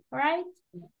 All right?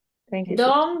 Thank you.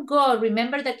 Don't go.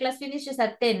 Remember the class finishes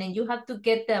at 10 and you have to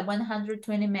get the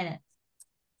 120 minutes.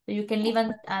 So you can leave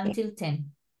until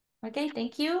 10. Okay,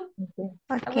 thank you.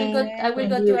 Okay. I will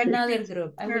go to another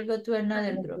group.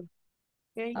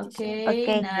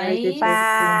 Okay, nice.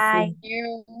 Bye.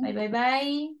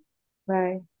 Bye.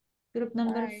 Bye. Group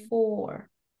number 4.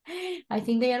 I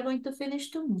think they are going to finish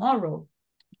tomorrow.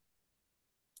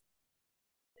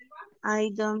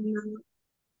 I don't know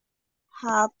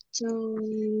how to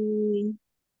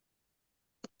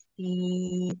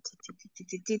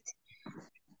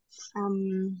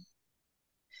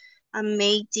I'm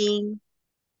making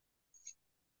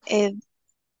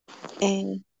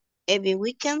every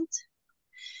weekend.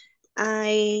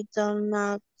 I do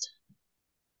not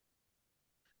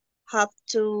have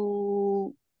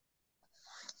to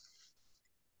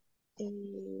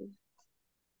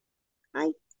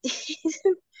I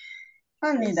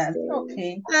Honey, that's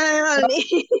okay.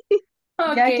 honey.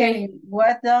 Okay. Jacqueline,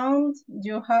 what don't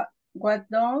you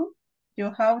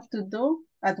have to do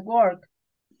at work?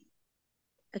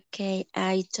 Okay,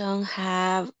 I don't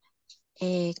have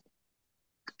a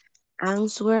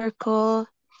answer call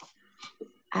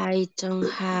I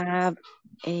don't have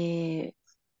a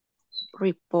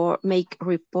make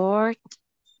report.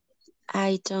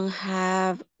 I don't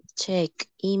have check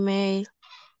email.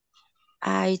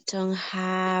 I don't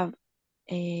have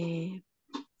a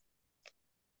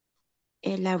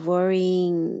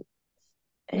elaborating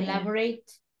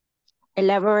Elaborate.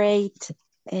 elaborate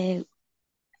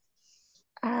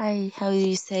how do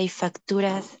you say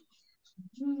facturas?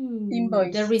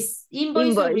 Invoice.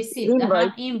 Invoice or receipt.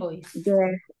 Invoice.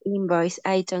 The invoice.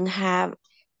 I don't have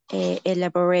a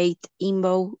elaborate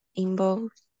invoice.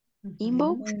 Invoice.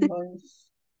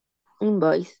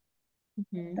 Invoice.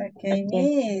 Okay,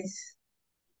 Miss.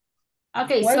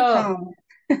 Okay, Welcome.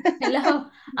 so hello.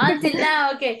 Until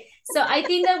now, okay. So I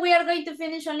think that we are going to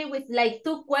finish only with like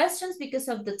 2 questions because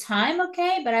of the time,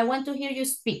 okay? But I want to hear you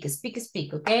speak,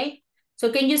 okay?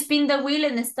 So can you spin the wheel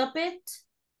and stop it?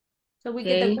 So we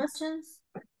get the questions?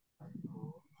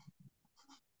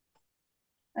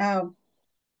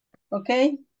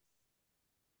 Okay.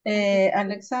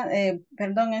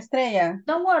 Perdón, Estrella.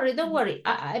 Don't worry.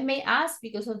 I may ask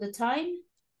because of the time.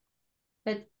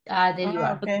 But there you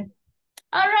are. Okay.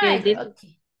 All right.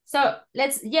 Okay. So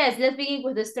let's begin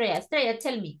with Estrella. Estrella,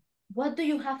 tell me, what do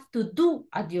you have to do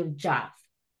at your job?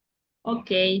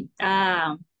 Okay.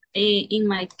 In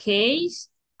my case,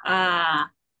 I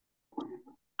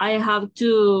have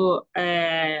to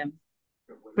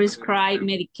prescribe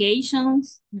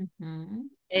medications.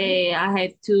 I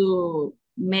have to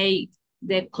make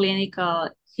the clinical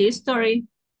history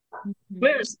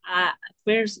first.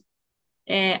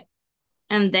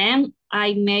 And then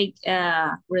I make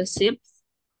receipts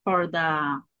for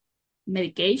the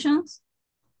medications.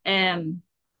 In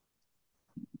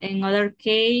other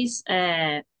case,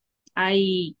 I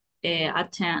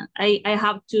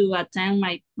have to attend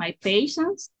my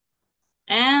patients,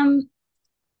 and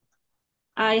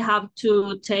I have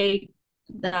to take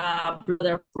the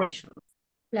blood pressure.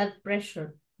 Blood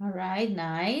pressure. All right,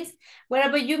 nice. What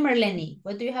about you, Marlene?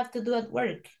 What do you have to do at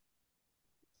work?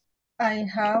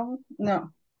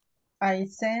 I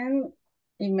send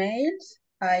emails,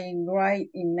 I write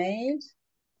emails,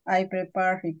 I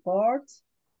prepare reports,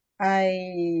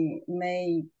 I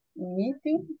make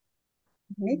meetings,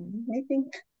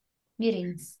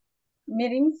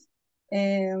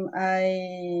 and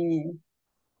I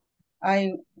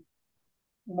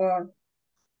work,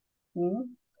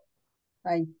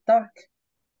 I talk,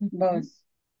 both.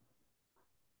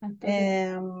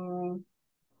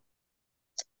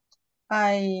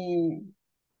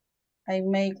 I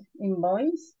make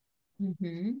invoice,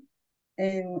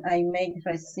 and I make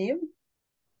receipt.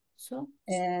 So?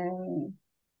 And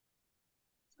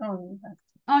only that.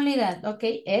 Only that,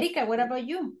 okay. Erica, what about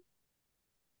you?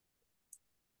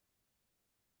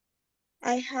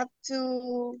 I have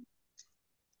to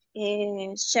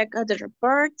check out the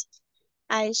report.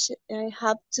 I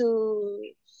have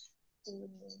to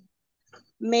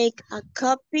make a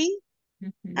copy.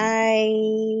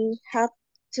 I have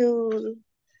to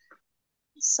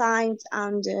sign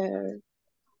on the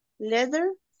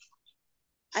letter.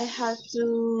 I have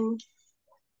to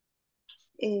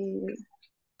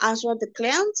answer the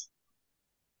client.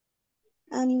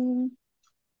 And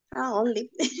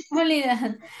only. Only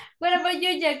that. What about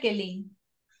you, Jacqueline?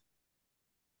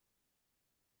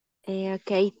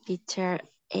 Okay, teacher.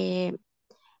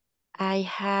 I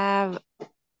have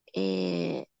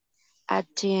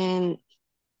attend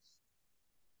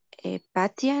a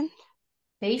patient.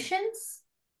 Patients?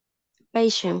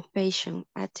 Patient.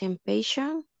 Attend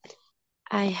patient.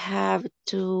 I have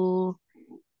to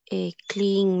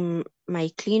clean my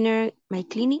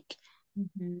clinic.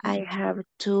 I have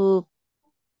to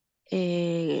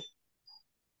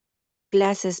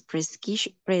glasses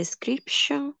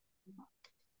prescription.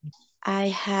 I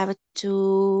have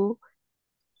to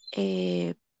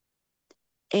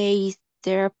a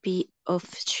therapy of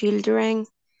children.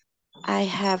 I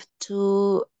have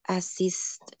to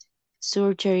assist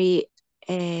surgery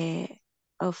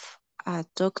of a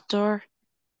doctor.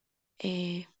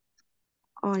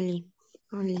 Only.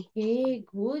 Okay,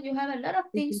 good. You have a lot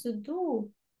of things to do.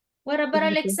 What about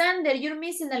Alexander? You're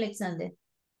missing Alexander.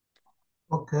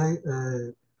 Okay.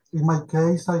 In my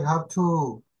case, I have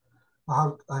to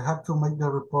make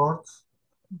the reports.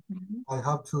 I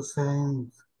have to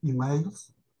send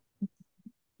emails.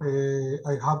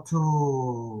 I have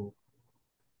to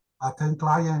attend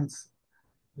clients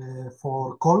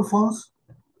for call phones.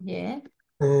 Yeah.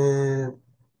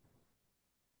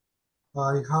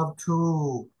 I have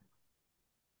to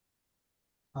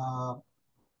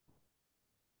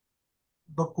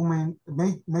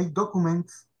make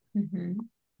documents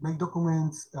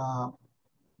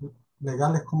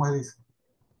legales, como se dice.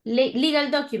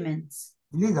 Legal documents.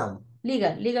 Legal.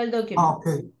 Legal Ah, documents.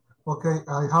 okay. Okay.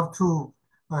 I have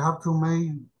to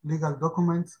make legal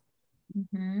documents.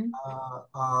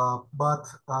 But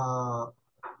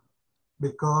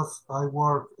because I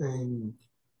work in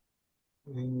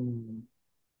in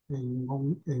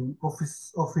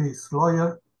office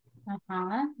lawyer,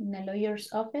 In a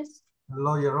lawyer's office.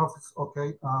 lawyer office.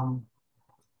 Okay.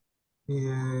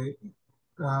 eh,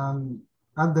 and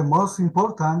the most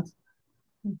important,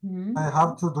 I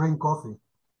have to drink coffee.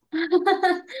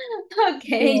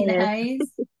 Okay, Yes.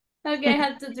 nice. Okay, I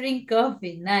have to drink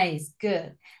coffee. Nice,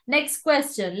 good. Next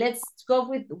question. Let's go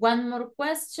with one more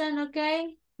question,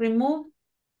 okay? Remove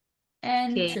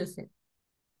and Okay. choose it.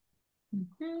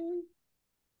 Mhm.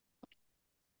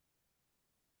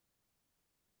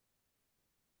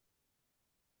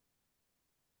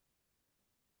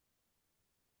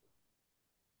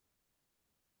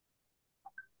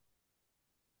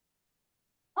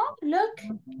 Oh, look.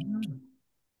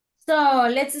 So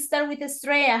let's start with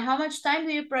Estrella. How much time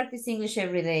do you practice English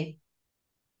every day?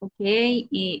 Okay,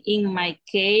 in my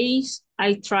case,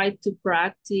 I try to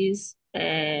practice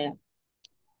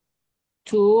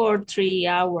 2 or 3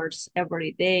 hours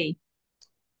every day.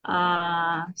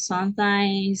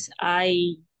 Sometimes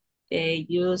I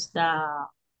use I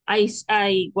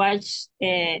watch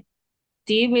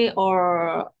TV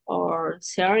or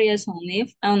series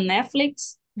on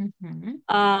Netflix.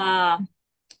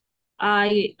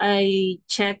 I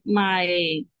check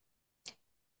my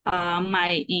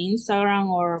Instagram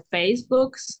or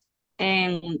Facebooks,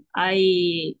 and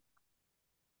I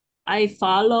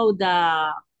follow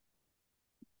the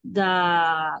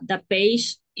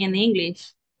page in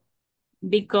English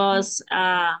because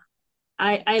I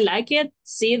like it.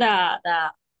 See the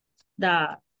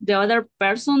other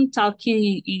person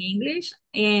talking in English,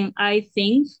 and I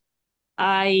think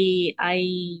I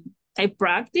I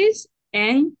practice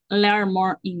and learn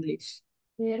more English.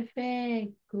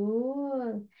 Perfect,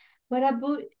 good. What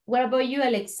about you,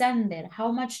 Alexander?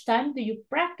 How much time do you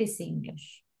practice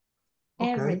English?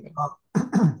 Every Okay. day.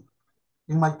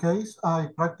 In my case, I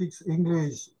practice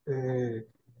English 2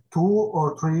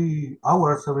 or 3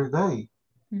 hours every day.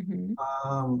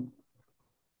 Um,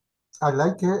 I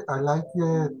like it. I like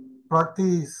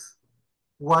practice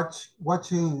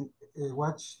watching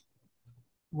watch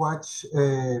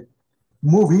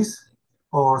movies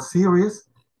or series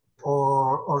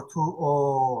or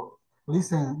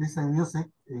listen music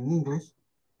in English.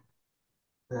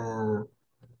 Uh,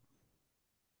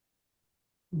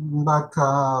 but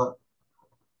uh,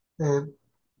 2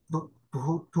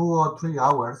 or 3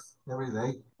 hours every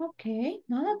day. Okay,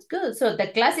 no, that's good. So the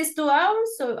class is 2 hours,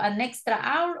 so an extra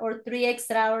hour or 3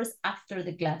 extra hours after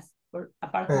the class or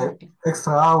apart from the class.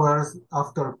 Extra hours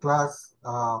after class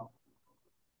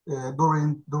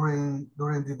during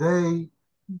the day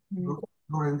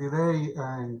during the day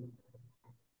and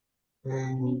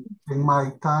in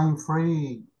my time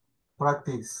free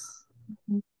practice.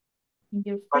 In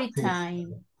your free Practice.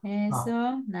 time.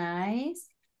 Eso, nice.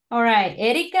 All right,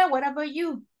 Erika, what about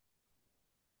you?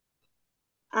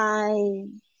 I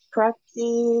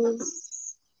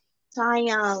practice time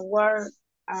and work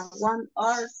 1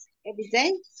 hour every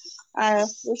day. I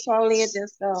usually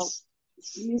just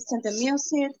listen to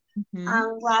music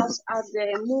and watch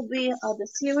the movie or the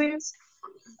series.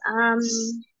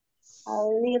 A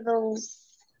little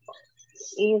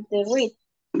is the read.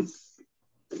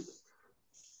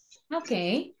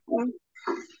 Okay.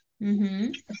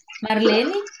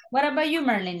 Marlene, what about you,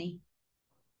 Marlene?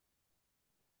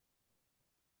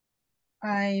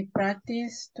 I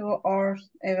practice 2 hours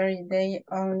every day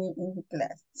only in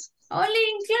class. Only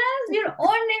in class? You're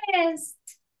honest.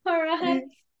 All right.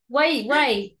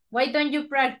 Why don't you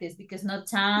practice? Because no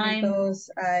time. Because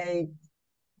I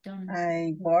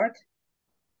work.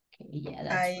 Okay, yeah,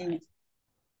 that's I right.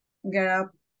 get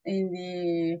up in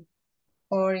the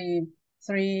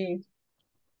 43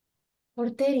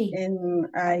 4:30. and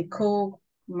I cook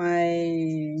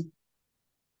my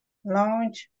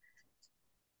lunch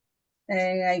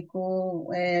and I cook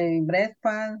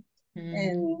breakfast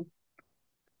and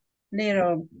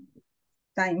little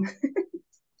time.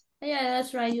 Yeah,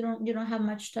 that's right. You don't have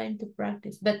much time to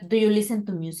practice. But do you listen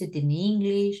to music in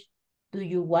English? Do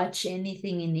you watch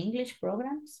anything in English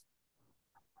programs?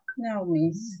 No,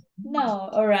 miss. No,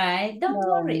 all right. Don't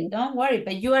No, worry, miss. don't worry.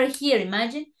 But you are here.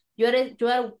 Imagine you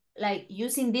are like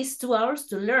using these 2 hours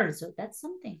to learn. So that's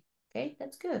something. Okay,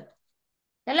 that's good.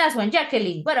 The last one,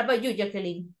 Jacqueline. What about you,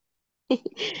 Jacqueline?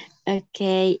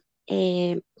 Okay,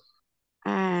 I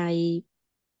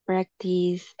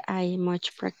I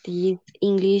much practice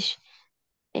English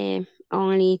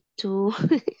only 2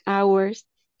 hours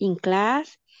in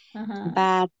class,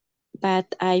 Uh-huh.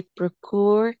 but I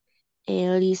procure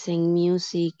listen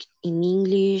music in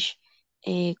English,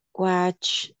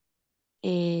 watch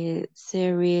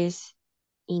series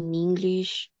in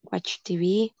English, watch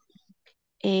TV,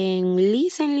 and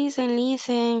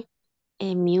listen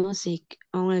music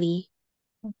only.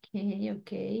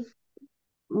 Okay.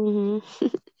 Mhm.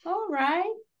 All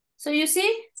right. So you see,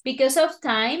 because of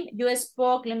time, you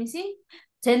spoke, let me see,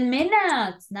 10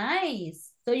 minutes.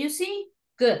 Nice. So you see,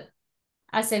 good,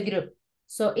 as a group.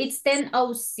 So it's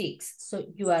 10:06. So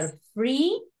you are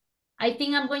free. I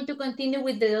think I'm going to continue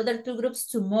with the other two groups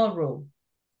tomorrow.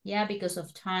 Yeah, because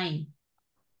of time.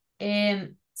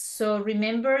 So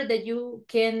remember that you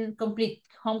can complete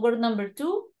homework number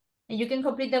 2 and you can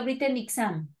complete the written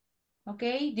exam,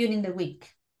 okay, during the week.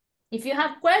 If you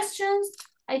have questions,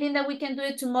 I think that we can do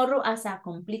it tomorrow as a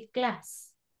complete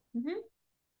class.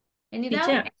 Any doubt?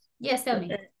 Teacher, Yes, tell me.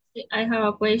 I have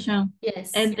a question.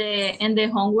 Yes. And the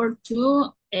homework too,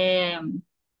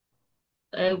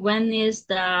 when is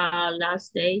the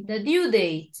last day? The due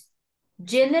date.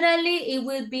 Generally, it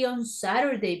will be on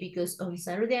Saturday because on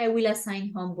Saturday I will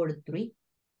assign homework 3.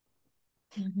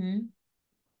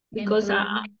 Because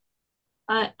I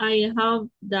have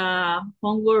the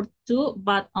homework too,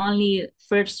 but only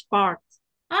first part.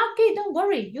 Okay, don't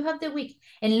worry. You have the week.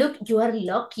 And look, you are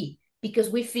lucky because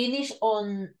we finish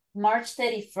on March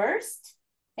 31st.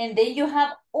 And then you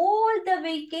have all the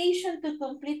vacation to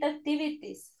complete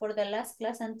activities for the last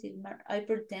class until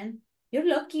April 10th. You're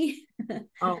lucky.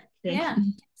 Okay. Yeah.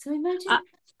 So imagine.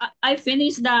 I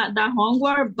finished the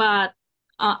homework, but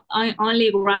I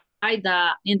only write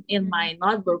in my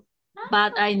notebook.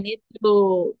 But I need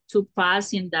to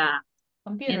pass in the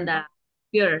Computer.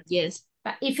 computer. Yes.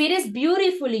 But if it is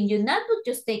beautiful in your notebook,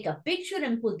 just take a picture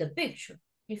and put the picture.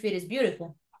 If it is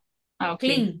beautiful,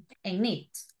 clean and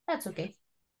neat, that's okay.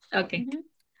 Okay.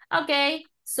 Okay,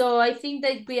 so I think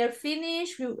that we are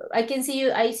finished. I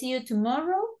see you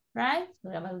tomorrow, right?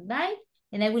 About 9,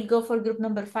 and I will go for group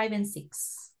number 5 and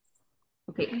 6.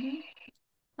 Okay.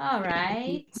 All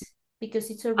right, because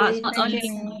it's already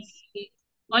 10.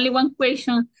 Only one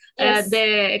question. Yes.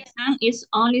 The exam is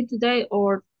only today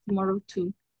or tomorrow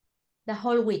too? The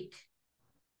whole week.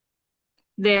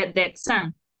 The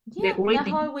exam. Yeah, the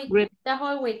whole week. The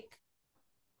whole week.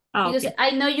 Because Okay.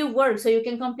 I know you work, so you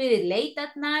can complete it late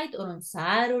at night or on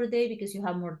Saturday because you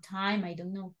have more time. I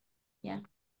don't know. Yeah.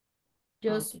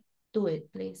 Just do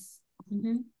it, please.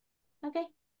 Okay.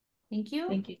 Thank you.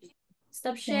 Thank you.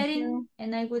 Stop sharing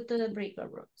and I go to the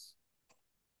breakout rooms.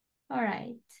 All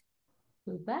right.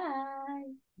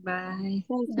 Goodbye. Bye. Bye,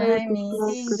 See you in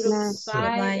Miss. groups 5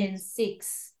 Bye. and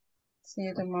 6. See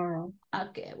you tomorrow.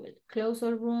 Okay, I will close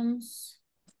all rooms.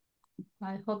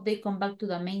 I hope they come back to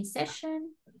the main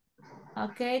session.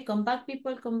 Okay, come back,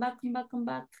 people. Come back, come back, come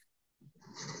back.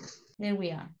 There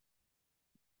we are.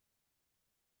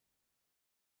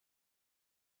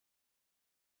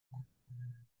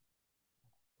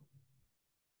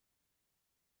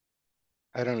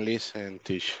 I don't listen,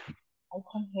 teach. I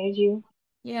can hear you.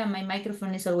 Yeah, my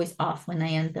microphone is always off when I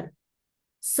enter.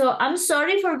 So I'm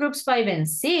sorry for groups 5 and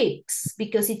 6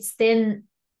 because it's 10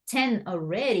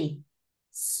 already.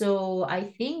 So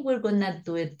I think we're gonna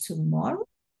do it tomorrow.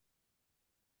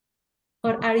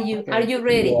 Or are you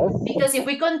ready? Yes. Because if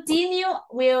we continue,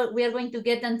 we are going to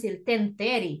get until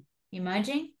 10:30.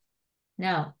 Imagine?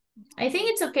 No. I think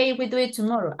it's okay if we do it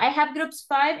tomorrow. I have groups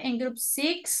 5 and group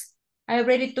 6. I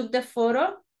already took the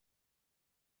photo.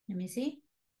 Let me see.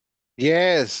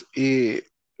 Yes, Can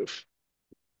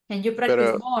you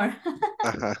practice pero, more?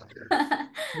 ajá.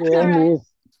 All right.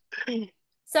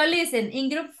 So listen, in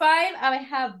group 5, I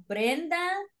have Brenda,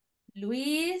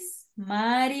 Luis,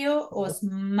 Mario,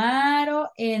 Osmaro,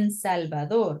 and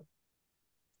Salvador.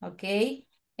 Okay.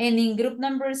 And in group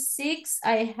number 6,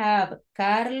 I have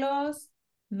Carlos,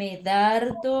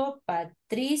 Medardo,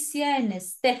 Patricia, and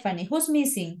Stephanie. Who's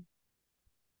missing?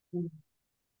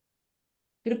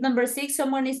 Group number 6,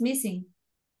 someone is missing.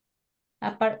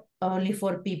 Apart, only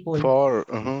 4 people. 4,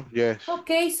 yes.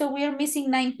 Okay, so we are missing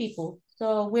 9 people.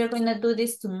 So we're going to do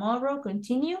this tomorrow,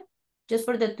 continue, just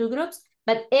for the 2 groups.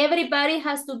 But everybody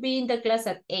has to be in the class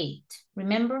at 8,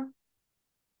 remember?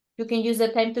 You can use the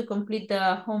time to complete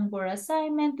the homework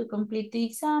assignment, to complete the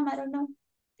exam, I don't know.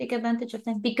 Take advantage of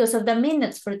time because of the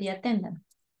minutes for the attendance,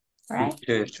 all right?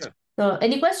 Yes. So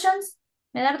any questions,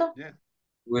 Medardo? Yeah.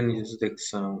 When is the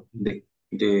exam,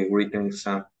 the written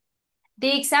exam?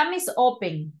 The exam is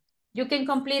open. You can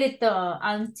complete it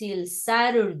until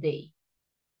Saturday.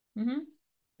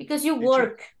 Because you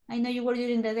work. I know you work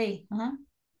during the day.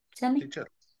 Tell me. Teacher,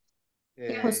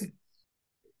 Yeah.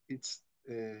 it's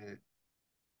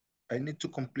I need to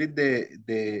complete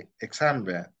the exam,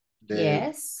 the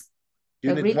Yes.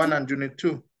 unit 1 Everything? and unit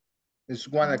 2. It's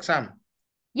one exam.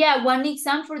 Yeah, one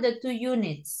exam for the 2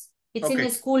 units. It's in Okay.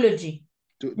 Schoology.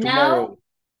 Now, Tomorrow,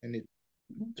 I need.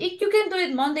 you can do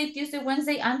it Monday, Tuesday,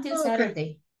 Wednesday until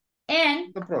Saturday.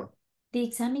 And No problem. the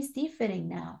exam is different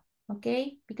now,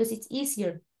 okay? Because it's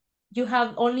easier. You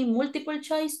have only multiple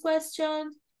choice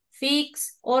questions,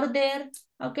 fix, order,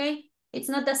 okay? It's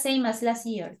not the same as last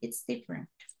year. It's different.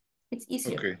 It's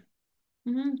easier. Okay.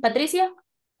 Patricia?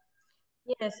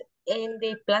 Yes, in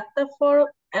the platform,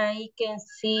 I can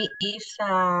see is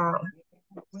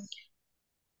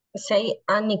say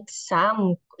an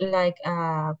exam like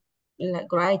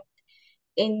right,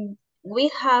 and we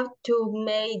have to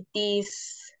make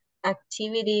this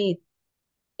activity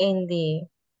in the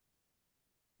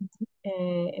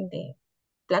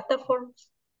platforms.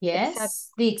 Yes, Exact.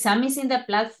 the exam is in the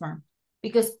platform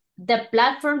because the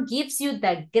platform gives you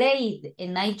the grade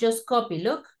and I just copy.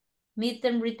 Look,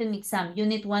 midterm written exam,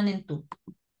 unit 1 and 2.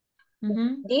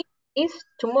 This is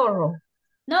tomorrow.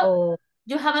 No,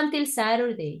 you have until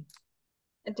Saturday.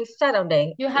 Until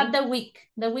Saturday. You have the week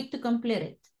to complete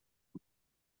it.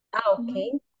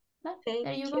 Okay.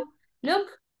 There you go. Look,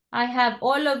 I have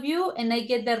all of you and I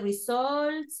get the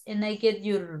results and I get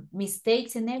your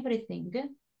mistakes and everything. Good.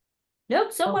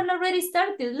 Look, someone already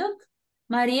started. Look,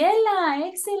 Mariela,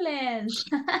 excellent.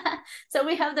 So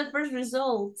we have the first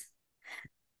result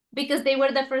because they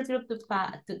were the first group to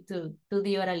do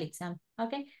the oral exam.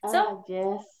 Okay, so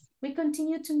yes. we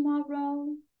continue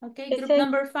tomorrow. Okay, group Okay.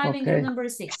 number 5 and group Okay. number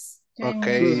 6.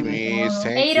 Okay, Miss.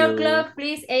 Thank 8 you. o'clock,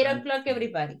 please. 8 o'clock,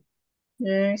 everybody.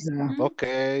 Yes.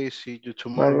 Okay, see you Good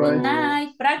tomorrow.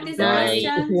 night. Practice the Bye.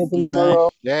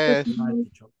 questions. Yes.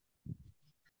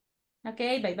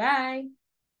 Okay, bye-bye.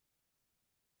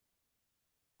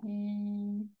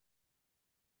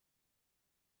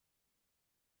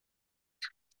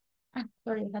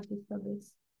 Sorry, I have to stop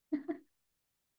this.